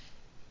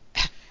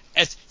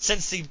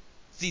 since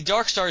the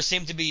Dark Stars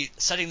seem to be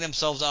setting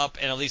themselves up,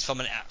 and at least from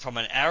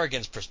an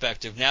arrogance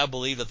perspective, now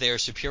believe that they are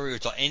superior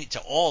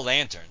to all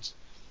Lanterns.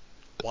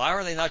 Why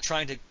are they not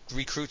trying to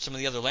recruit some of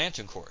the other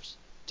Lantern Corps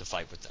to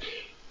fight with them?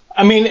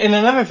 I mean, and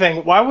another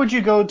thing, why would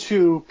you go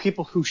to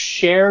people who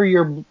share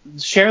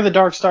the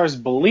Dark Star's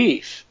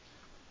belief?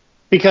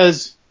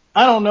 Because,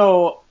 I don't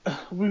know,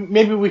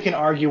 maybe we can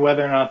argue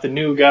whether or not the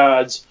New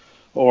Gods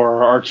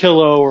or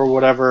Arkillo or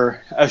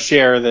whatever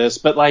share this,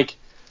 but like,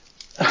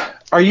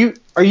 are you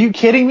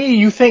kidding me?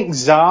 You think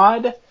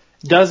Zod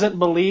doesn't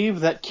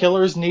believe that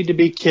killers need to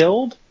be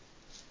killed?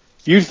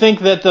 You think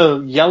that the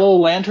Yellow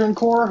Lantern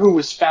Corps, who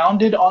was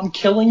founded on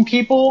killing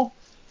people,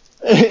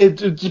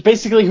 it's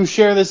basically who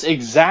share this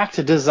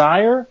exact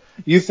desire,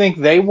 you think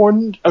they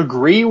wouldn't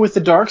agree with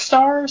the Dark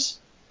Stars?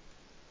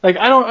 Like,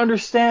 I don't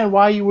understand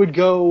why you would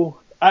go.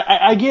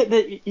 I get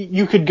that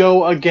you could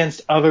go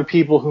against other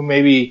people who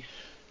maybe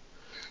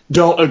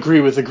don't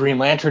agree with the Green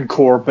Lantern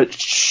Corps, but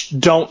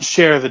don't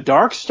share the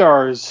Dark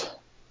Stars'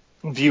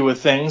 view of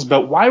things.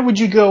 But why would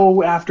you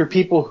go after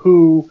people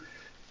who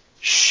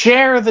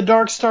share the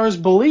Dark Stars'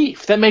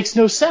 belief? That makes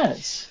no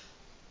sense.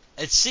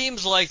 It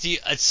seems like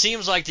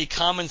the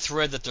common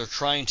thread that they're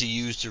trying to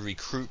use to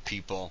recruit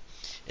people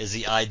is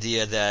the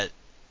idea that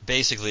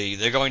basically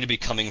they're going to be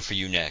coming for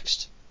you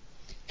next,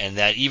 and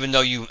that even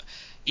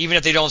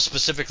if they don't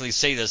specifically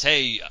say this,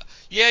 hey,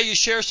 yeah, you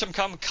share some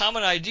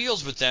common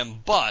ideals with them,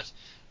 but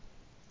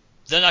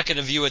they're not going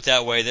to view it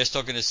that way. They're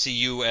still going to see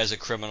you as a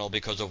criminal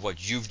because of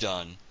what you've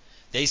done.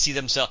 They see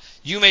themselves.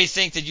 You may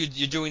think that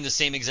you're doing the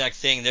same exact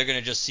thing. They're going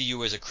to just see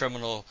you as a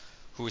criminal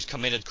who has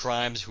committed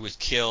crimes, who is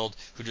killed,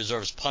 who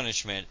deserves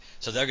punishment,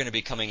 so they're going to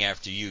be coming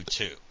after you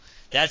too.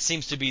 That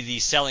seems to be the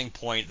selling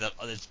point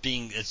that's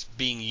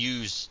being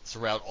used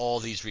throughout all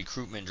these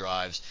recruitment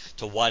drives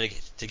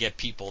to get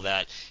people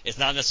that it's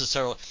not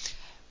necessarily.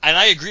 And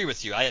I agree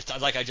with you.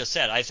 Like I just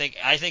said, I think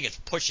it's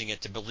pushing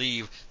it to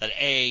believe that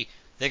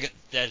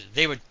that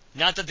they would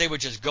not that they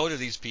would just go to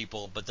these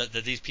people, but that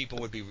these people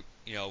would be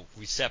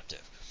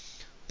receptive.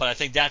 But I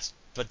think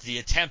but the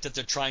attempt that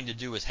they're trying to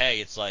do is,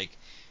 hey, it's like,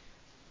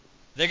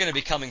 they're going to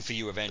be coming for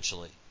you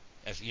eventually.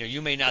 If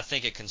you may not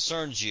think it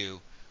concerns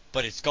you,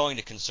 but it's going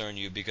to concern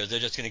you because they're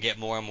just going to get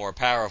more and more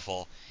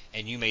powerful,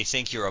 and you may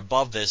think you're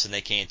above this and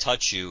they can't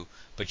touch you,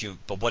 but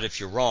what if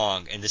you're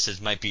wrong, and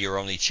might be your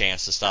only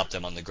chance to stop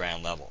them on the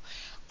ground level.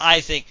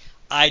 I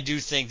do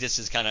think this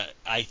is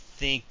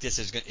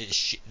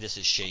this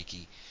is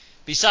shaky.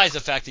 Besides the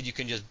fact that you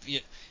can just,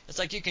 it's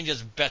like you can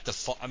just bet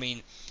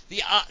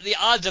the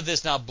odds of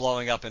this not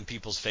blowing up in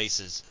people's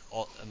faces,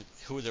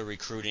 who they're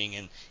recruiting,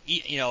 and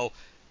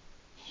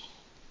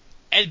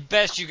at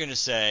best you're going to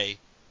say,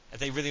 if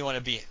they really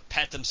want to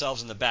pat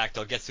themselves in the back,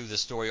 they'll get through the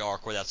story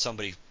arc without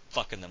somebody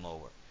fucking them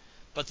over.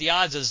 But the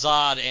odds of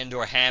Zod and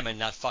or Hammond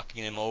not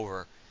fucking him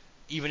over,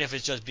 even if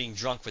it's just being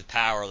drunk with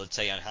power, let's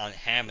say on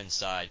Hammond's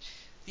side,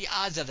 the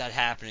odds of that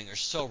happening are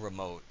so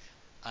remote.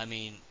 I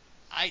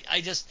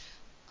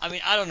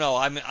don't know.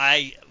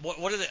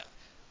 What are the?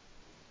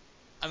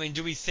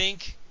 Do we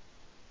think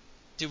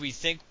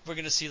we're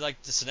going to see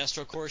like the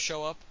Sinestro Corps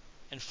show up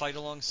and fight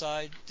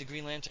alongside the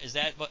Green Lantern? Is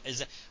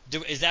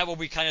that what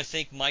we kind of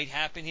think might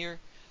happen here?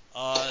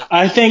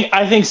 I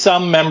think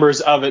some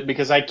members of it,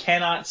 because I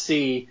cannot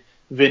see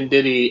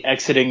Venditti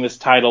exiting this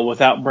title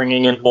without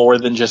bringing in more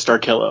than just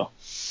Arkillo.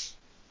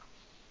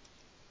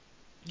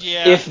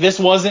 Yeah. If this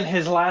wasn't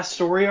his last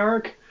story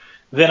arc,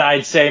 then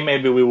I'd say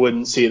maybe we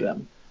wouldn't see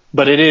them.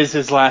 But it is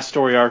his last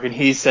story arc, and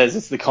he says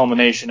it's the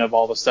culmination of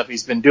all the stuff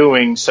he's been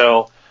doing.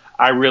 So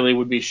I really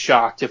would be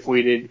shocked if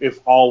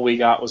all we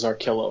got was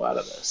Arkillo out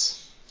of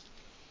this.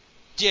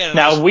 Yeah.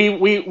 Now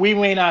we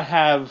may not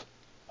have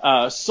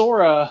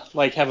Sora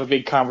have a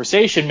big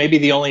conversation. Maybe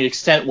the only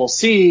extent we'll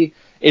see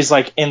is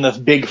like in the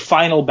big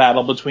final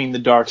battle between the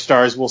Dark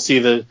Stars, we'll see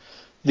the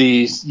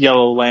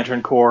Yellow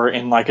Lantern Corps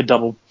in like a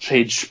double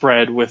page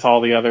spread with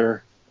all the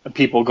other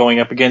people going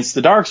up against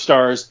the Dark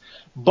Stars.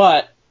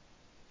 But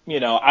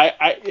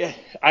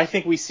I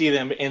think we see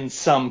them in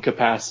some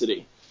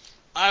capacity.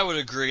 I would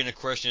agree, and the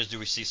question is, do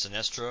we see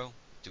Sinestro?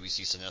 Do we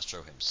see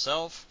Sinestro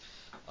himself?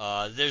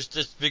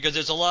 Because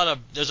there's a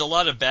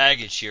lot of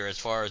baggage here as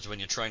far as when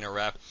you're trying to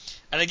wrap.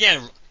 And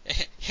again,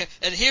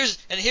 and here's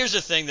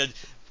the thing that,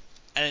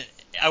 and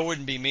I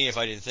wouldn't be me if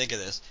I didn't think of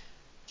this.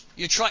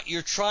 You're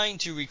trying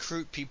to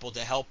recruit people to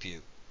help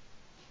you.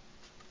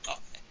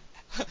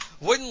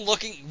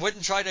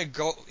 Wouldn't try to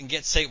go and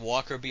get Saint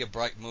Walker be a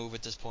bright move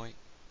at this point?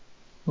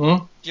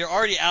 Hmm? You're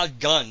already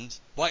outgunned.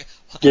 Why?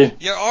 Give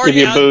you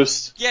a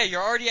boost. Yeah,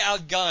 you're already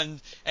outgunned,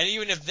 and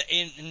even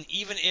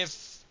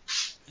if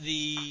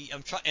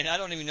and I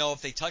don't even know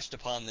if they touched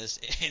upon this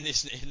in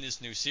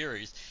this new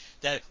series,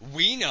 that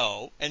we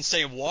know and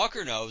Saint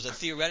Walker knows that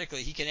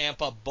theoretically he can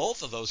amp up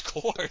both of those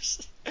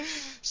cores.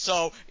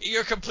 So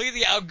you're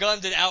completely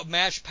outgunned and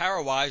outmatched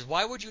power-wise.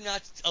 Why would you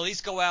not at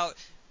least go out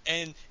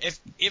and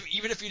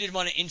even if you didn't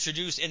want to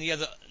introduce any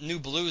other new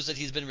blues that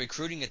he's been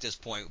recruiting at this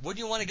point,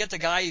 wouldn't you want to get the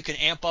guy who can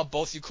amp up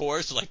both your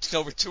cores to like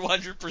over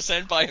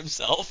 200% by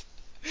himself?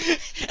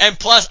 And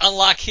plus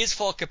unlock his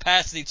full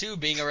capacity too,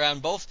 being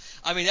around both.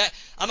 And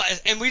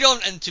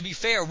to be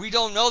fair, we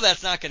don't know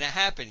that's not going to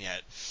happen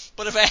yet.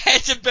 But if I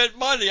had to bet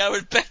money, I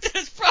would bet that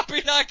it's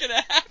probably not going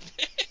to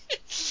happen.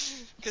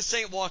 Because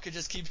Saint Walker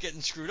just keeps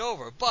getting screwed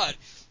over. But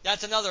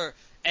that's another,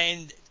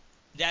 and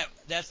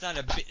that's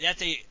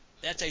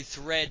a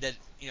thread that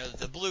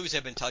the Blues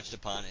have been touched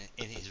upon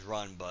in his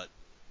run, but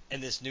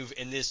in this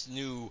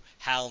new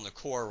Hal in the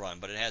Core run,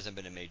 but it hasn't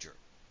been a major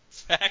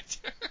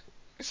factor.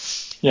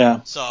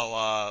 Yeah. So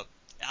I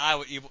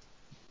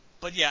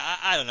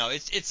don't know.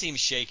 It seems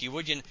shaky.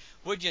 Would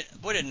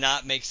it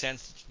not make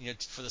sense?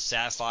 For the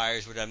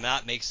Sapphires, would it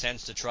not make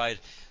sense to try?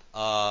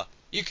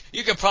 You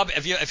could probably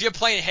if you're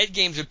playing head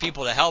games with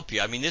people to help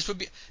you. I mean, this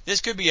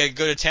could be a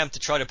good attempt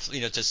to try to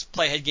to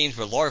play head games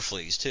with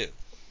Larfleeze too.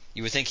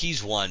 You would think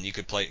he's one you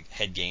could play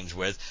head games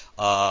with.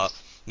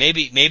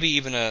 Maybe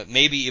even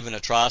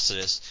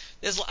Atrocitus.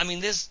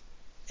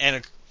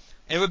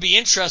 It would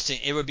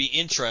be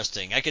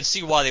interesting. I could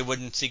see why they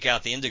wouldn't seek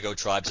out the Indigo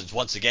Tribe, since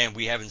once again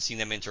we haven't seen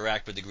them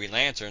interact with the Green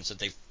Lantern since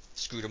they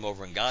screwed them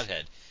over in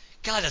Godhead.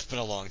 God, that's been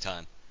a long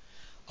time.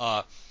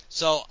 But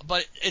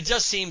it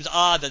just seems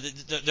odd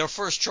that their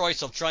first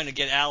choice of trying to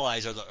get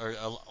allies are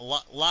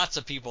lots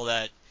of people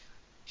that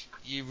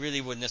you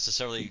really wouldn't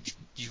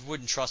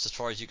trust as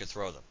far as you could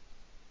throw them.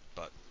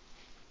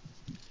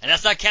 And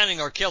that's not counting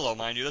Arkillo,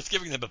 mind you. That's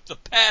giving them the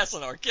pass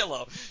on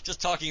Arkillo.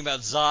 Just talking about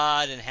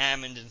Zod and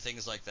Hammond and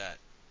things like that.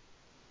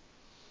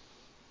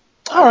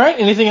 All right.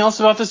 Anything else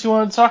about this you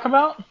wanted to talk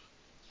about?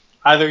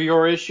 Either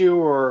your issue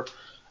or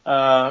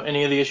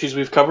any of the issues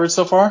we've covered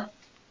so far?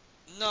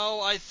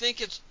 No, I think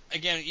it's,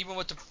 again, even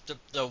with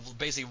the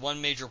basically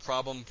one major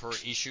problem per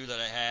issue that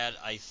I had,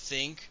 I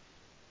think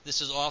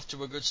this is off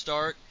to a good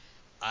start.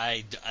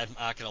 I'm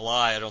not going to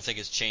lie, I don't think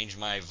it's changed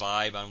my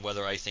vibe on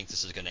whether I think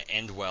this is going to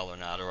end well or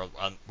not, or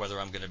on whether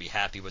I'm going to be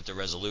happy with the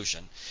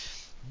resolution.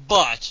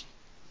 But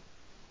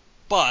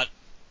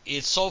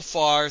it's so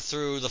far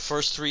through the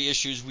first 3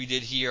 issues we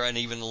did here, and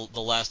even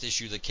the last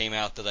issue that came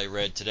out that I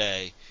read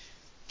today,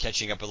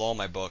 catching up with all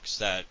my books,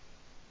 that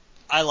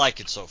I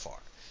like it so far.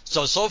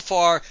 So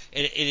far,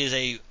 it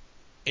is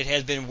it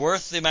has been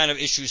worth the amount of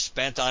issues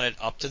spent on it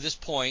up to this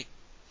point,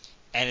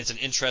 and it's an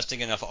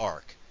interesting enough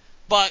arc.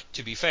 But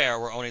to be fair,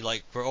 we're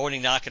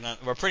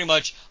pretty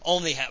much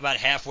only about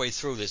halfway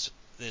through this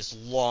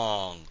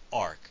long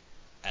arc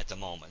at the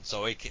moment.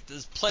 So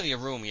there's plenty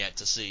of room yet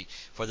to see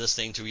for this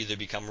thing to either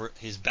become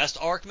his best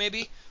arc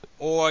maybe,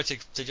 or to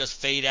just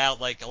fade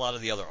out like a lot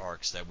of the other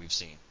arcs that we've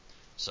seen.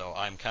 So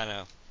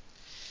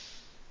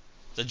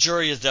the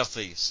jury is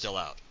definitely still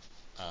out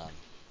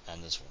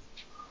on this one.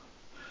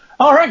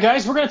 All right,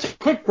 guys, we're going to take a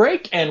quick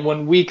break, and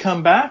when we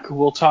come back,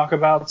 we'll talk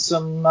about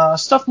some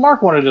stuff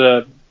Mark wanted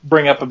to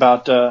bring up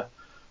about, what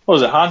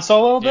was it, Han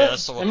Solo a bit? Yeah,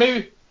 that's the one. And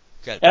maybe,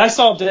 and I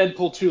saw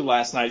Deadpool 2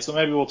 last night, so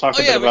maybe we'll talk a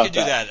bit about that. Oh, yeah, we could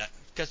do that.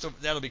 Guess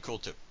that'll be cool,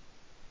 too.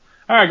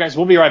 All right, guys,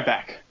 we'll be right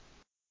back.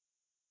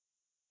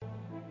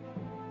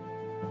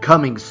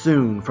 Coming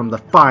soon from the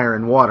Fire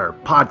and Water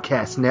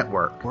Podcast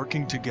Network.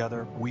 Working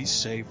together, we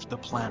saved the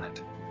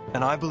planet.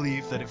 And I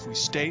believe that if we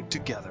stayed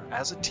together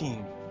as a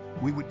team,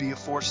 we would be a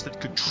force that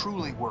could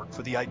truly work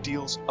for the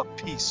ideals of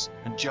peace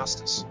and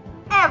justice.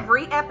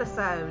 Every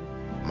episode.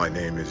 My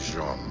name is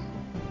Jean.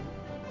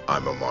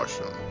 I'm a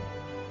Martian.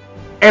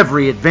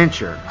 Every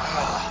adventure.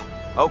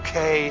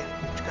 Okay, you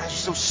guys are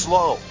so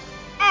slow.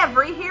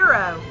 Every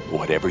hero.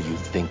 Whatever you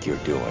think you're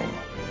doing,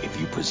 if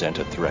you present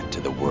a threat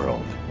to the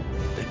world,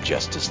 the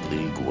Justice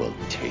League will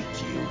take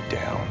you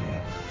down.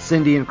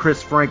 Cindy and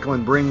Chris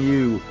Franklin bring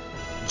you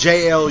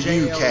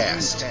GLU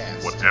Cast.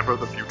 Whatever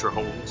the future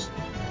holds,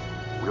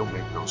 we'll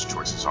make those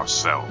choices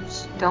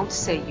ourselves. Don't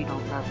say you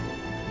don't love me.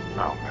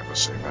 I'll never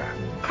say that.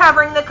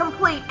 Covering the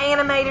complete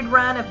animated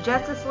run of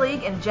Justice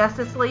League and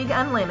Justice League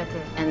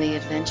Unlimited. And the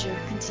adventure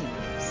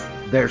continues.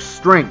 There's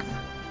strength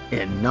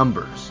in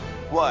numbers.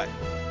 What?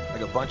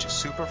 Like a bunch of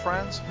super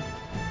friends?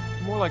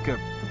 More like a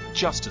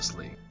Justice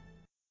League.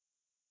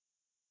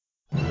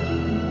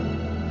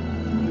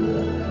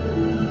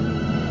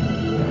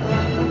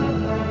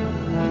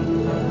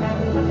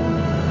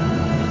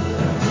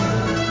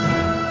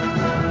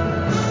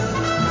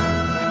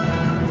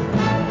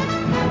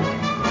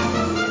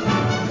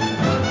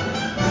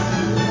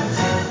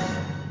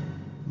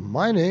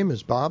 My name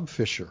is Bob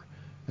Fisher,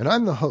 and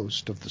I'm the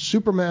host of the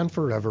Superman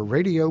Forever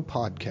radio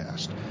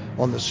podcast.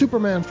 On the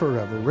Superman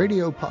Forever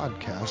radio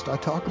podcast, I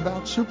talk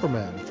about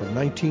Superman from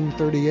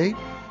 1938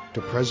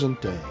 to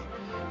present day.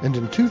 And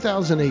in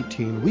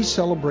 2018, we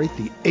celebrate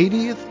the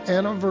 80th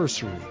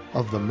anniversary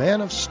of the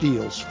Man of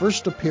Steel's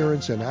first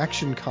appearance in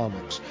Action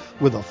Comics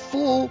with a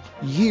full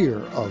year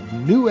of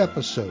new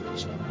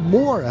episodes,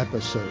 more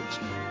episodes,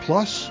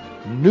 plus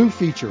new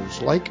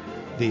features like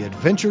The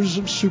Adventures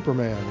of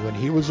Superman when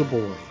he was a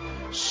boy.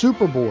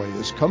 Superboy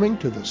is coming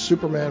to the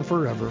Superman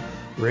Forever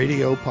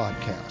radio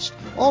podcast.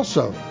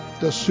 Also,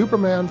 the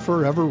Superman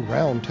Forever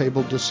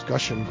Roundtable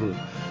Discussion Group,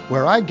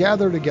 where I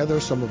gather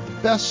together some of the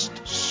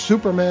best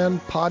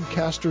Superman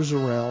podcasters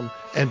around,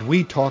 and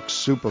we talk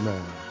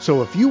Superman.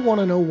 So if you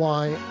want to know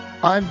why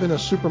I've been a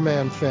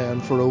Superman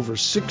fan for over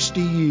 60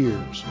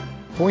 years,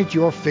 point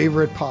your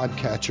favorite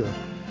podcatcher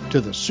to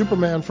the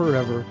Superman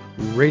Forever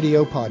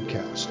radio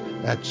podcast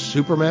at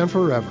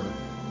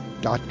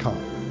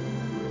supermanforever.com.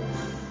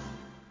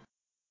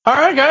 All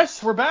right,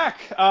 guys, we're back.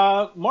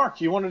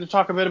 Mark, you wanted to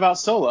talk a bit about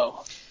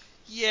Solo.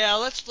 Yeah,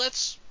 let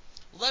us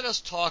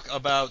talk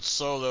about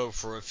Solo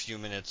for a few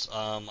minutes.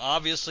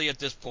 Obviously, at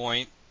this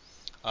point,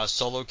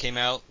 Solo came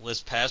out this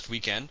past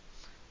weekend,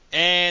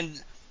 and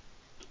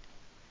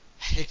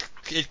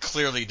it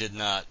clearly did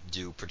not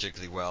do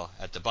particularly well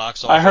at the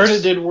box office. I heard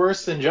it did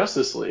worse than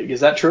Justice League. Is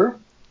that true?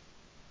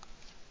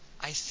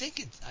 I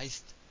think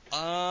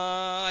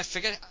I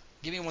forget.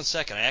 Give me 1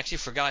 second. I actually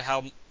forgot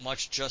how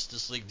much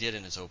Justice League did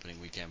in its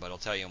opening weekend, but I'll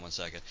tell you in 1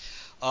 second.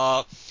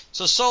 So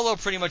Solo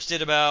pretty much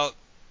did about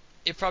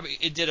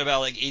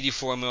like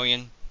 84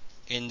 million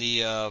in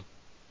the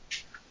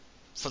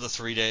for the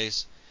 3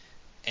 days,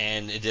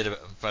 and it did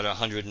about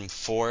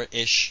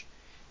 104-ish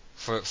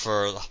for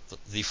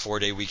the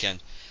 4-day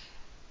weekend.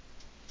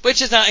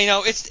 Which is not,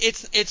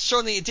 it's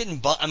certainly, it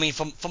didn't. I mean,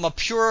 from a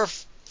pure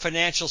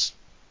financial,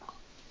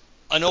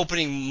 an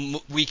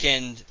opening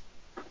weekend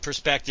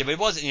perspective, it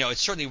wasn't, it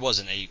certainly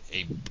wasn't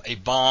a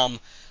bomb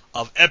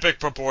of epic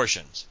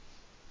proportions.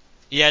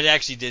 Yeah, it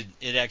actually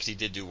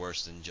did do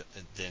worse than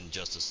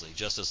Justice League.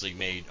 Justice League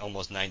made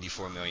almost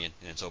 94 million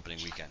in its opening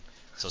weekend.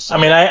 So I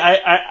mean,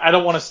 I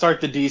don't want to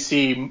start the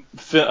DC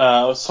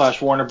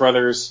 / Warner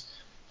Brothers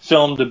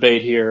film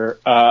debate here,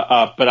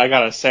 but I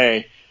gotta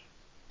say,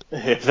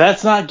 if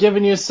that's not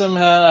giving you some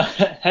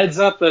heads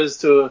up as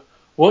to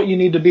what you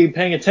need to be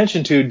paying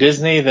attention to,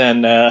 Disney,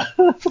 then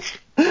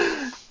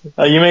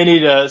you may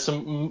need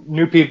some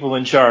new people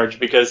in charge,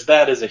 because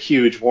that is a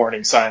huge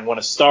warning sign when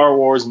a Star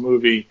Wars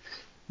movie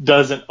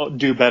doesn't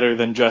do better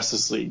than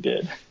Justice League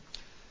did.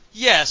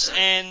 Yes,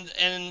 and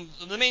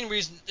the main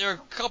reason, there are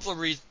a couple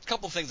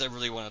of things I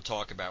really want to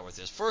talk about with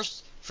this.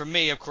 First, for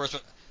me, of course,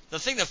 the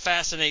thing that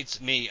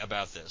fascinates me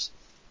about this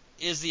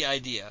is the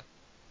idea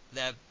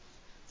that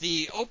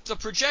the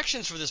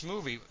projections for this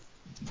movie,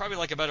 probably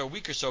like about a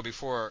week or so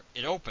before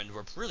it opened,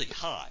 were really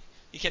high.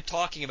 You kept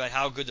talking about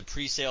how good the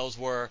pre-sales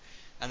were,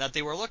 and that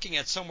they were looking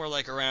at somewhere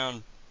like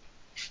around,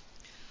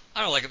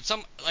 I don't know,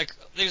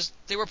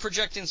 they were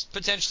projecting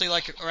potentially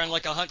like around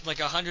like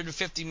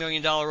 $150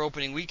 million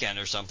opening weekend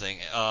or something,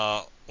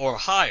 or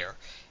higher.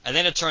 And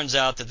then it turns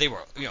out that they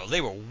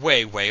were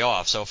way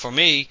off. So for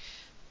me,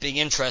 being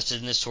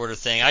interested in this sort of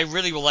thing, I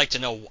really would like to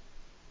know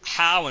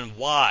how and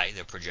why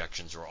their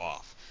projections were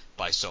off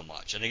by so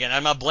much. And again,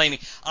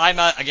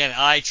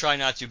 I try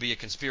not to be a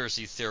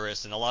conspiracy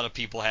theorist, and a lot of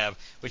people have,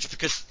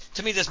 because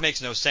to me this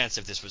makes no sense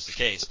if this was the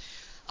case.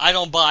 I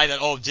don't buy that,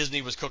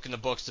 Disney was cooking the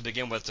books to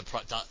begin with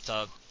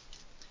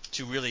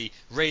to really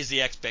raise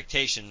the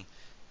expectation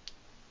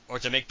or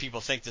to make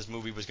people think this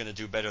movie was going to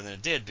do better than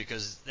it did,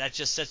 because that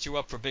just sets you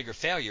up for bigger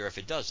failure if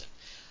it doesn't.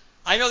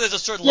 I know there's a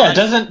certain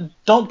line.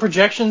 Don't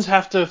projections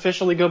have to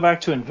officially go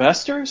back to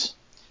investors?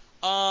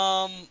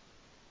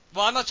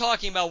 Well, I'm not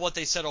talking about what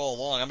they said all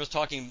along. I'm just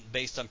talking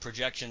based on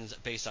projections,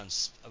 based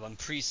on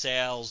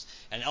pre-sales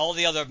and all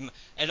the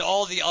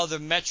other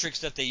metrics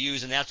that they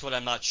use, and that's what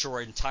I'm not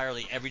sure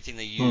entirely everything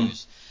they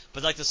use.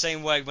 But like the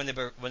same way when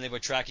they were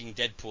tracking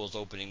Deadpool's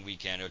opening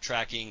weekend or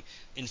tracking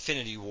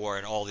Infinity War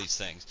and all these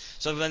things.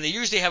 So then they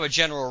usually have a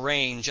general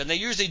range, and they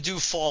usually do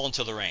fall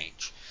into the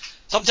range.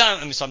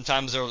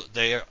 Sometimes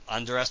they're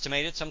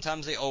underestimated,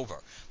 sometimes they over.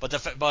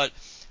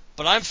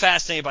 But I'm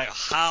fascinated by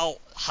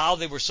how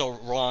they were so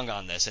wrong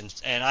on this,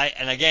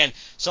 and again,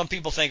 some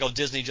people think,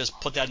 Disney just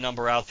put that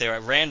number out there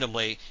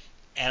randomly,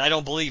 and I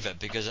don't believe it,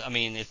 because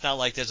it's not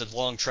like there's a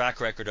long track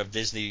record of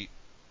Disney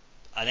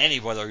on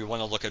whether you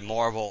want to look at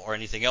Marvel or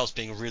anything else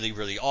being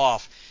really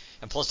off.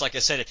 And plus, like I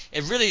said,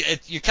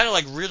 you're kind of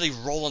like really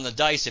rolling the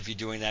dice if you're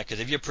doing that, because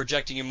if you're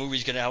projecting your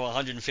movie's going to have a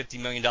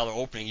 $150 million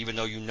opening, even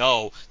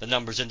though the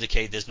numbers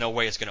indicate there's no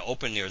way it's going to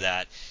open near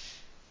that,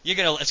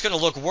 it's going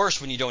to look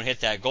worse when you don't hit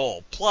that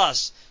goal.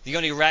 Plus, the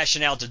only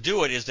rationale to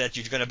do it is that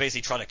you're going to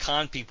basically try to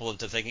con people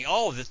into thinking,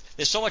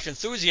 there's so much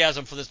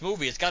enthusiasm for this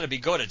movie, it's got to be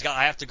good,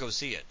 I have to go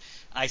see it.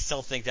 I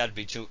still think that would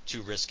be too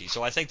risky.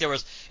 So I think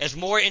it's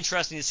more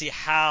interesting to see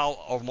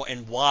how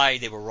and why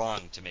they were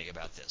wrong to make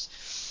about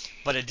this.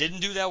 But it didn't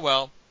do that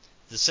well.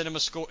 The cinema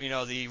score,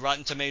 the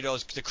Rotten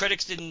Tomatoes, the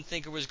critics didn't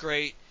think it was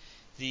great.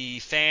 The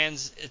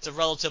fans, it's a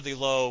relatively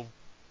low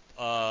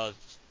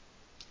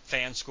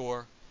fan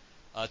score.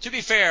 To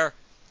be fair,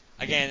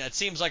 again, it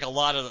seems like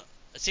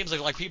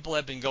people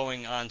have been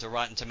going on to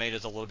Rotten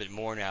Tomatoes a little bit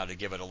more now to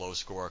give it a low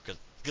score, because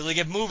they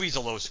give movies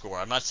a low score.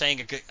 I'm not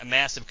saying a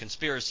massive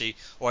conspiracy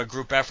or a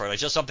group effort.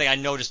 It's just something I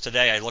noticed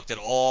today. I looked at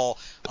all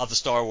of the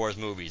Star Wars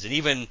movies, and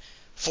even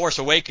Force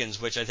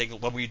Awakens, which I think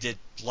when we did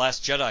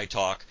Last Jedi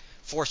talk,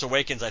 Force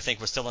Awakens I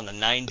think was still in the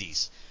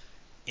 90s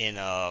in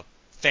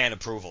fan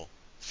approval,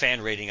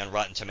 fan rating on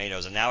Rotten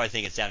Tomatoes, and now I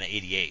think it's down to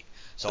 88.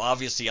 So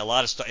obviously a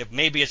lot of stuff,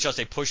 maybe it's just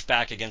a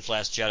pushback against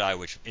Last Jedi,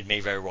 which it may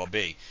very well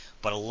be,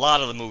 but a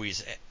lot of the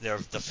movies, the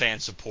fan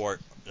support,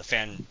 the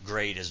fan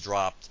grade has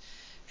dropped.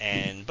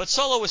 But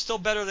Solo was still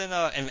better than,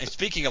 and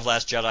speaking of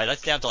Last Jedi,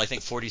 that's down to I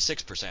think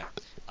 46%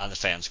 on the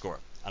fan score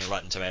on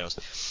Rotten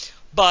Tomatoes.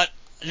 But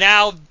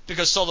now,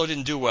 because Solo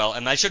didn't do well,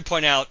 and I should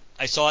point out,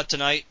 I saw it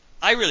tonight,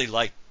 I really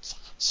liked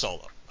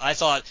Solo. I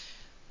thought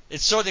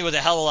it certainly was a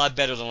hell of a lot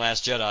better than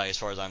Last Jedi as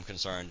far as I'm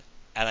concerned.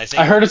 And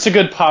I heard it's a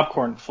good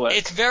popcorn flick.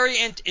 It's very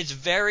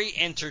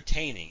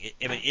entertaining.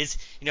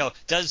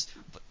 Does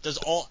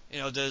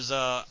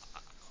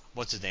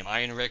what's his name,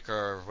 Iron Rick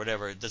or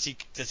whatever? Does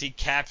he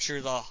capture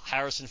the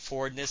Harrison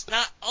Fordness?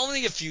 Not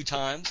only a few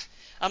times.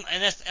 And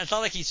it's not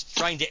like he's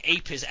trying to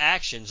ape his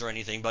actions or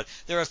anything, but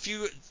there are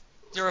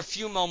a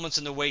few moments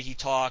in the way he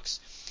talks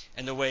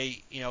and the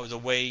way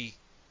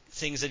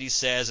things that he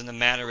says and the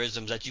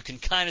mannerisms that you can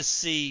kind of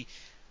see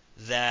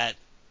that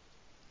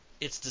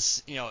it's the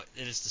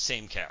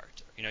same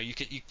character.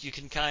 You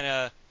can kind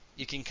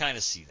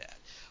of see that.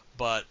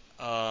 But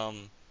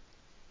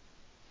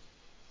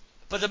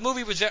the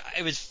movie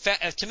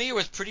to me it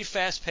was pretty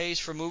fast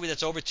paced for a movie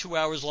that's over 2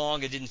 hours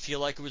long. It didn't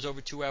feel like it was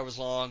over 2 hours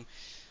long.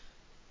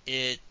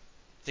 Most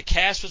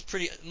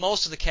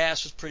of the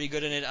cast was pretty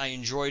good in it. I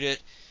enjoyed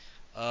it.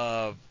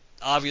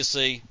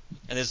 Obviously,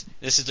 and this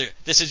is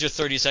your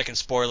 30-second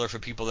spoiler for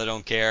people that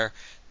don't care.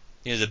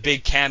 The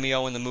big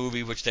cameo in the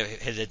movie, which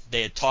they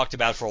had talked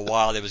about for a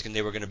while, they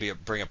were going to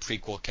bring a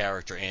prequel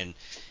character in,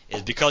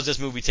 is because this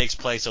movie takes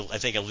place, I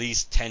think, at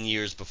least 10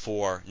 years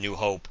before New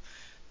Hope,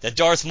 that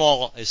Darth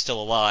Maul is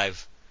still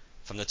alive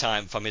from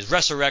his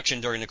resurrection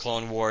during the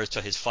Clone Wars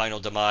to his final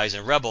demise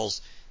in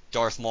Rebels.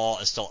 Darth Maul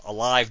is still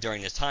alive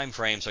during this time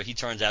frame, so he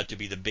turns out to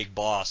be the big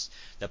boss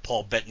that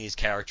Paul Bettany's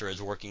character is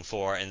working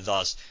for, and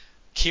thus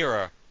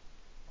Kira,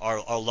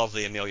 our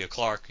lovely Emilia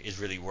Clarke, is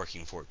really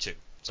working for too.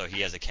 So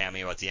he has a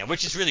cameo at the end,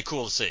 which is really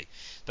cool to see.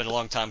 It's been a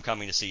long time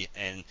coming to see,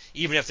 and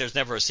even if there's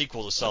never a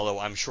sequel to Solo,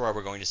 I'm sure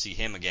we're going to see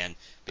him again,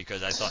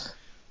 because I thought...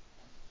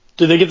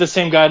 Did they get the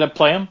same guy to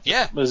play him?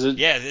 Yeah. Was it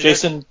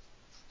Jason?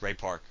 Ray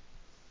Park.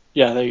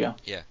 Yeah, there you go.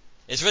 Yeah.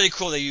 It's really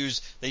cool. They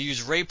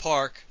use Ray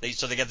Park,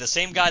 so they get the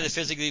same guy that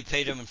physically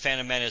played him in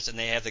Phantom Menace, and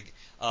they have the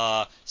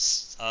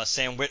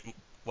Sam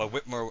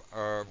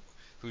Witwer,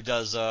 who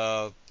does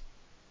who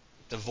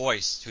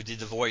did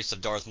the voice of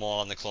Darth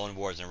Maul in the Clone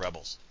Wars and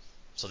Rebels.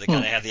 So they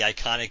kind of have the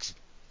iconic,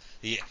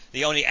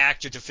 the only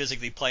actor to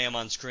physically play him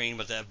on screen,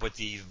 with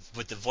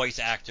the voice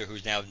actor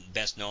who's now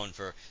best known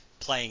for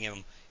playing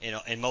him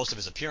in most of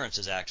his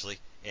appearances actually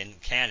in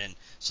canon.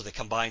 So they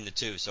combined the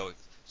two. So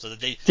that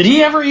they did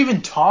he ever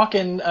even talk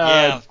in?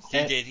 Yeah,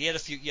 he did. He had a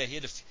few. Yeah, he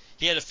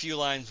had a few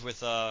lines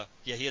with.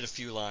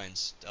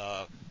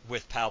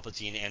 With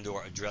Palpatine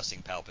and/or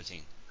addressing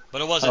Palpatine.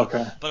 But it wasn't.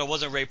 Okay. But it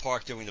wasn't Ray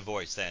Park doing the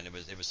voice then.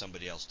 It was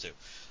somebody else too.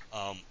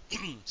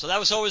 So that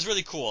was always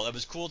really cool. It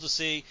was cool to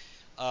see.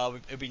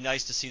 It'd be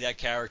nice to see that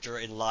character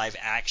in live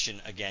action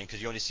again,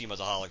 because you only see him as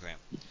a hologram.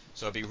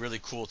 So it'd be really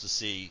cool to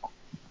see.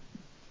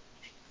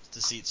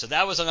 So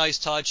that was a nice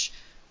touch.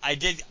 I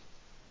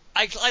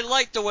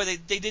liked the way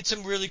they did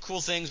some really cool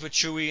things with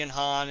Chewie and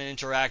Han and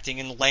interacting,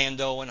 and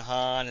Lando and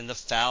Han and the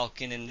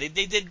Falcon, and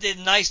they did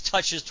nice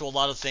touches to a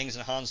lot of things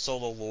in Han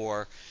Solo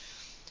lore.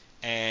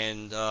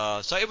 And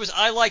so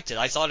I liked it.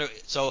 I thought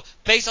so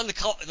based on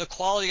the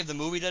quality of the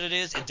movie that it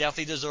is, it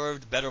definitely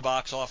deserved better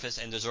box office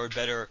and deserved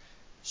better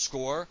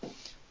score.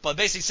 But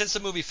basically, since the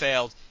movie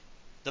failed,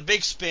 the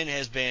big spin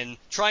has been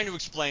trying to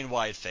explain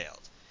why it failed.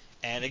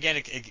 And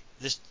again,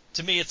 this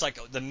to me, it's like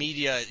the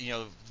media,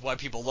 why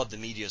people love the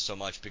media so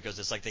much, because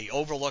it's like they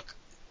overlook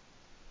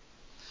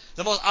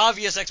the most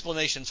obvious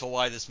explanations for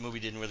why this movie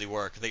didn't really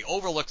work. They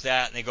overlook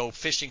that and they go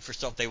fishing for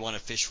stuff they want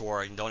to fish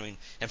for, and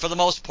for the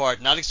most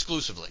part, not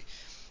exclusively,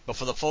 but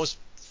for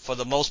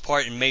the most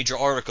part in major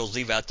articles,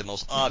 leave out the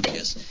most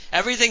obvious.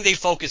 Everything they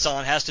focus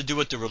on has to do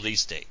with the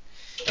release date.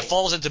 It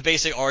falls into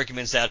basic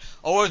arguments that, it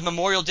was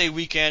Memorial Day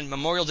weekend.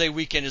 Memorial Day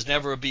weekend is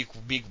never a big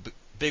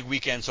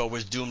weekend, so it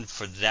was doomed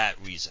for that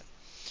reason.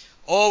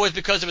 Or it was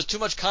because there was too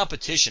much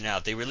competition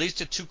out. They released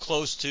it too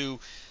close to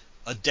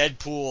a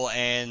Deadpool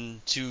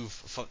and to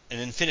an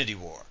Infinity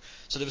War,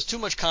 so there was too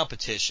much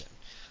competition.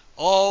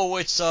 Oh,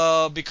 it's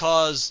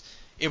because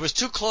it was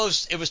too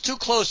close. It was too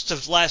close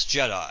to Last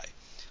Jedi.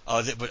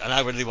 And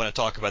I really want to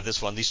talk about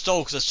this one. The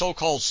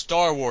so-called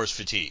Star Wars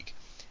fatigue.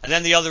 And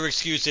then the other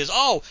excuse is,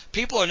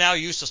 people are now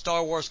used to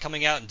Star Wars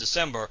coming out in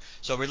December,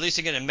 so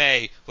releasing it in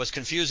May was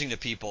confusing to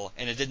people,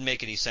 and it didn't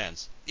make any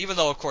sense. Even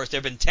though, of course, there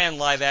have been 10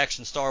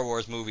 live-action Star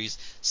Wars movies,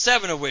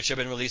 7 of which have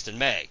been released in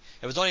May.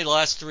 It was only the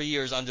last 3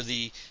 years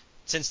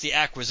since the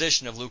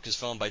acquisition of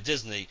Lucasfilm by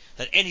Disney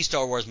that any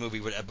Star Wars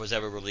movie was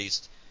ever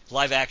released,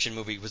 live-action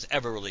movie was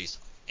ever released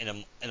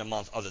in a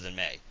month other than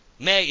May.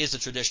 May is the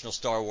traditional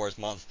Star Wars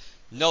month.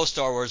 No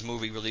Star Wars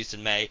movie released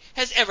in May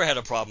has ever had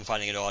a problem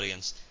finding an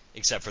audience,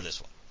 except for this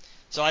one.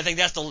 So I think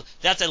that's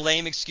a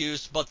lame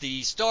excuse, but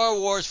the Star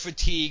Wars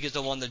fatigue is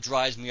the one that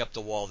drives me up the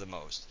wall the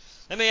most.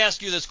 Let me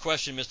ask you this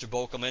question, Mr.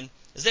 Bokelman.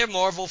 Is there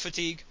Marvel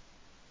fatigue?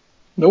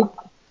 Nope.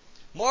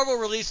 Marvel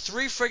released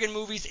 3 friggin'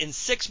 movies in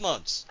 6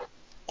 months,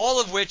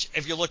 all of which,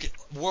 if you look at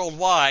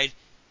worldwide,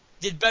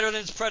 did better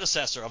than its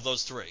predecessor of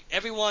those 3.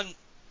 Everyone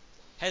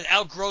has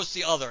outgrossed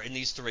the other in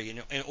these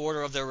 3 in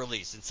order of their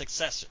release, in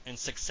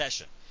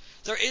succession.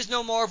 There is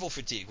no Marvel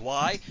fatigue.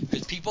 Why?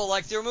 Because people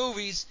like their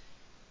movies,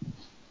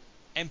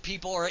 and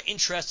people are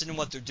interested in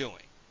what they're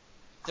doing.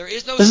 There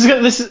is no. This is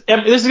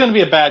going to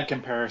be a bad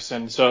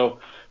comparison, so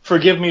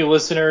forgive me,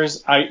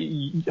 listeners.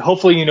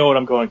 Hopefully you know what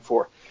I'm going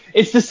for.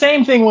 It's the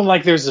same thing when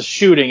there's a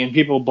shooting and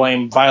people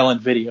blame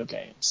violent video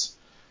games.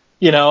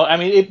 It's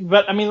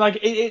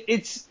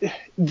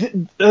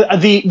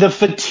the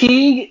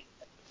fatigue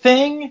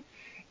thing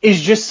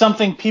is just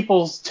something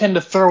people tend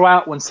to throw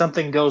out when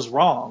something goes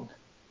wrong.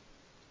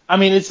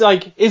 It's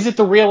like, is it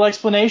the real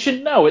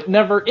explanation? No, it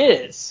never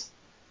is.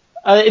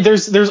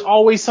 There's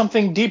always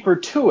something deeper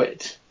to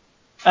it.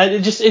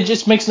 It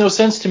just makes no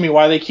sense to me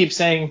why they keep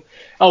saying,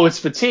 it's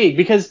fatigue.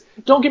 Because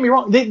don't get me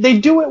wrong, they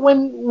do it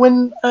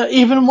when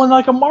even when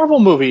a Marvel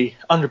movie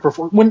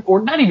underperforms,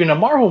 or not even a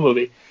Marvel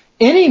movie,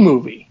 any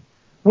movie,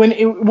 when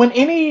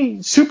any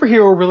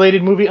superhero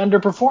related movie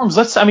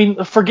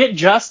underperforms. Forget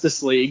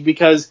Justice League,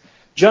 because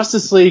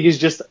Justice League is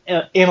just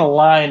in a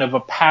line of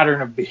a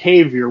pattern of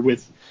behavior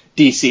with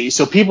DC.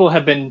 So people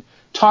have been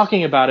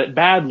talking about it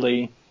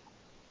badly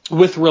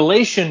with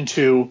relation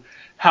to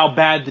how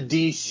bad the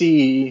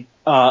DC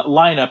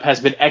lineup has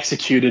been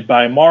executed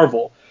by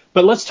Marvel.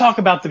 But let's talk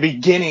about the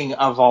beginning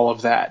of all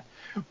of that.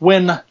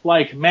 When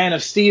Man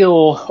of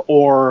Steel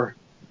or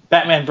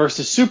Batman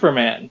vs.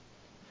 Superman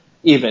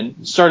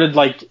even started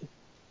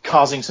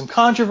causing some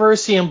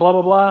controversy and blah,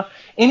 blah, blah.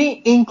 Any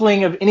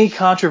inkling of any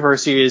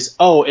controversy is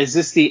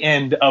this the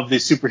end of the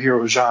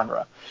superhero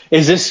genre?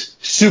 Is this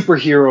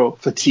superhero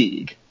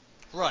fatigue?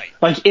 Right.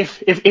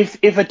 If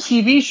a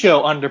TV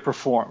show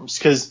underperforms,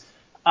 because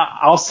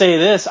I'll say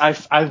this,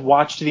 I've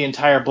watched the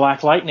entire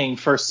Black Lightning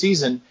first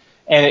season,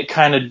 and it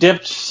kind of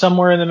dipped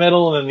somewhere in the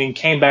middle and then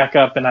came back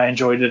up, and I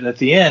enjoyed it at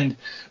the end.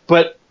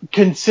 But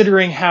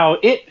considering how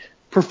it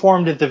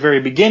performed at the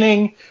very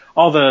beginning,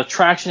 all the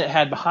traction it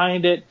had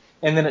behind it,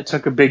 and then it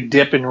took a big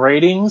dip in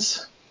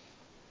ratings,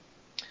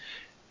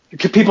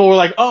 people were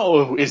like,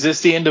 is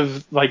this the end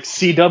of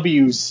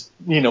CW's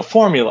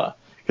formula?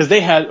 Because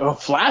they had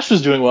Flash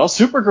was doing well,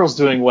 Supergirl's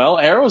doing well,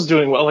 Arrow's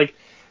doing well.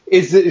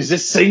 is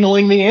this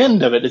signaling the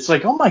end of it? It's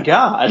like, oh my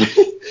god,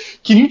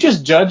 can you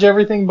just judge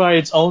everything by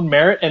its own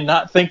merit and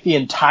not think the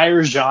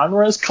entire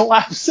genre is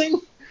collapsing?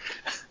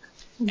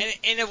 And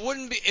it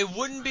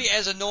wouldn't be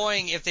as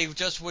annoying if they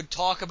just would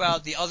talk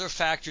about the other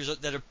factors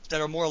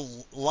that are more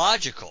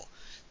logical,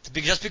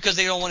 just because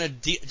they don't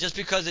want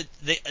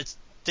to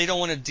they don't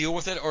want to deal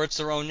with it, or it's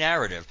their own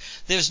narrative.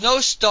 There's no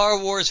Star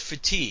Wars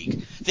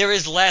fatigue. There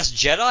is Last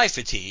Jedi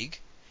fatigue,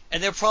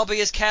 and there probably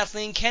is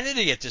Kathleen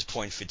Kennedy at this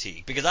point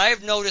fatigue, because I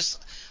have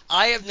noticed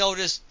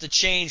the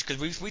change,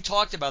 because we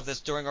talked about this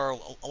during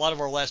a lot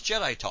of our Last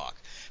Jedi talk.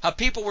 How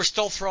people were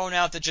still throwing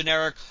out the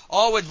generic,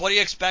 what do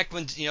you expect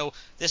when,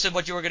 this is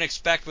what you were going to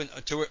expect when,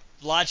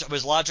 it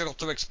was logical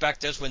to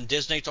expect this when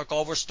Disney took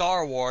over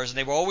Star Wars, and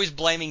they were always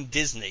blaming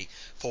Disney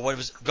for what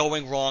was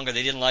going wrong or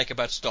they didn't like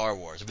about Star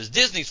Wars. It was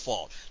Disney's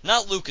fault,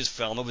 not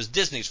Lucasfilm, it was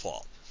Disney's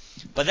fault.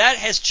 But that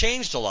has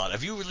changed a lot.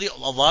 If you really, a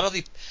lot of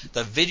the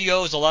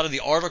videos, a lot of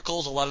the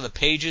articles, a lot of the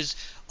pages,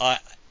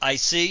 I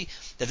see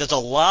that there's a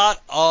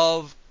lot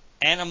of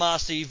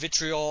animosity,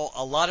 vitriol,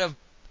 a lot of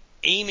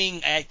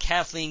aiming at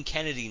Kathleen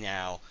Kennedy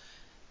now,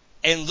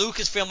 and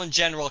Lucasfilm in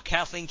general,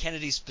 Kathleen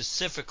Kennedy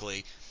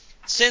specifically,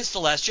 since The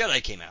Last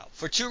Jedi came out.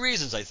 For two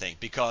reasons, I think.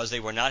 Because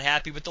they were not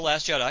happy with The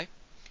Last Jedi,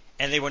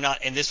 and they were not,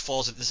 and this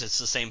is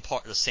the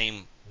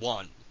same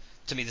one.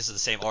 To me, this is the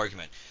same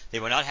argument.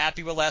 They were not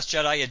happy with Last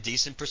Jedi, a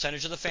decent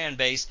percentage of the fan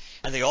base,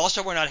 and they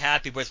also were not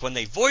happy with when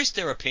they voiced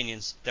their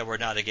opinions that were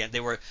not again. They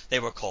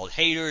were called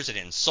haters and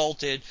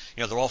insulted.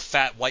 They're all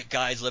fat white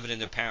guys living in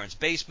their parents'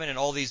 basement and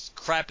all these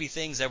crappy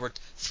things that were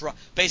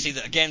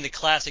basically, again, the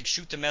classic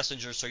shoot the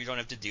messenger so you don't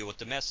have to deal with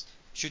the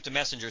shoot the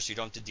messenger so you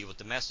don't have to deal with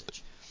the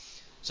message.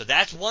 So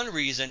that's one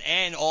reason,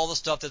 and all the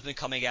stuff that's been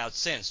coming out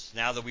since.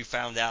 Now that we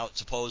found out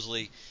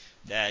supposedly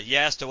that,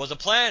 yes, there was a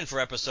plan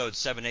for episodes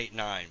 7, 8,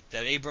 9.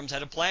 That Abrams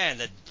had a plan,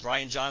 that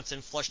Rian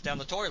Johnson flushed down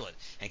the toilet,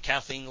 and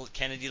Kathleen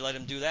Kennedy let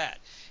him do that.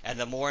 And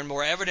the more and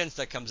more evidence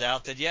that comes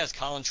out that, yes,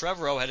 Colin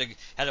Trevorrow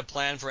had a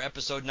plan for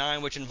episode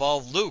 9, which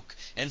involved Luke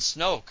and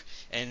Snoke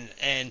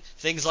and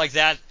things like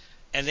that.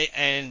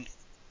 And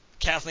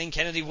Kathleen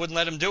Kennedy wouldn't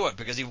let him do it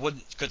because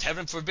because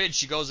heaven forbid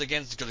she goes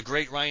against the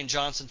great Rian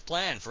Johnson's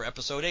plan for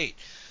episode 8.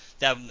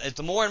 That as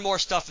the more and more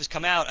stuff has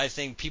come out, I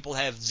think people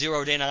have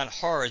zeroed in on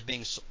her as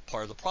being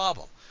part of the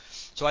problem.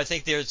 So I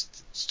think there's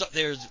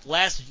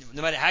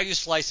no matter how you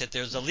slice it,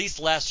 there's at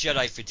least Last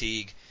Jedi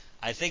fatigue.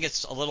 I think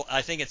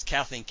it's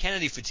Kathleen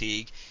Kennedy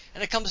fatigue,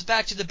 and it comes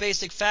back to the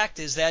basic fact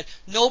is that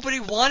nobody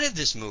wanted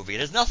this movie.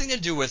 It has nothing to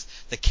do with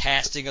the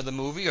casting of the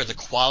movie or the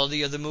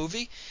quality of the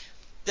movie.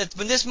 That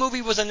when this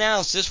movie was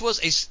announced, this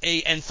was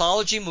a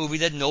anthology movie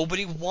that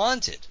nobody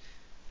wanted.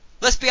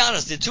 Let's be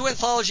honest, the two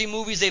anthology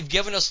movies they've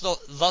given us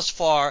thus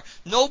far,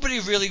 nobody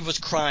really was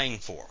crying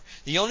for.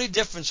 The only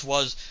difference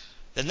was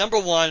that, number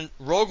one,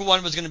 Rogue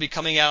One was going to be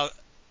coming out,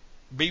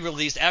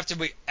 re-released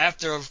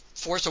after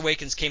Force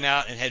Awakens came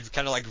out and had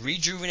kind of like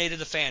rejuvenated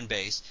the fan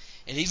base.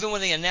 And even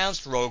when they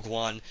announced Rogue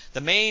One,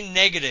 the main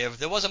negative,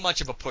 there wasn't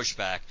much of a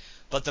pushback,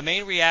 but the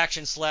main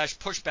reaction /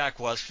 pushback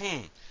was,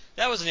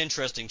 that was an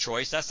interesting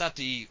choice. That's not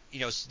the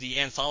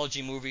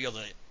anthology movie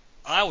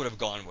I would have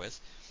gone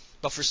with.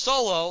 But for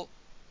Solo,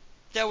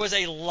 there was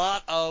a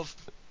lot of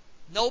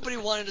nobody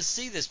wanted to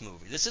see this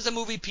movie. This is a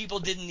movie people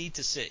didn't need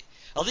to see.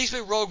 At least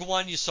with Rogue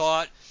One, you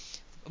saw it.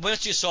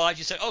 Once you saw it,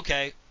 you said,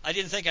 okay, I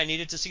didn't think I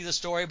needed to see the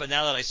story, but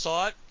now that I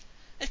saw it,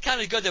 it's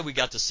kind of good that we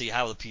got to see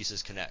how the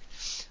pieces connect.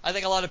 I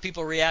think a lot of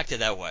people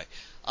reacted that way.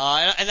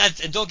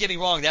 And don't get me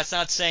wrong, that's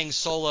not saying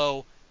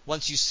Solo,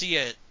 once you see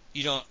it,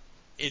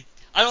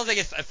 I don't think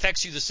it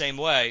affects you the same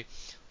way,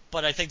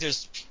 but I think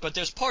there's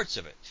parts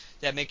of it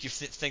that make you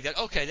think that,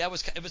 okay, it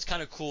was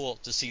kind of cool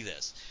to see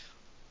this.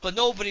 But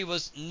nobody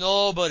was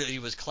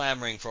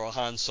clamoring for a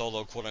Han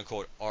Solo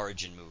quote-unquote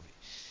origin movie.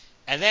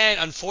 And then,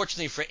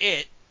 unfortunately for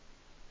it,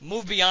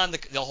 move beyond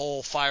the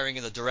whole firing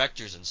of the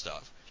directors and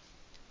stuff.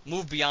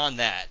 Move beyond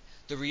that.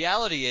 The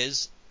reality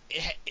is,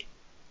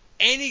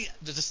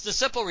 the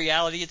simple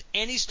reality is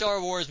any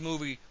Star Wars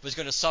movie was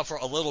going to suffer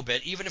a little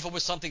bit, even if it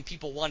was something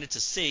people wanted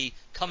to see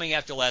coming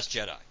after Last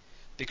Jedi.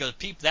 Because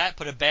that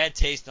put a bad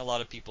taste in a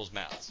lot of people's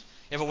mouths.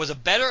 If it was a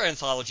better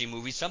anthology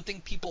movie, something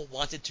people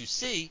wanted to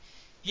see,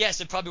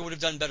 yes, it probably would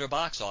have done better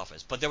box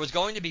office. But there was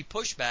going to be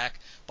pushback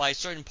by a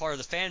certain part of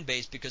the fan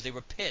base because they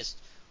were pissed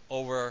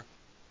over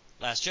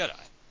Last Jedi.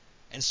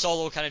 And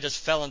Solo kind of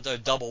just fell into a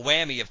double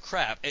whammy of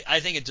crap. I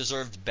think it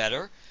deserved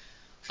better.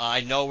 I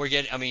know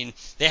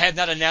they had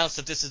not announced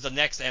that this is the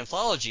next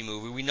anthology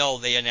movie. We know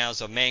they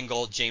announced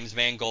James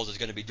Mangold is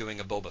going to be doing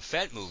a Boba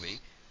Fett movie.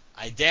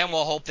 I damn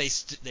well hope they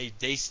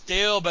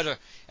still better.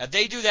 If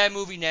they do that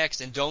movie next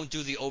and don't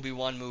do the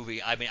Obi-Wan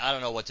movie, I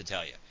don't know what to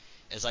tell you.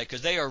 It's like,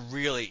 because they are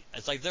really,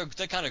 it's like they're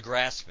kind of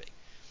grasping.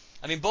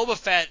 Boba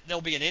Fett,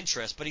 there'll be an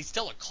interest, but he's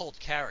still a cult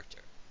character.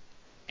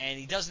 And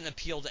he doesn't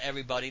appeal to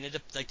everybody.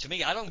 And to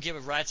me, I don't give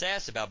a rat's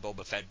ass about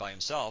Boba Fett by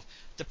himself.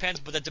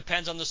 But it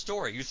depends on the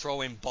story. You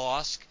throw in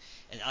Bosk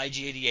and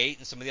IG-88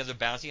 and some of the other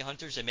bounty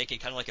hunters and make it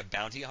kind of like a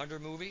bounty hunter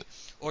movie.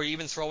 Or you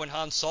even throw in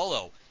Han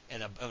Solo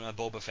in a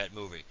Boba Fett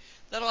movie.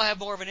 Then I'll have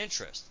more of an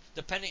interest.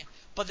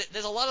 But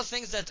there's a lot of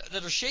things that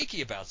are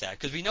shaky about that,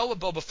 because we know what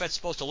Boba Fett's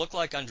supposed to look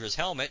like under his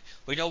helmet.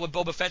 We know what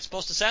Boba Fett's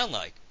supposed to sound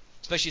like,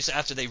 especially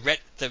after they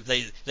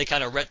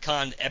kind of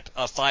retconned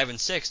 5 and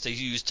 6 to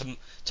use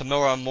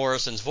Tamora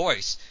Morrison's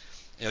voice.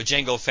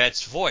 Jango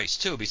Fett's voice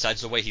too.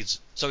 Besides the way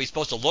he's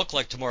supposed to look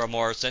like Tamora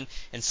Morrison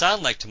and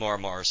sound like Tamora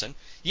Morrison.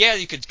 Yeah,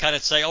 you could kind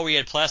of say, oh, he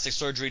had plastic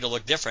surgery to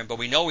look different, but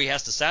we know he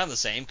has to sound the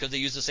same because they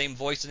use the same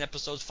voice in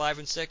episodes 5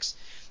 and 6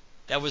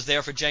 that was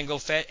there for Jango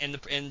Fett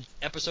in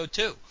episode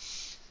 2.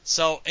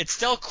 So it's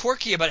still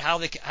quirky about how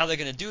they're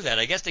going to do that.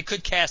 I guess they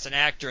could cast an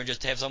actor and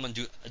just have someone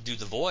do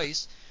the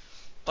voice,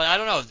 but I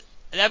don't know.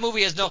 That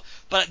movie has no.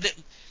 But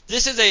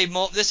this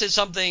is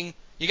something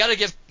you got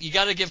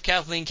to give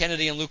Kathleen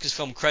Kennedy and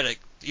Lucasfilm credit.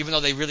 Even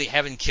though they really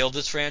haven't killed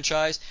this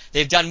franchise,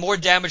 they've done more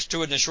damage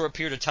to it in a short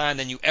period of time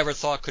than you ever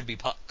thought could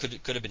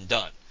have been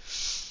done.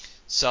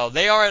 So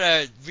they are at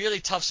a really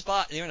tough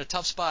spot. They're in a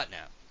tough spot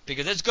now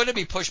because it's going to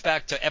be pushed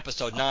back to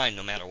episode 9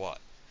 no matter what.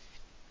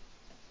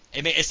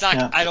 I mean, it's not.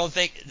 Yeah. I don't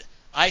think.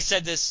 I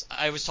said this.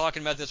 I was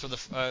talking about this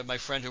with my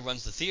friend who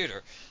runs the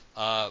theater,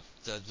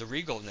 the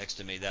Regal next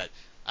to me. That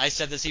I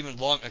said this even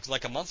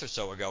like a month or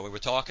so ago. We were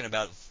talking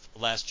about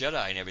Last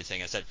Jedi and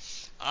everything. I said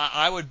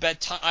I would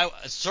bet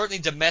certainly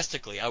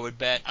domestically I would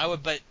bet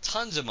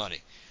tons of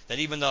money that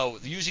even though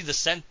usually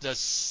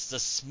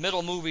the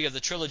middle movie of the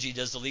trilogy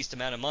does the least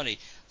amount of money,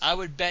 I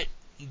would bet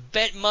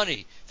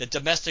money that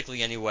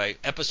domestically anyway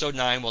episode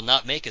 9 will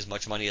not make as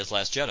much money as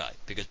Last Jedi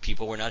because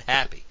people were not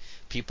happy.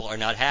 People are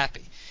not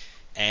happy.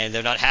 And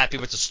they're not happy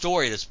with the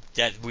story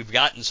that we've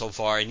gotten so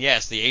far. And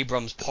yes, the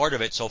Abrams part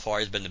of it so far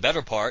has been the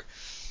better part,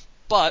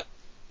 but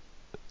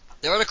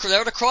they're at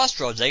a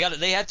crossroads. They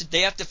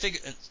have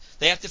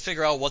to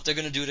figure out what they're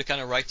going to do to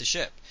kind of right the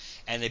ship.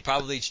 And they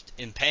probably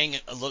in paying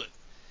a little,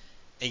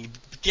 and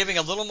giving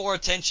a little more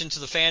attention to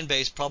the fan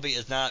base probably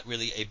is not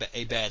really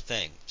a bad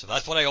thing. So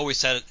that's what I always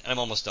said. I'm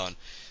almost done.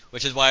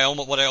 Which is what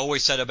I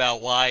always said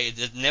about why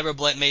it never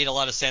made a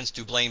lot of sense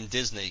to blame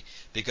Disney,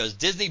 because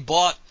Disney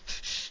bought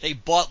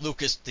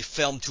Lucas the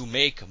film to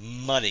make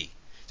money.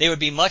 They would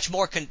be much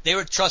more.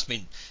 Trust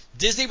me,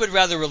 Disney would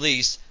rather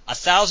release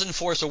 1,000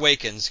 Force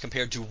Awakens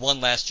compared to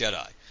one Last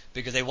Jedi,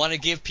 because they want to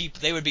give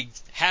people. They would be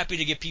happy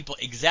to give people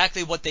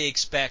exactly what they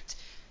expect,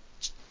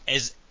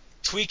 as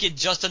tweak it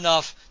just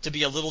enough to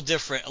be a little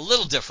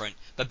different,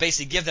 but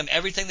basically give them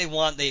everything they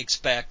want, they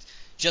expect,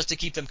 just to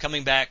keep them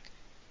coming back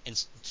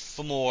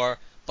for more,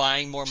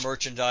 buying more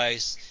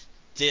merchandise,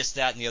 this,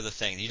 that, and the other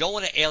thing. You don't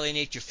want to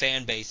alienate your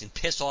fan base and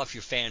piss off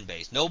your fan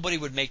base. Nobody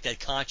would make that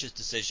conscious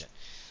decision.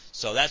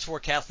 So that's where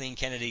Kathleen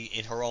Kennedy,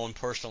 in her own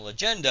personal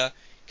agenda,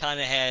 kind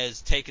of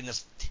has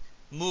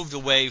moved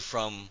away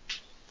from,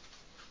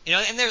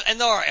 and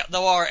there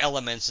are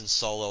elements in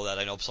Solo that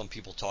I know some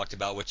people talked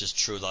about, which is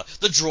true.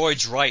 The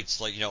droids'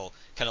 rights, like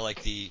kind of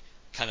like the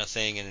kind of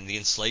thing, and the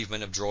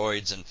enslavement of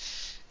droids, and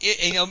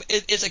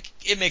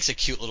it makes a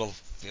cute little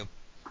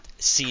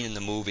scene in the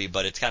movie,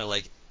 but it's kind of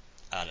like,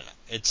 I don't know.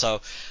 It's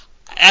so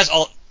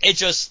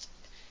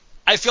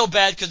I feel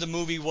bad because the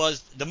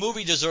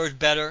movie deserved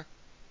better,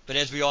 but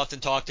as we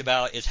often talked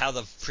about, is how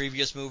the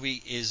previous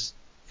movie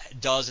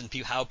does and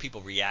how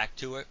people react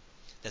to it.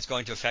 That's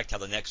going to affect how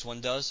the next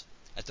one does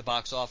at the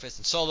box office.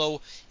 And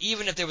Solo,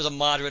 even if there was a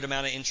moderate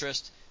amount of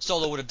interest,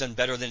 Solo would have done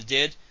better than it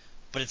did,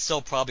 but it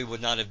still probably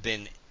would not have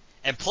been.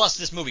 And plus,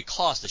 this movie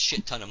cost a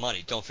shit ton of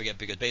money. Don't forget,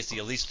 because basically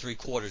at least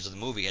 3/4 of the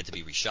movie had to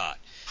be reshot.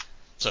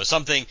 So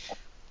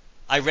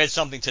I read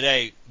something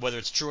today, whether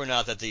it's true or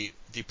not, that the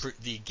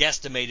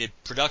guesstimated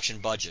production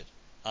budget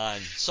on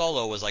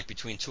Solo was like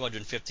between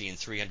 250 and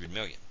 300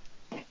 million,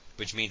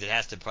 which means it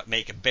has to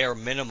make a bare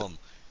minimum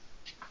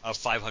of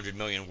 500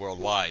 million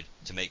worldwide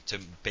to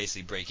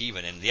basically break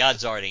even, and the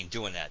odds are it ain't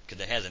doing that because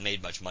it hasn't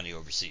made much money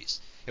overseas.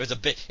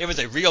 It was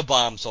a real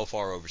bomb so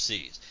far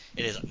overseas.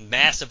 It is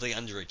massively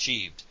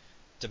underachieved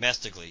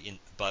domestically,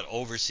 but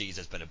overseas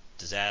it's been a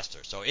disaster.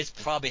 So it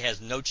probably has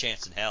no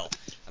chance in hell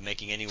of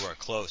making anywhere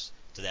close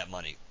to that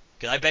money.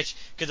 Because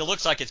it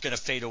looks like it's going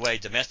to fade away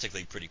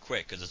domestically pretty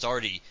quick. Because it's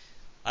already,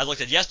 I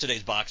looked at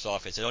yesterday's box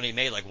office. It only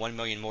made like 1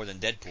 million more than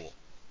Deadpool,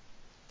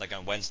 like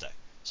on Wednesday.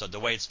 So the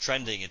way it's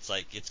trending, it's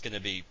like it's going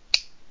to be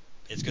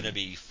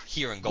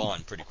here and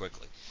gone pretty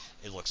quickly.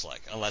 It looks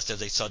like, unless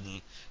it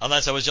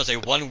was just a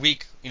 1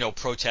 week,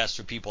 protest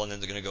for people and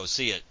then they're going to go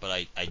see it.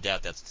 But I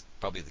doubt that's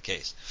probably the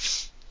case.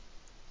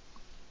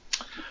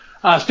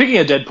 Speaking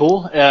of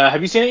Deadpool,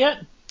 have you seen it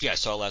yet? Yeah, I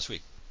saw it last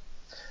week.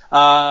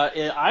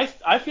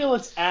 I feel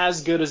it's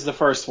as good as the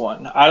first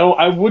one.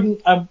 I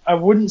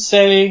wouldn't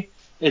say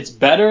it's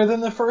better than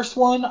the first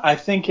one. I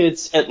think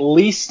it's at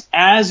least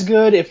as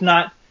good, if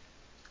not.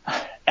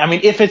 I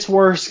mean, if it's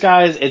worse,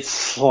 guys, it's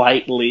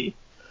slightly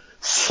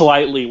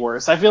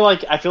worse. I feel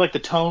like the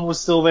tone was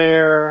still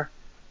there.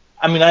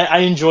 I mean, I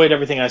enjoyed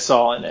everything I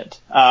saw in it.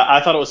 I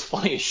thought it was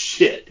funny as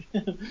shit,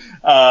 and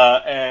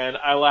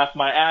I laughed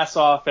my ass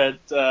off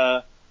at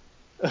the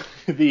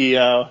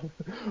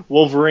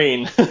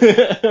Wolverine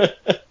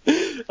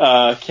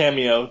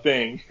cameo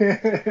thing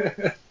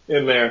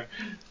in there.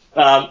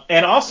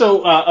 And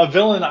also, a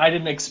villain I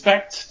didn't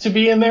expect to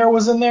be in there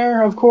was in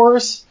there, of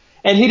course.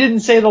 And he didn't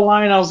say the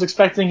line I was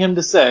expecting him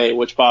to say,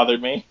 which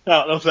bothered me. I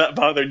don't know if that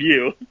bothered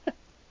you.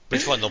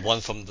 Which one? The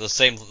one from the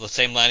same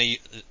line,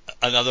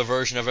 another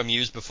version of him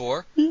used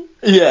before?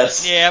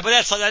 Yes. Yeah, but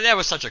that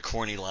was such a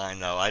corny line,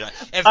 though.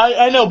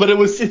 I know, but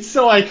it's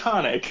so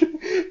iconic.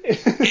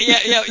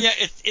 yeah.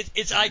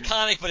 It's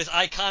iconic, but it's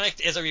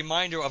iconic as a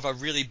reminder of a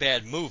really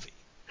bad movie.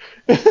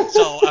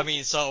 So I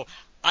mean,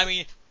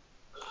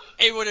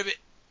 it would have been.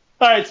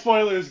 All right,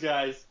 spoilers,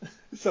 guys.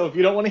 So if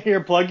you don't want to hear,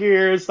 plug your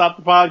ears, stop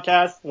the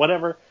podcast,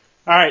 whatever.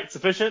 All right,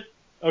 sufficient?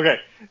 Okay.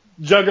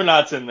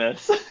 Juggernaut's in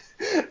this.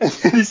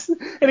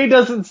 And he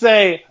doesn't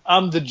say,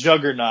 "I'm the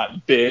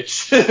Juggernaut,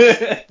 bitch."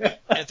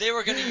 If they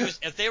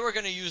were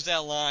gonna use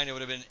that line, it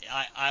would have been.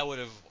 I would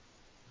have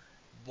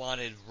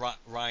wanted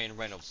Ryan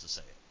Reynolds to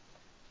say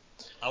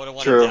it. I would have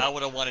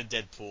wanted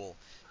Deadpool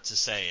to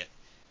say it.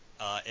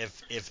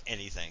 If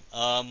anything.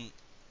 I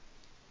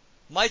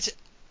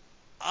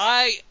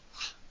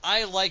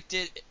liked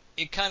it.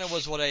 It kind of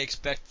was what I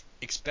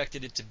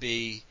expected it to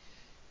be.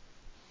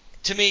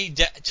 To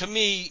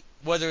me,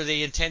 whether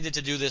they intended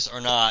to do this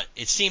or not,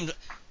 it seemed,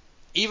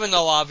 even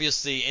though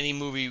obviously any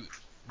movie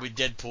with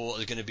Deadpool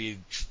is going to be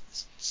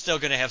still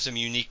going to have some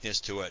uniqueness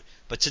to it,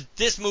 but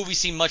this movie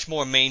seemed much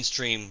more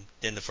mainstream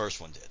than the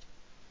first one did.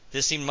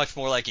 This seemed much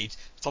more like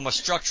from a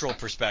structural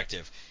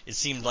perspective, it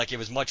seemed like it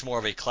was much more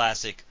of a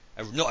classic,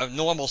 a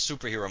normal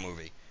superhero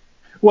movie.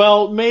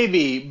 Well,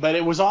 maybe, but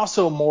it was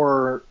also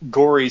more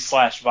gory /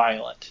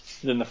 violent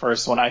than the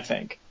first one, I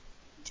think.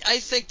 I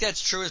think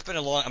that's true. It's been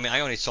a long. I mean, I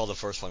only saw the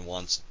first one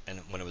once, and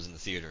when it was in the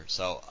theater.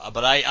 So,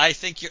 but I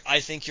think you're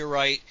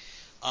right.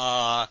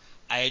 I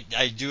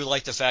do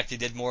like the fact they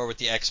did more with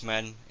the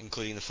X-Men,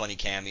 including the funny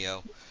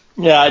cameo.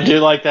 Yeah, I do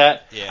like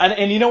that. Yeah.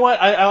 And you know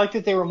what? I like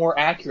that they were more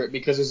accurate,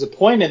 because there's a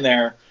point in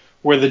there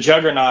where the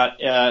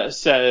Juggernaut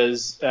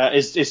says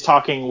is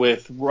talking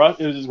with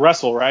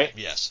Russell, right?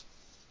 Yes.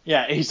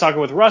 Yeah, he's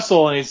talking with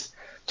Russell, and he's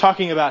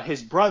talking about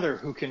his brother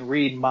who can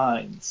read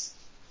minds,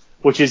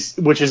 which is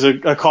a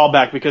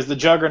callback, because the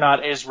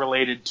Juggernaut is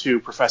related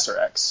to Professor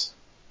X.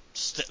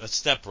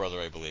 Stepbrother,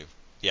 I believe.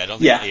 Yeah, I don't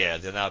think. Yeah,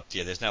 they're not.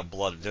 Yeah, there's not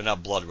blood. They're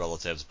not blood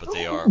relatives, but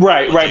they are.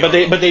 Right. But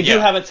they do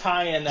have a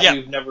tie-in that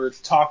we've never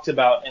talked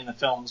about in the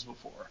films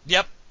before.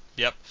 Yep.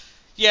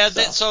 Yeah.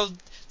 So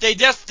they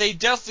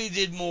definitely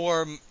did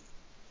more.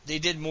 They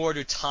did more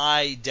to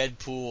tie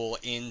Deadpool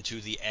into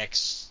the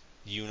X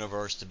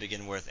universe to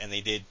begin with, and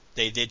they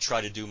did try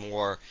to do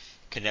more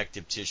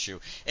connective tissue.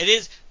 It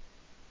is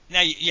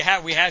now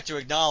we have to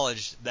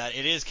acknowledge that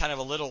it is kind of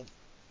a little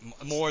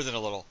more than a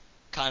little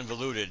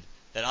convoluted.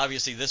 That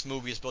obviously this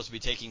movie is supposed to be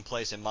taking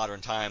place in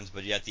modern times,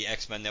 but yet the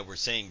X-Men that we're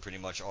seeing pretty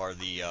much are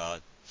the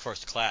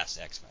first class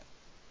X-Men.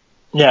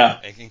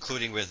 Yeah.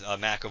 Including with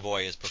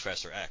McAvoy as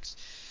Professor X.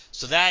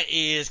 So that,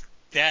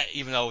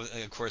 even though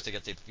of course they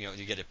get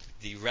you get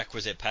the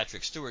requisite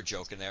Patrick Stewart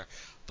joke in there,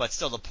 but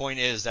still the point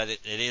is that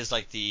it is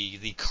like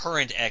the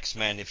current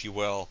X-Men, if you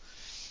will,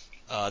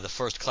 the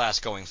first class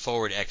going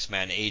forward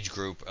X-Men age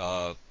group.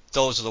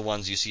 Those are the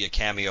ones you see a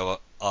cameo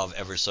of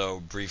ever so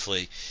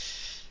briefly.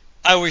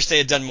 I wish they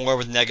had done more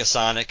with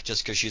Negasonic,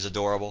 just because she's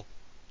adorable.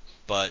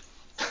 But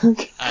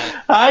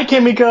hi,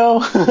 Kimiko.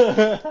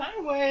 Hi,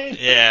 Wade.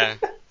 Yeah.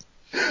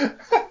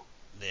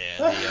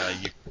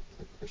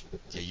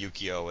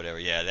 Yukio, whatever.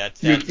 Yeah, there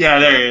he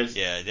is.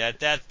 Yeah,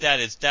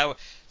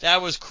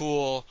 that was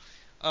cool.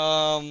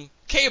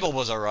 Cable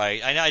was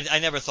alright. I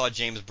never thought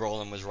James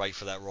Brolin was right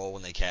for that role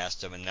when they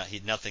cast him, and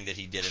nothing that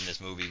he did in this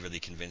movie really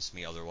convinced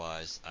me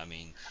otherwise. I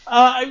mean,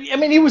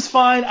 he was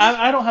fine.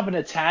 I don't have an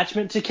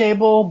attachment to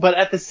Cable, but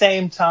at the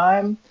same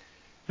time,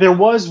 there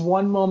was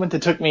one moment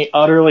that took me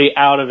utterly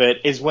out of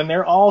it, is when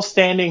they're all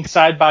standing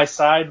side by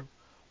side,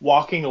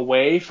 walking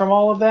away from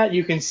all of that.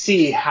 You can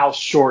see how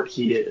short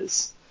he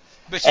is.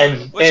 Which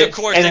of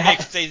course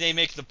they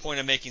make the point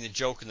of making the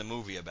joke in the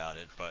movie about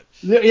it, but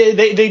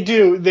they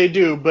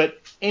do.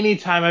 But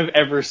anytime I've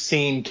ever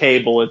seen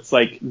Cable, it's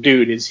like,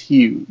 dude is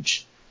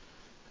huge.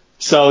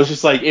 So it's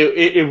just like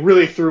it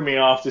really threw me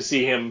off to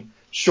see him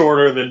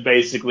shorter than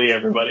basically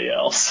everybody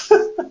else.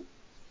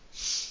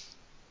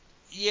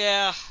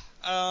 Yeah.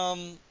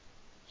 And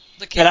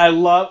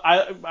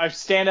I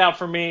stand out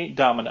for me,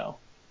 Domino.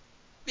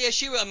 Yeah,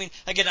 I mean,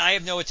 again, I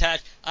have no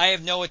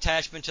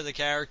attachment to the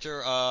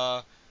character.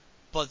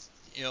 But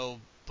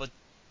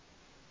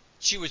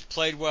she was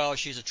played well.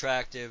 She's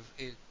attractive.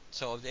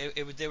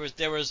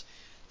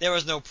 There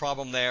was no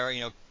problem there.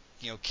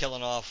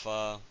 Killing off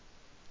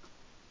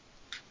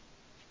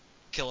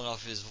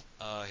his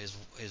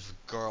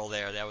girl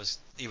there. That was,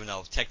 even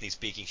though technically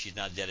speaking she's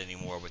not dead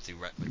anymore with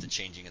the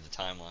changing of the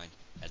timeline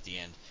at the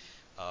end.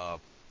 But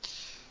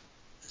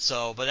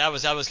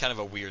that was kind of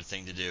a weird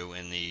thing to do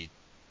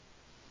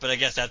But I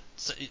guess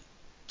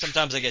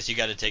sometimes you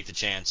got to take the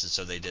chances,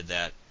 so they did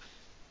that.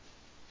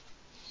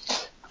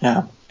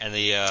 Yeah. And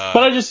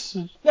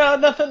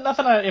but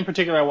nothing in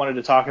particular I wanted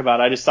to talk about.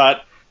 I just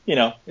thought,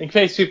 in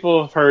case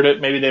people have heard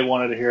it, maybe they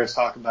wanted to hear us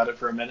talk about it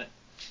for a minute.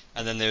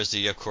 And then there's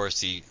of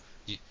course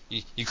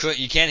You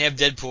can't have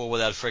Deadpool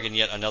without friggin'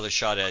 yet another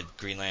shot at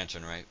Green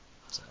Lantern, right?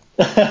 So.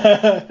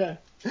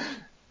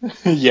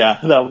 Yeah,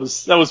 that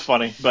was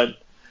funny. But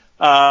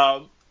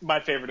my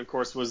favorite, of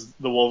course, was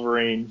the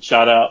Wolverine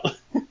shout out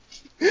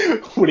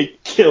when he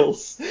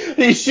kills.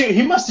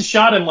 He must have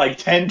shot him like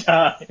 10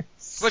 times.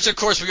 Which, of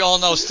course, we all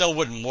know still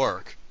wouldn't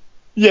work.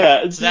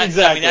 Yeah, so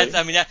exactly.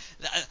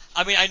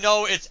 I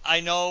know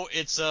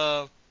it's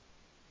a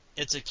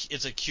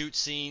cute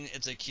scene,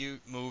 it's a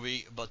cute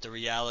movie, but the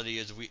reality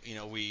is we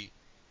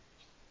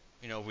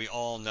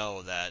all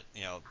know that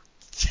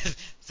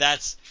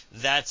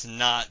that's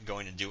not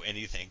going to do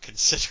anything,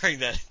 considering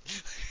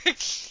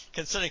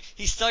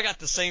he's still got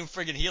the same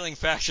friggin' healing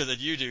factor that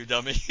you do,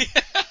 dummy.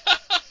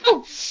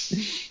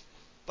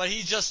 But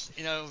he just,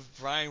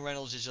 Ryan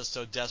Reynolds is just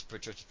so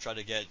desperate to try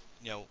to get,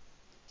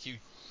 Hugh,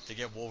 to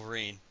get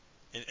Wolverine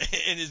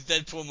in his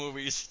Deadpool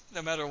movies,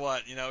 no matter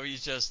what.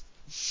 He's just,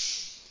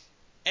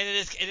 and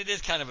it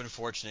is kind of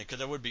unfortunate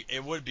because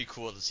it would be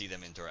cool to see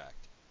them interact.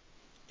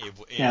 It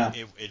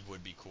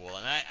would be cool,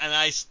 and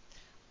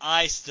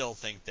I still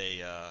think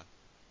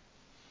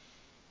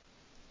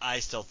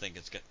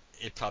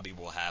it probably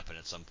will happen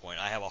at some point.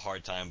 I have a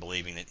hard time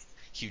believing that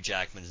Hugh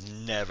Jackman's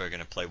never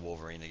going to play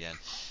Wolverine again.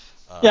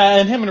 Yeah,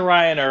 and him and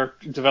Ryan are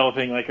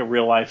developing like a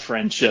real life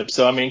friendship.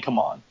 So I mean, come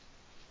on.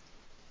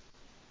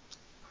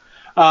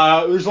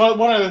 There's one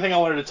other thing I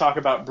wanted to talk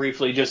about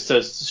briefly, just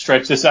to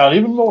stretch this out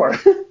even more.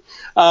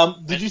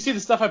 Did you see the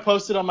stuff I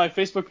posted on my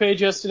Facebook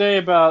page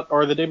yesterday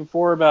or the day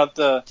before about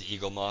the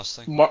Eagle Moss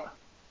thing?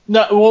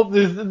 No, well,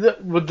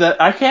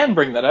 I can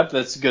bring that up.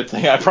 That's a good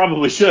thing. I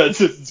probably should,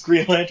 since it's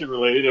Green Lantern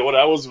related. And what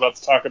I was about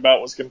to talk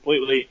about was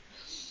completely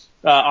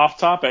off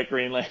topic,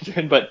 Green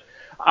Lantern. But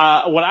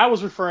what I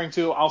was referring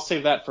to, I'll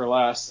save that for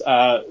last.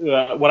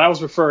 What I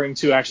was referring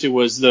to actually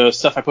was the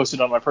stuff I posted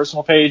on my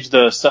personal page,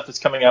 the stuff that's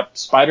coming up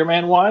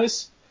Spider-Man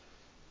wise,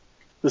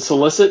 the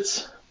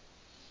solicits.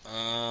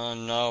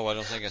 No, I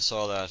don't think I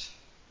saw that.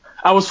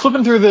 I was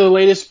flipping through the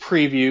latest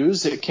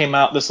previews. It came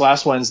out this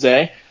last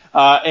Wednesday.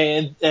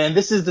 And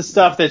this is the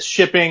stuff that's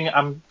shipping,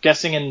 I'm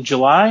guessing, in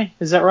July.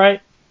 Is that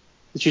right?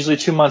 It's usually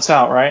 2 months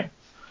out, right?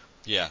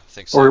 Yeah, I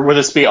think so. Or would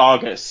this be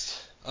August?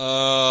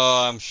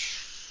 I'm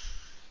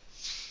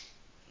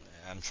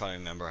trying to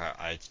remember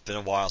it's been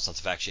a while since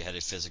I've actually had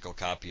a physical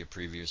copy of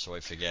preview, so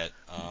I forget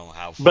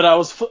how.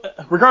 But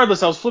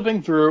regardless, I was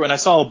flipping through and I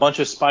saw a bunch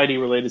of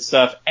Spidey-related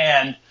stuff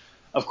and,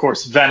 of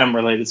course,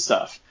 Venom-related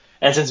stuff.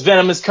 And since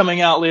Venom is coming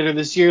out later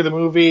this year, the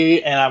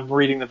movie, and I'm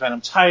reading the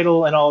Venom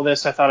title and all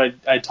this, I thought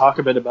I'd talk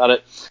a bit about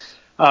it.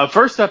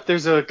 First up,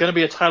 there's going to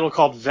be a title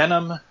called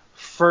Venom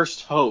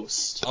First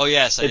Host. Oh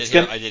yes, I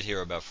did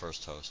hear about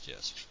First Host.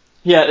 Yes.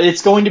 Yeah,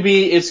 it's going to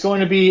be a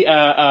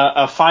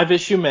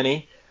 5-issue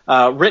mini,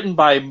 written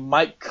by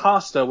Mike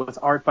Costa with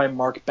art by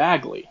Mark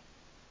Bagley.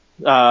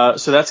 So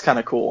that's kind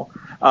of cool.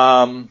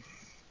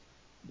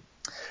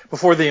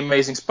 Before the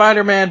Amazing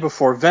Spider-Man,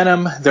 before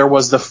Venom, there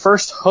was the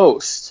First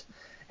Host.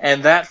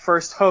 And that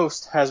first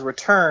host has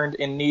returned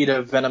in need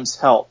of Venom's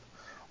help.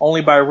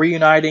 Only by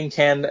reuniting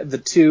can the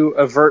two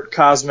avert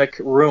cosmic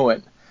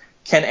ruin.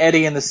 Can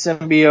Eddie and the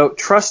symbiote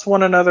trust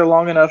one another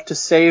long enough to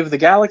save the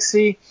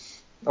galaxy?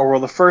 Or will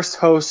the first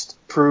host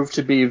prove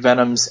to be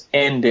Venom's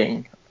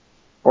ending?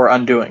 Or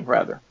undoing,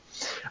 rather.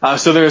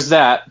 So there's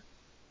that.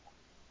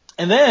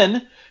 And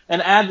then an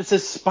ad that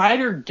says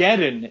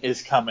Spider-Geddon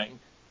is coming.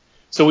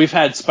 So we've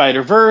had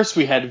Spider-Verse,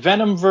 we had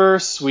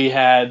Venom-Verse, we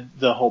had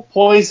the whole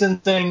Poison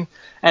thing,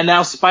 and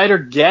now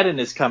Spider-Geddon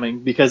is coming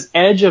because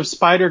Edge of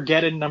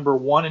Spider-Geddon number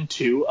 1 and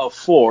 2 of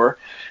 4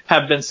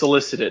 have been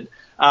solicited.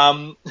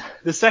 The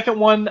second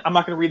one, I'm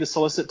not going to read the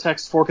solicit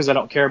text for because I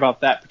don't care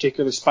about that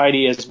particular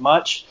Spidey as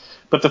much.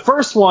 But the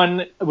first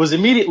one was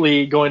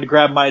immediately going to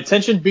grab my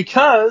attention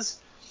because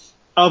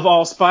of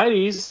all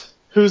Spideys.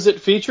 Who's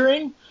it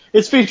featuring?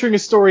 It's featuring a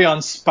story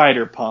on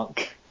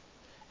Spider-Punk.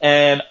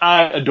 And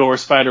I adore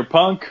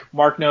Spider-Punk.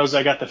 Mark knows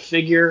I got the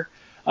figure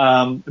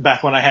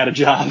back when I had a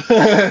job.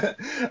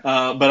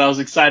 But I was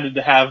excited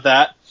to have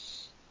that.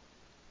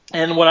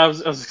 And what I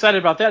was excited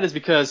about that is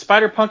because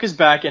Spider-Punk is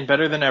back and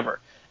better than ever.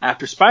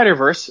 After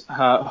Spider-Verse,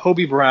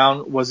 Hobie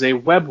Brown was a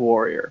web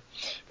warrior.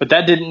 But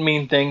that didn't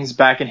mean things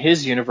back in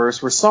his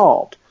universe were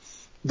solved.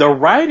 The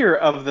writer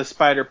of the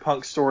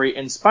Spider-Punk story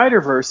in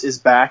Spider-Verse is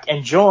back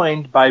and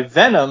joined by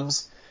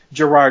Venom's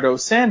Gerardo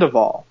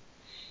Sandoval.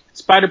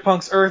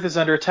 Spider-Punk's Earth is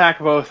under attack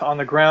both on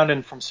the ground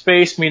and from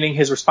space, meaning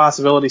his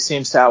responsibility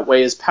seems to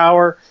outweigh his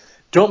power.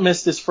 Don't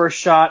miss this first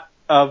shot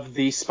of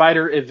the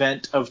Spider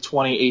event of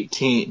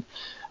 2018.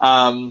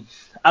 I'm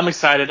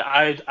excited.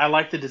 I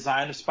like the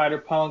design of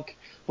Spider-Punk.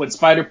 When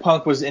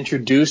Spider-Punk was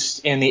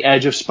introduced in the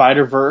Edge of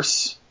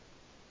Spider-Verse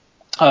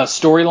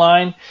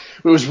storyline,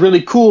 it was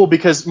really cool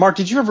because, Mark,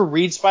 did you ever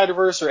read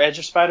Spider-Verse or Edge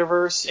of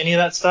Spider-Verse, any of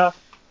that stuff?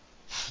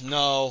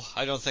 No,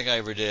 I don't think I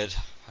ever did.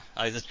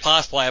 It's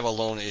possible I have a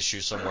loan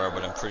issue somewhere,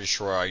 but I'm pretty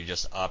sure I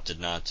just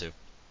opted not to.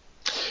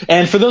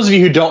 And for those of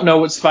you who don't know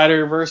what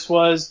Spider-Verse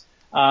was,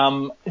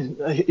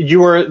 you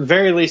were at the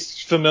very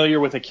least familiar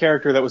with a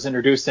character that was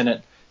introduced in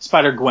it,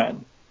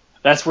 Spider-Gwen.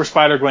 That's where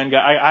Spider-Gwen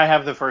got. I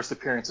have the first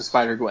appearance of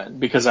Spider-Gwen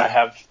because I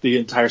have the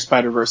entire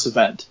Spider-Verse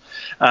event,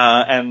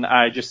 and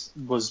I just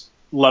was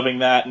loving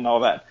that and all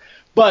that.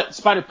 But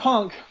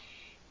Spider-Punk,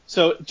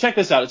 so check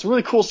this out. It's a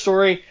really cool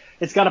story.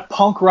 It's got a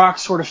punk rock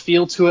sort of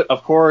feel to it,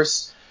 of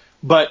course.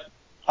 But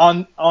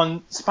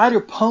on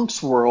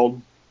Spider-Punk's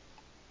world,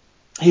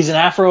 he's an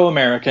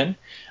Afro-American,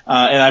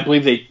 and I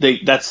believe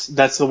that's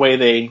the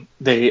way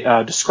they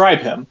describe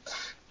him.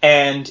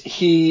 And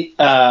he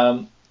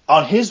on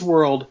his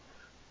world,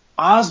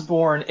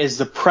 Osborn is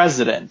the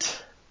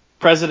President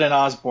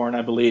Osborn,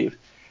 I believe,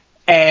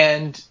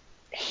 and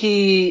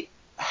he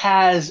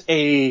has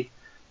an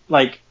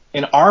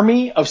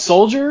army of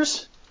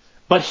soldiers,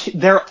 but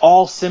they're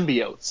all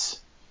symbiotes.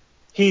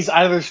 He's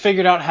either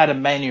figured out how to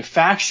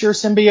manufacture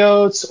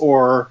symbiotes,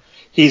 or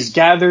he's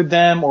gathered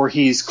them, or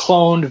he's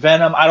cloned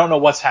Venom. I don't know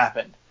what's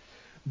happened.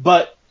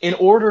 But in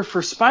order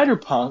for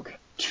Spider-Punk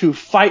to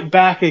fight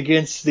back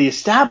against the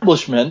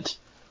establishment,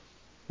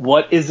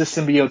 what is the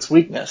symbiote's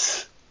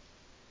weakness?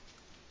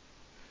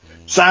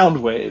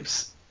 Sound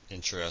waves.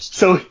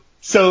 Interesting.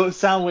 So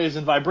sound waves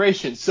and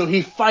vibrations. So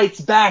he fights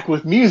back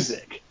with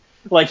music.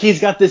 Like, he's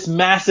got this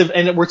massive,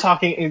 and we're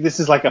talking, this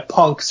is like a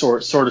punk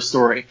sort of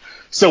story.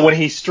 So when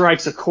he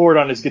strikes a chord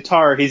on his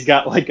guitar, he's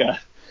got like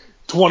a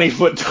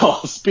 20-foot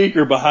tall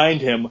speaker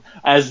behind him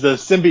as the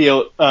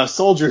symbiote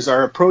soldiers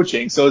are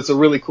approaching. So it's a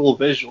really cool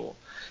visual.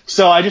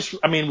 So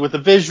with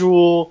the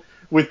visual,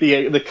 with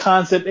the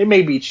concept, it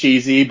may be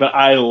cheesy, but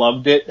I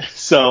loved it.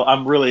 So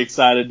I'm really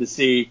excited to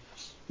see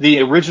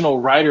the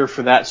original writer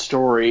for that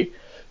story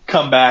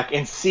come back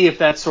and see if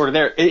that's sort of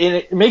there.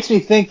 It makes me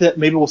think that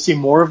maybe we'll see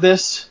more of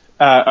this,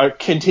 a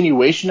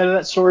continuation of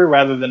that story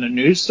rather than a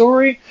new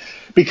story,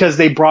 because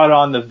they brought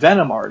on the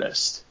Venom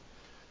artist.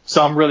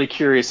 So I'm really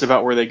curious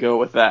about where they go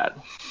with that.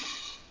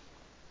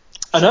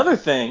 Another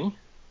thing,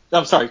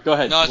 I'm sorry, go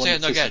ahead. No, go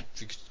ahead.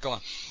 Go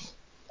on.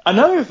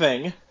 Another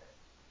thing,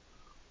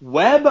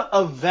 Web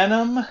of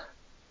Venom,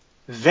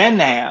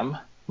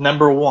 Venam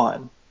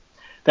 #1.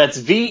 That's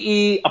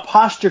VE''NAM,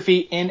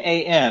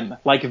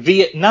 like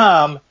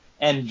Vietnam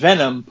and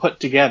Venom put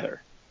together.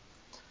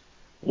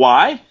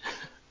 Why?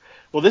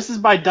 Well, this is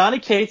by Donny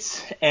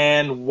Cates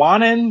and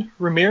Juanan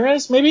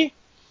Ramirez, maybe?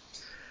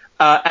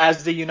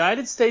 As the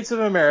United States of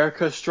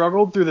America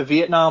struggled through the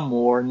Vietnam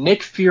War,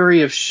 Nick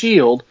Fury of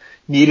S.H.I.E.L.D.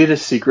 needed a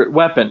secret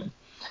weapon.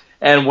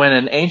 And when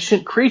an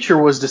ancient creature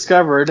was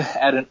discovered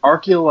at an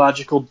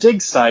archaeological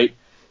dig site,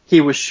 he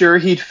was sure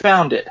he'd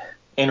found it.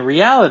 In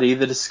reality,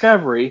 the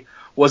discovery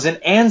was an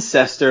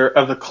ancestor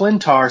of the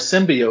Clintar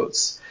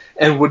symbiotes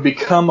and would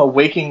become a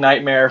waking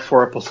nightmare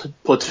for a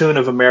platoon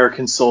of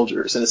American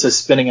soldiers. And it says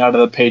spinning out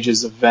of the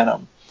pages of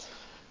Venom.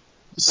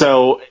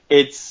 So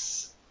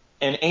it's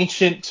an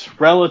ancient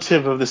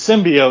relative of the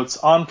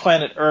symbiotes on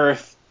planet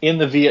Earth in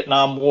the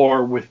Vietnam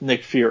War with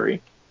Nick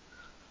Fury.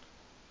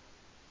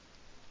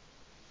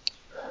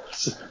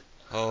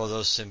 Oh,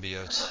 those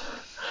symbiotes.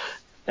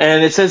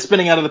 And it says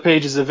spinning out of the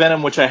pages of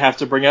Venom, which I have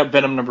to bring up,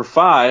 Venom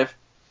 #5.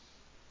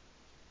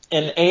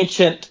 An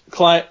ancient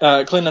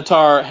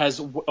Clintar has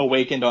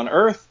awakened on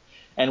Earth,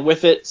 and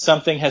with it,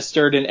 something has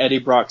stirred in Eddie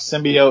Brock's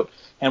symbiote.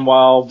 And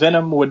while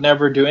Venom would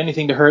never do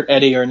anything to hurt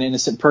Eddie or an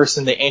innocent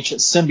person, the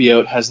ancient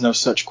symbiote has no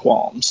such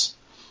qualms.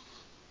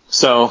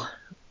 So,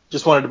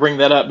 just wanted to bring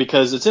that up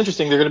because it's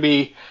interesting. They're going to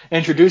be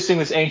introducing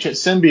this ancient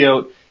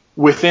symbiote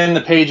within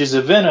the pages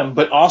of Venom,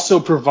 but also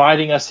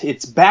providing us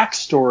its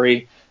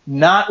backstory,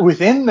 not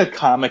within the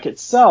comic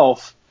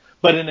itself,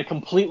 but in a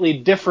completely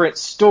different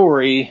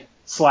story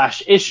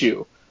 /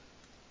 issue,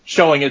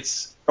 showing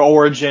its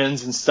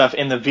origins and stuff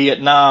in the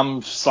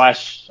Vietnam /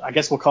 I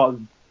guess we'll call it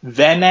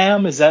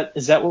Venam. Is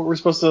that what we're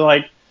supposed to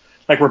like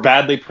we're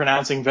badly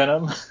pronouncing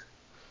Venom?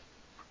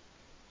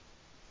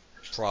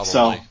 Probably.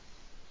 So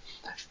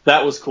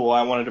that was cool.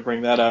 I wanted to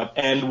bring that up.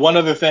 And one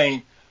other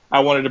thing I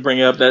wanted to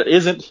bring up that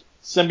isn't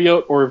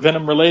symbiote or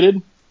Venom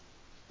related,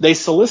 they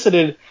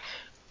solicited.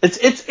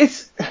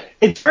 It's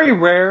very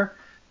rare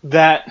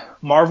that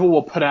Marvel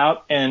will put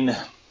out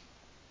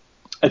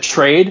a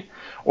trade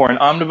or an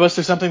omnibus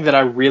or something that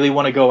I really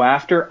want to go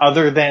after,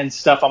 other than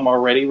stuff I'm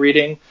already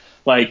reading.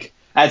 Like,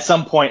 at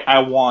some point, I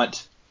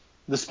want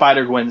the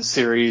Spider-Gwen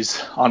series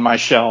on my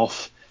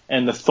shelf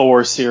and the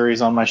Thor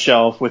series on my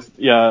shelf with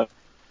Jane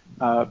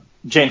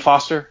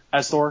Foster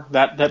as Thor,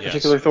 that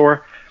particular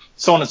Thor,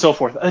 so on and so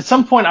forth. At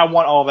some point, I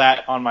want all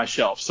that on my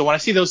shelf. So when I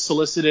see those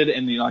solicited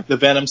and like the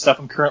Venom stuff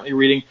I'm currently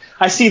reading,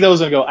 I see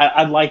those and go,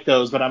 I'd like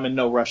those, but I'm in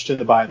no rush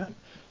to buy them.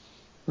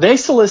 They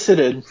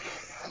solicited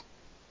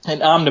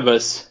an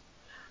omnibus,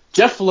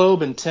 Jeff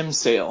Loeb and Tim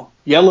Sale,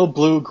 yellow,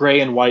 blue, gray,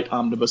 and white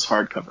omnibus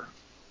hardcover.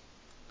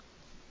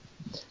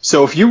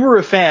 So if you were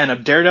a fan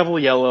of Daredevil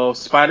yellow,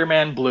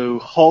 Spider-Man blue,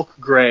 Hulk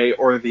gray,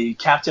 or the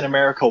Captain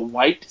America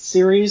white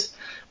series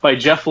by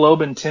Jeff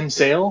Loeb and Tim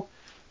Sale,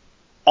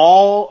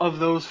 all of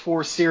those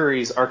 4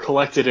 series are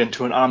collected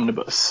into an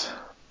omnibus.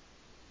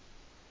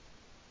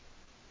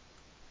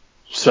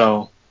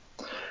 So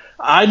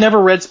I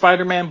never read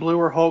Spider-Man blue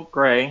or Hulk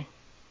gray.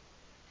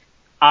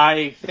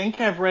 I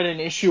think I've read an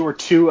issue or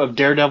two of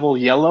Daredevil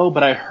Yellow,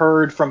 but I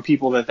heard from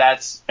people that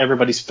that's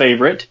everybody's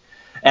favorite.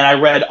 And I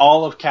read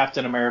all of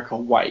Captain America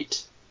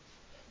White.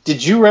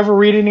 Did you ever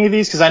read any of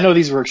these? Because I know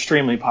these were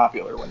extremely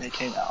popular when they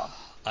came out.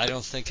 I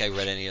don't think I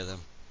read any of them.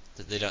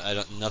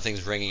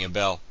 Nothing's ringing a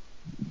bell.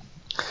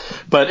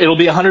 But it'll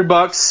be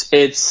 $100.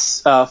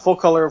 It's full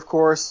color, of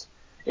course.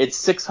 It's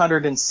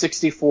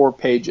 664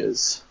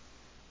 pages.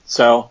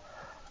 So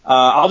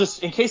I'll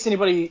just, in case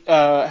anybody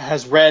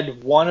has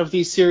read one of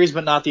these series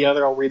but not the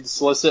other, I'll read the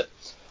solicit.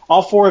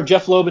 All 4 of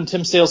Jeff Loeb and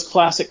Tim Sale's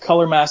classic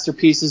color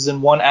masterpieces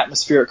in one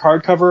atmospheric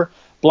hardcover.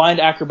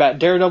 Blind acrobat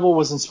Daredevil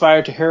was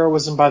inspired to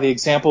heroism by the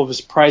example of his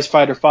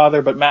prizefighter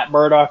father, but Matt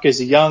Murdock is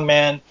a young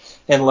man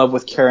in love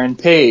with Karen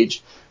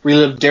Page.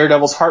 Relived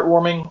Daredevil's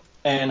heartwarming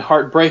and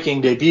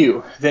heartbreaking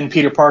debut. Then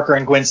Peter Parker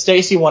and Gwen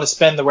Stacy want to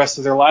spend the rest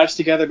of their lives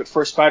together, but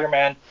first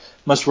Spider-Man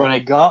must run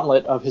a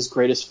gauntlet of his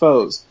greatest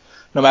foes.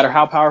 No matter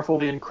how powerful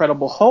the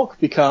Incredible Hulk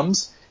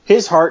becomes,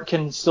 his heart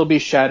can still be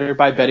shattered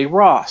by Betty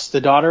Ross,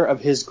 the daughter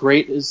of his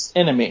greatest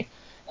enemy.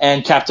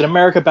 And Captain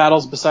America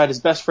battles beside his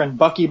best friend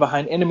Bucky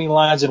behind enemy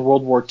lines in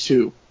World War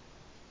II.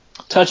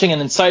 Touching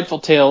and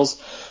insightful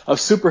tales of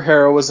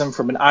superheroism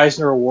from an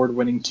Eisner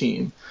Award-winning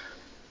team.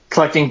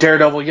 Collecting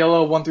Daredevil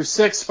Yellow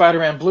 1-6,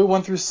 Spider-Man Blue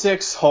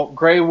 1-6, Hulk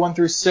Gray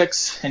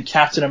 1-6, and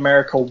Captain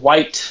America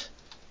White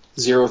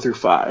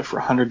 0-5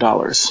 for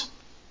 $100.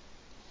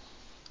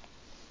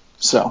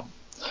 So,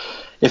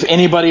 if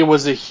anybody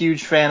was a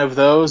huge fan of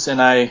those,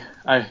 and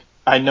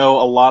I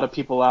know a lot of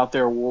people out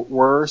there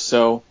were,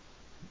 so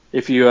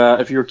if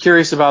you're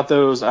curious about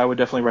those, I would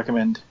definitely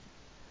recommend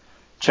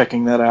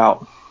checking that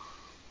out.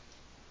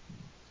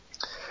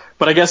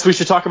 But I guess we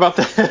should talk about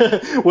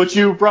what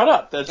you brought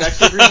up. That's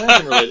actually Green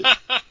Lantern related.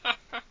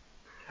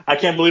 I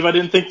can't believe I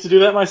didn't think to do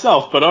that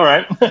myself, but all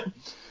right.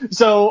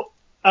 So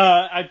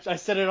I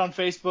said it on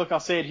Facebook. I'll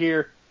say it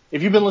here.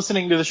 If you've been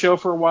listening to the show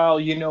for a while,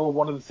 you know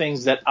one of the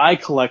things that I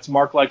collect.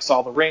 Mark likes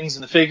all the rings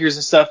and the figures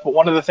and stuff, but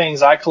one of the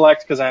things I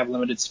collect because I have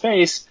limited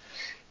space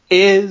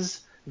is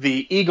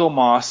the Eagle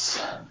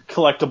Moss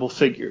collectible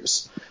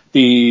figures.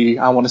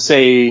 I want to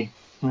say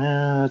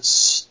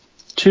it's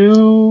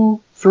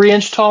 2-3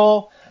 inch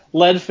tall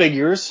lead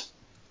figures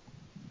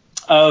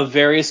of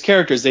various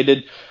characters. They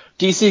did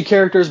DC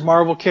characters,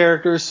 Marvel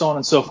characters, so on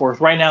and so forth.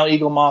 Right now,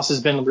 Eagle Moss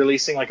has been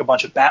releasing like a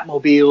bunch of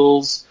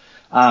Batmobiles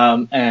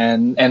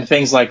and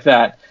things like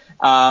that.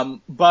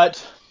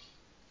 But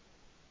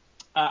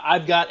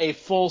I've got a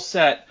full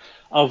set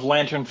of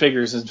Lantern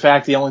figures. In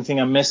fact, the only thing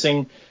I'm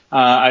missing,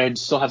 I'd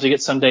still have to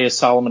get someday, is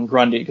Solomon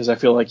Grundy, because I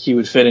feel like he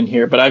would fit in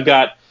here. But I've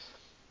got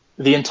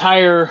the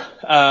entire,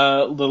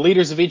 the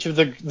leaders of each of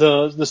the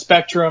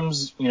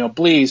spectrums,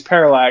 Bleeze,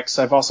 Parallax.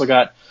 I've also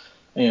got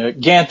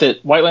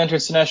Ganthet, White Lantern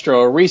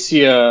Sinestro,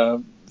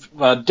 Arisia,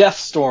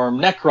 Deathstorm,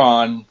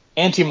 Necron,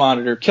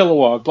 Anti-Monitor,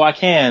 Kilowog, Black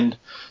Hand,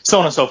 so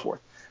on and so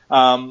forth.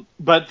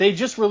 But they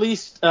just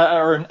released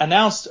or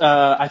announced,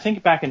 I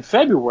think back in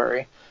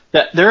February,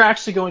 that they're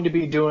actually going to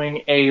be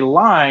doing a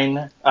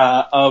line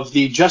of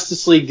the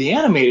Justice League, the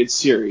animated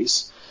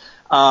series.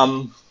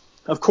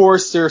 Of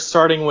course, they're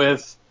starting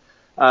with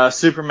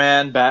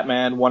Superman,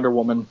 Batman, Wonder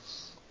Woman.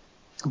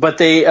 But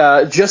they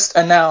just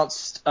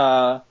announced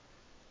Green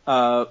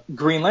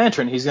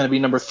Lantern. He's going to be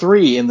number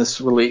 3 in this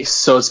release.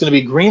 So it's going to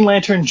be Green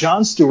Lantern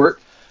John Stewart,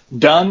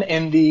 done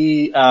in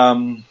the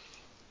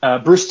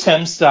Bruce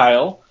Timm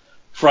style,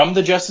 from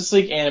the Justice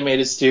League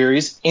animated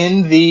series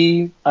in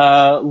the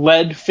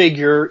lead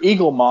figure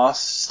Eagle Moss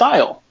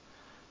style.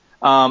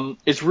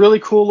 It's really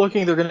cool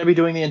looking. They're going to be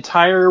doing the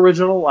entire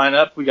original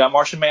lineup. We got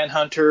Martian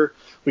Manhunter,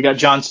 we got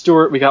John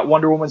Stewart, we got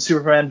Wonder Woman,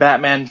 Superman,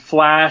 Batman,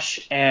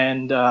 Flash,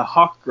 and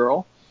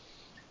Hawkgirl.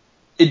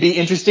 It'd be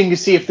interesting to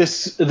see if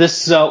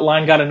this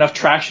line got enough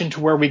traction to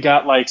where we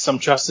got like some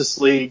Justice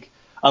League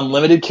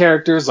Unlimited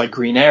characters like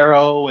Green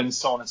Arrow and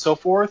so on and so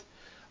forth.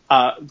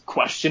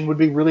 Question would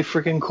be really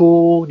freaking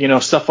cool,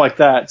 stuff like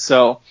that.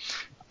 So,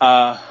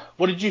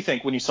 what did you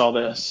think when you saw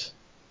this?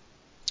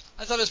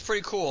 I thought it was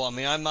pretty cool. I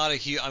mean,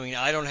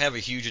 I don't have a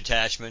huge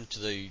attachment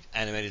to the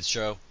animated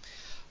show,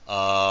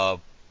 and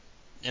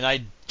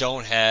I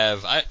don't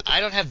have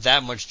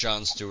that much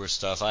John Stewart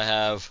stuff. I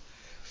have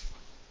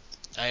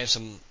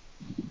some.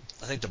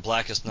 I think the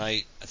Blackest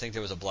Night. I think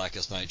there was a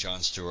Blackest Night John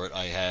Stewart.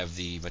 I have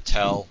the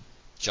Mattel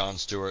John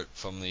Stewart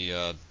from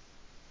the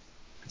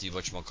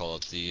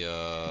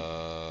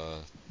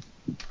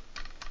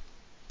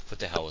what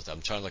the hell was that?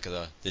 I'm trying to look at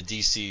the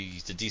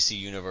DC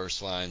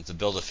Universe lines, the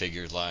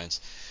Build-A-Figures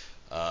lines.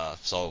 But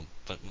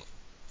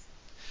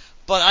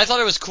I thought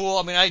it was cool.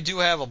 I mean, I do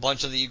have a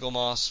bunch of the Eagle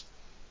Moss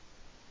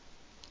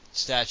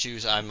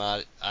statues. I'm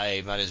not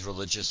as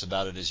religious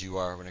about it as you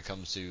are when it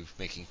comes to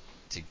making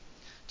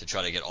to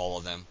try to get all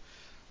of them.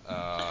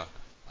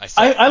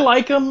 I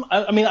like them.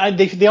 I mean,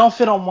 they all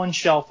fit on one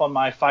shelf on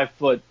my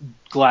 5-foot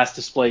glass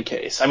display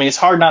case. I mean, it's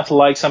hard not to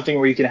like something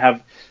where you can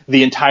have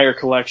the entire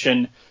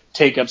collection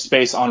take up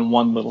space on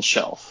one little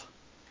shelf.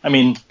 I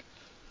mean,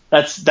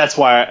 that's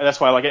why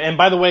I like it. And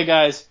by the way,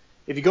 guys,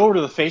 if you go over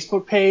to the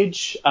Facebook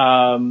page,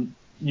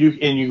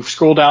 you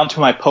scroll down to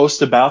my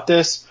post about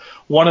this,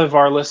 one of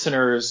our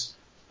listeners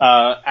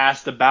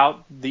asked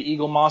about the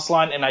Eagle Moss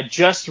line, and I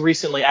just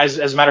recently, as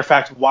a matter of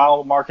fact,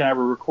 while Mark and I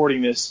were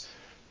recording this,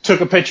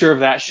 took a picture of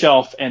that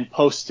shelf and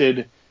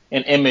posted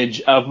an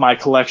image of my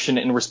collection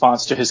in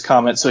response to his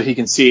comment, so he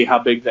can see how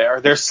big they are.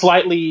 They're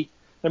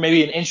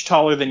maybe an inch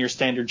taller than your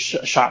standard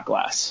shot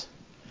glass,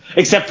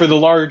 except for the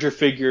larger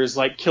figures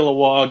like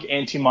Kilowog,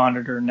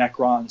 Anti-Monitor,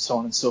 Necron, so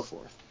on and so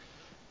forth.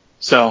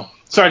 So,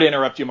 sorry to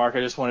interrupt you, Mark.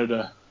 I just wanted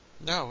to.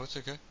 No, it's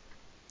okay.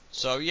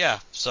 So yeah,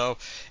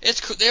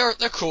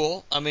 they're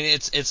cool. I mean,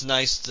 it's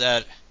nice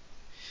that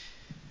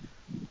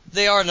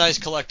they are nice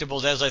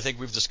collectibles, as I think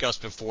we've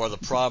discussed before. The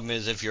problem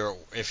is if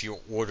you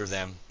order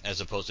them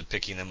as opposed to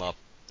picking them up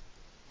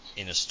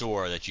in a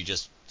store, that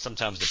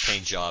sometimes the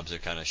paint jobs are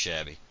kind of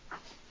shabby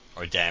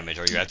or damaged,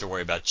 or you have to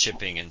worry about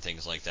chipping and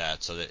things like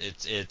that. So that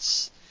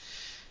it's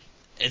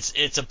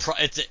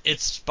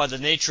by the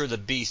nature of the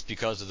beast,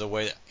 because of the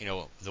way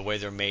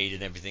they're made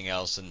and everything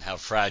else and how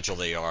fragile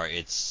they are.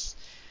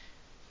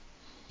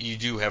 You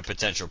do have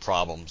potential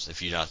problems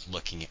if you're not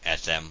looking at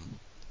them,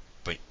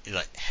 but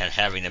like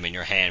having them in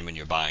your hand when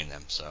you're buying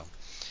them. So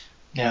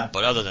yeah.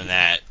 But other than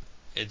that,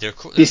 they're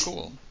cool. They're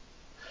cool.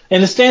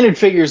 And the standard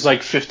figure is like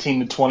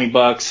 $15 to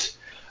 $20.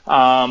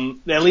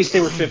 At least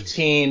they were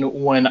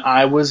 15 when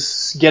I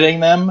was getting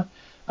them.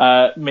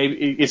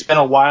 Maybe it's been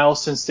a while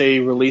since they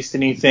released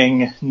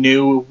anything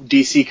new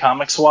DC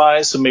Comics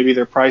wise, so maybe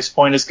their price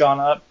point has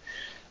gone up.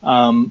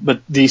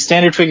 But the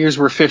standard figures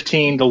were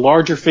 15. The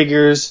larger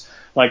figures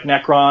like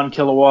Necron,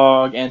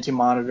 Kilowog,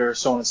 Anti-Monitor,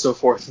 so on and so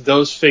forth,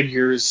 those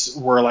figures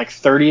were like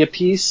 30 a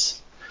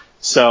piece.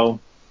 So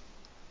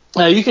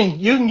you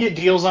can get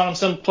deals on them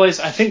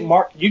someplace. I think,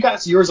 Mark, you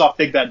got yours off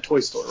Big Bad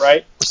Toy Store,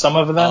 right? Some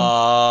of them.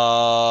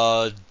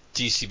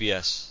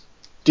 DCBS.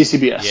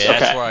 DCBS. Yeah, okay.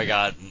 That's where I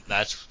got.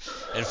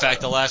 In fact,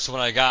 the last one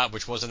I got,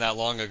 which wasn't that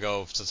long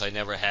ago, since I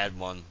never had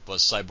one,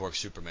 was Cyborg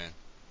Superman.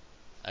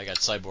 I got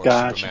Cyborg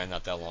Superman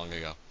not that long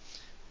ago.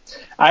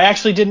 I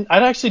actually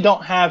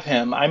don't have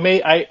him.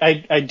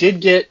 I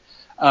did get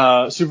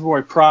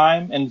Superboy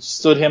Prime and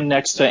stood him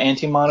next to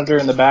Anti-Monitor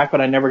in the back, but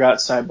I never got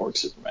Cyborg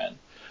Superman.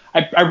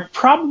 I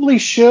probably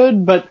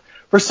should, but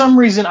for some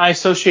reason I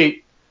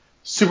associate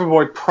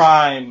Superboy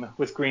Prime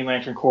with Green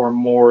Lantern Corps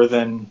more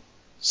than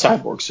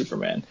Cyborg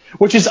Superman,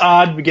 which is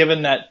odd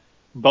given that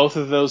both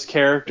of those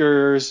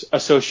characters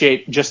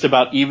associate just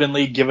about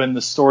evenly given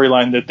the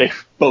storyline that they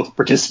both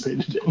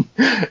participated in.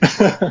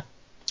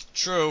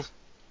 True.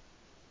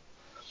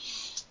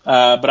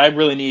 But I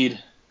really need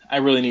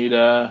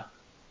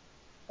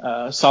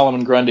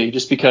Solomon Grundy,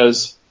 just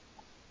because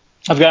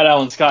I've got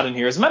Alan Scott in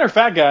here. As a matter of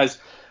fact, guys,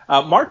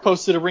 Mark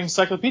posted a Ring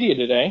Encyclopedia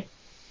today,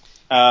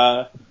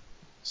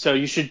 so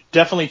you should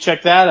definitely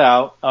check that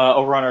out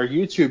over on our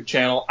YouTube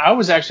channel. I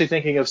was actually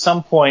thinking of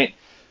some point,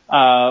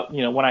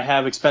 when I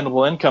have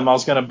expendable income, I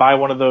was going to buy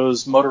one of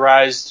those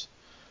motorized,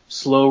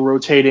 slow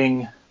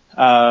rotating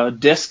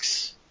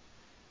discs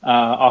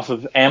off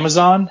of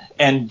Amazon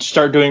and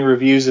start doing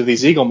reviews of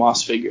these Eagle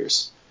Moss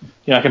figures.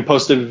 I can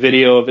post a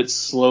video of it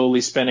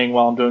slowly spinning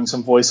while I'm doing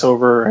some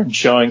voiceover and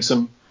showing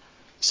some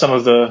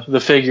of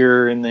the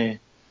figure and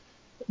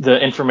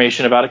the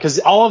information about it. Because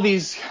all of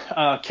these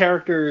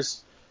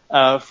characters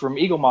from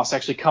Eagle Moss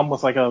actually come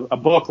with like a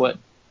booklet,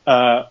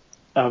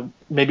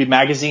 maybe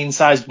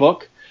magazine-sized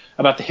book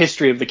about the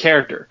history of the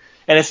character.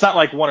 And it's not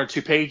like 1 or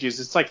 2 pages.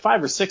 It's like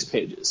 5 or 6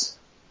 pages.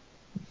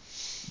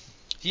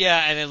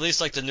 Yeah, and at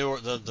least like the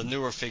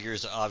newer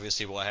figures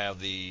obviously will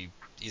have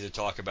either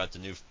talk about the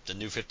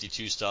new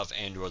 52 stuff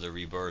and or the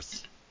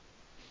Rebirth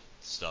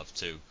stuff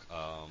too.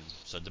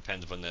 So it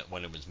depends when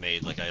it was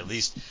made. Like I at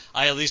least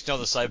know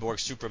the Cyborg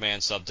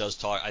Superman stuff does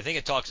talk. I think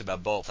it talks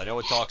about both. I know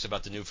it talks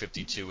about the new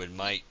 52. It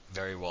might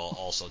very well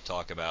also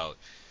talk about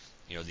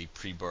the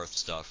pre-birth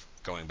stuff,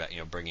 going back,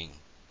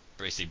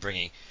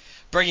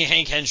 bringing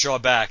Hank Henshaw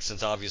back,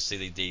 since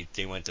obviously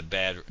they went to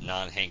bad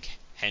non-Hank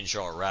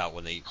Henshaw route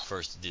when they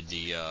first did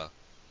the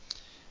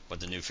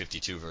new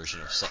 52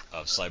 version of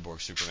Cyborg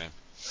Superman.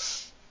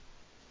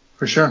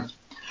 For sure.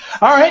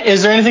 All right.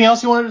 Is there anything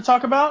else you wanted to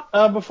talk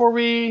about before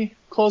we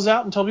close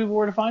out and tell people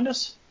where to find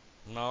us?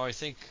 No, I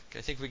think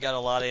we got a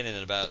lot in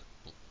about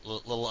a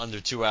little under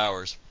 2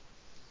 hours.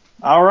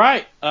 All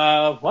right.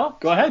 Well,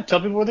 go ahead.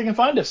 Tell people where they can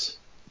find us.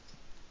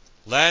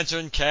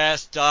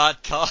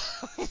 LanternCast.com.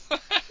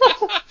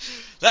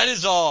 That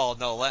is all.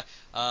 No,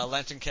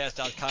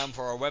 LanternCast.com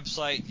for our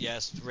website.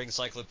 Yes, Ring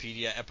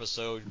Encyclopedia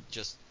episode.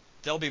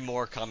 There'll be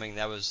more coming.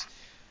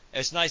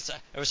 It's nice.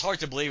 It was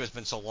hard to believe it's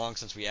been so long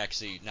since we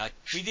obviously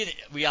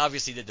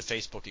did the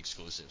Facebook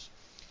exclusives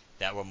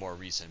that were more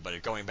recent, but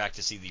going back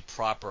to see the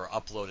proper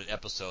uploaded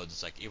episodes,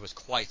 it's like it was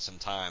quite some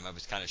time. I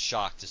was kind of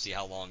shocked to see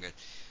how long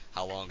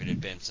it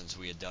had been since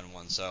we had done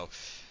one. So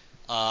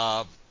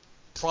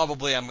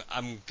probably I'm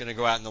gonna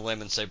go out on the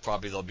limb and say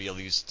probably there'll be at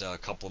least a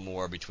couple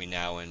more between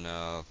now and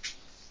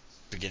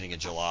beginning of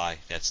July.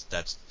 That's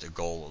the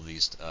goal at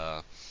least.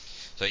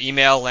 So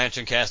email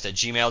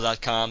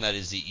lanterncast@gmail.com. That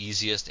is the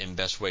easiest and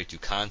best way to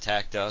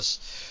contact us.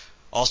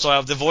 Also, I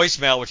have the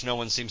voicemail, which no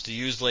one seems to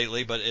use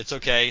lately, but it's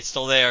okay. It's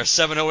still there.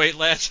 708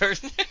 Lantern.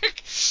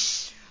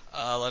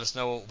 Let us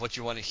know what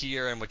you want to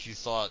hear and what you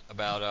thought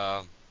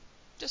about,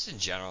 just in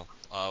general,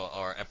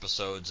 our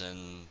episodes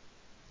and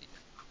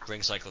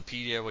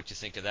Encyclopedia, what you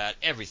think of that,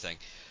 everything.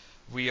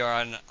 We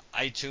are on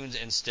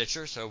iTunes and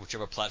Stitcher, so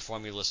whichever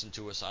platform you listen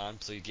to us on,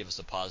 please give us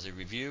a positive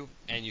review.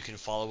 And you can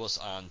follow us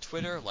on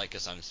Twitter, like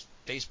us on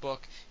Facebook,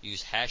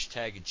 use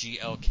hashtag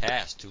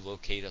GLCast to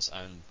locate us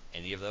on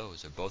any of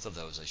those, or both of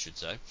those, I should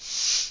say.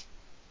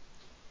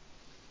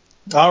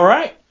 All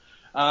right.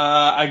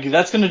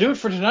 That's going to do it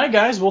for tonight,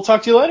 guys. We'll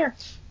talk to you later.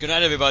 Good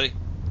night, everybody.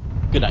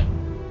 Good night.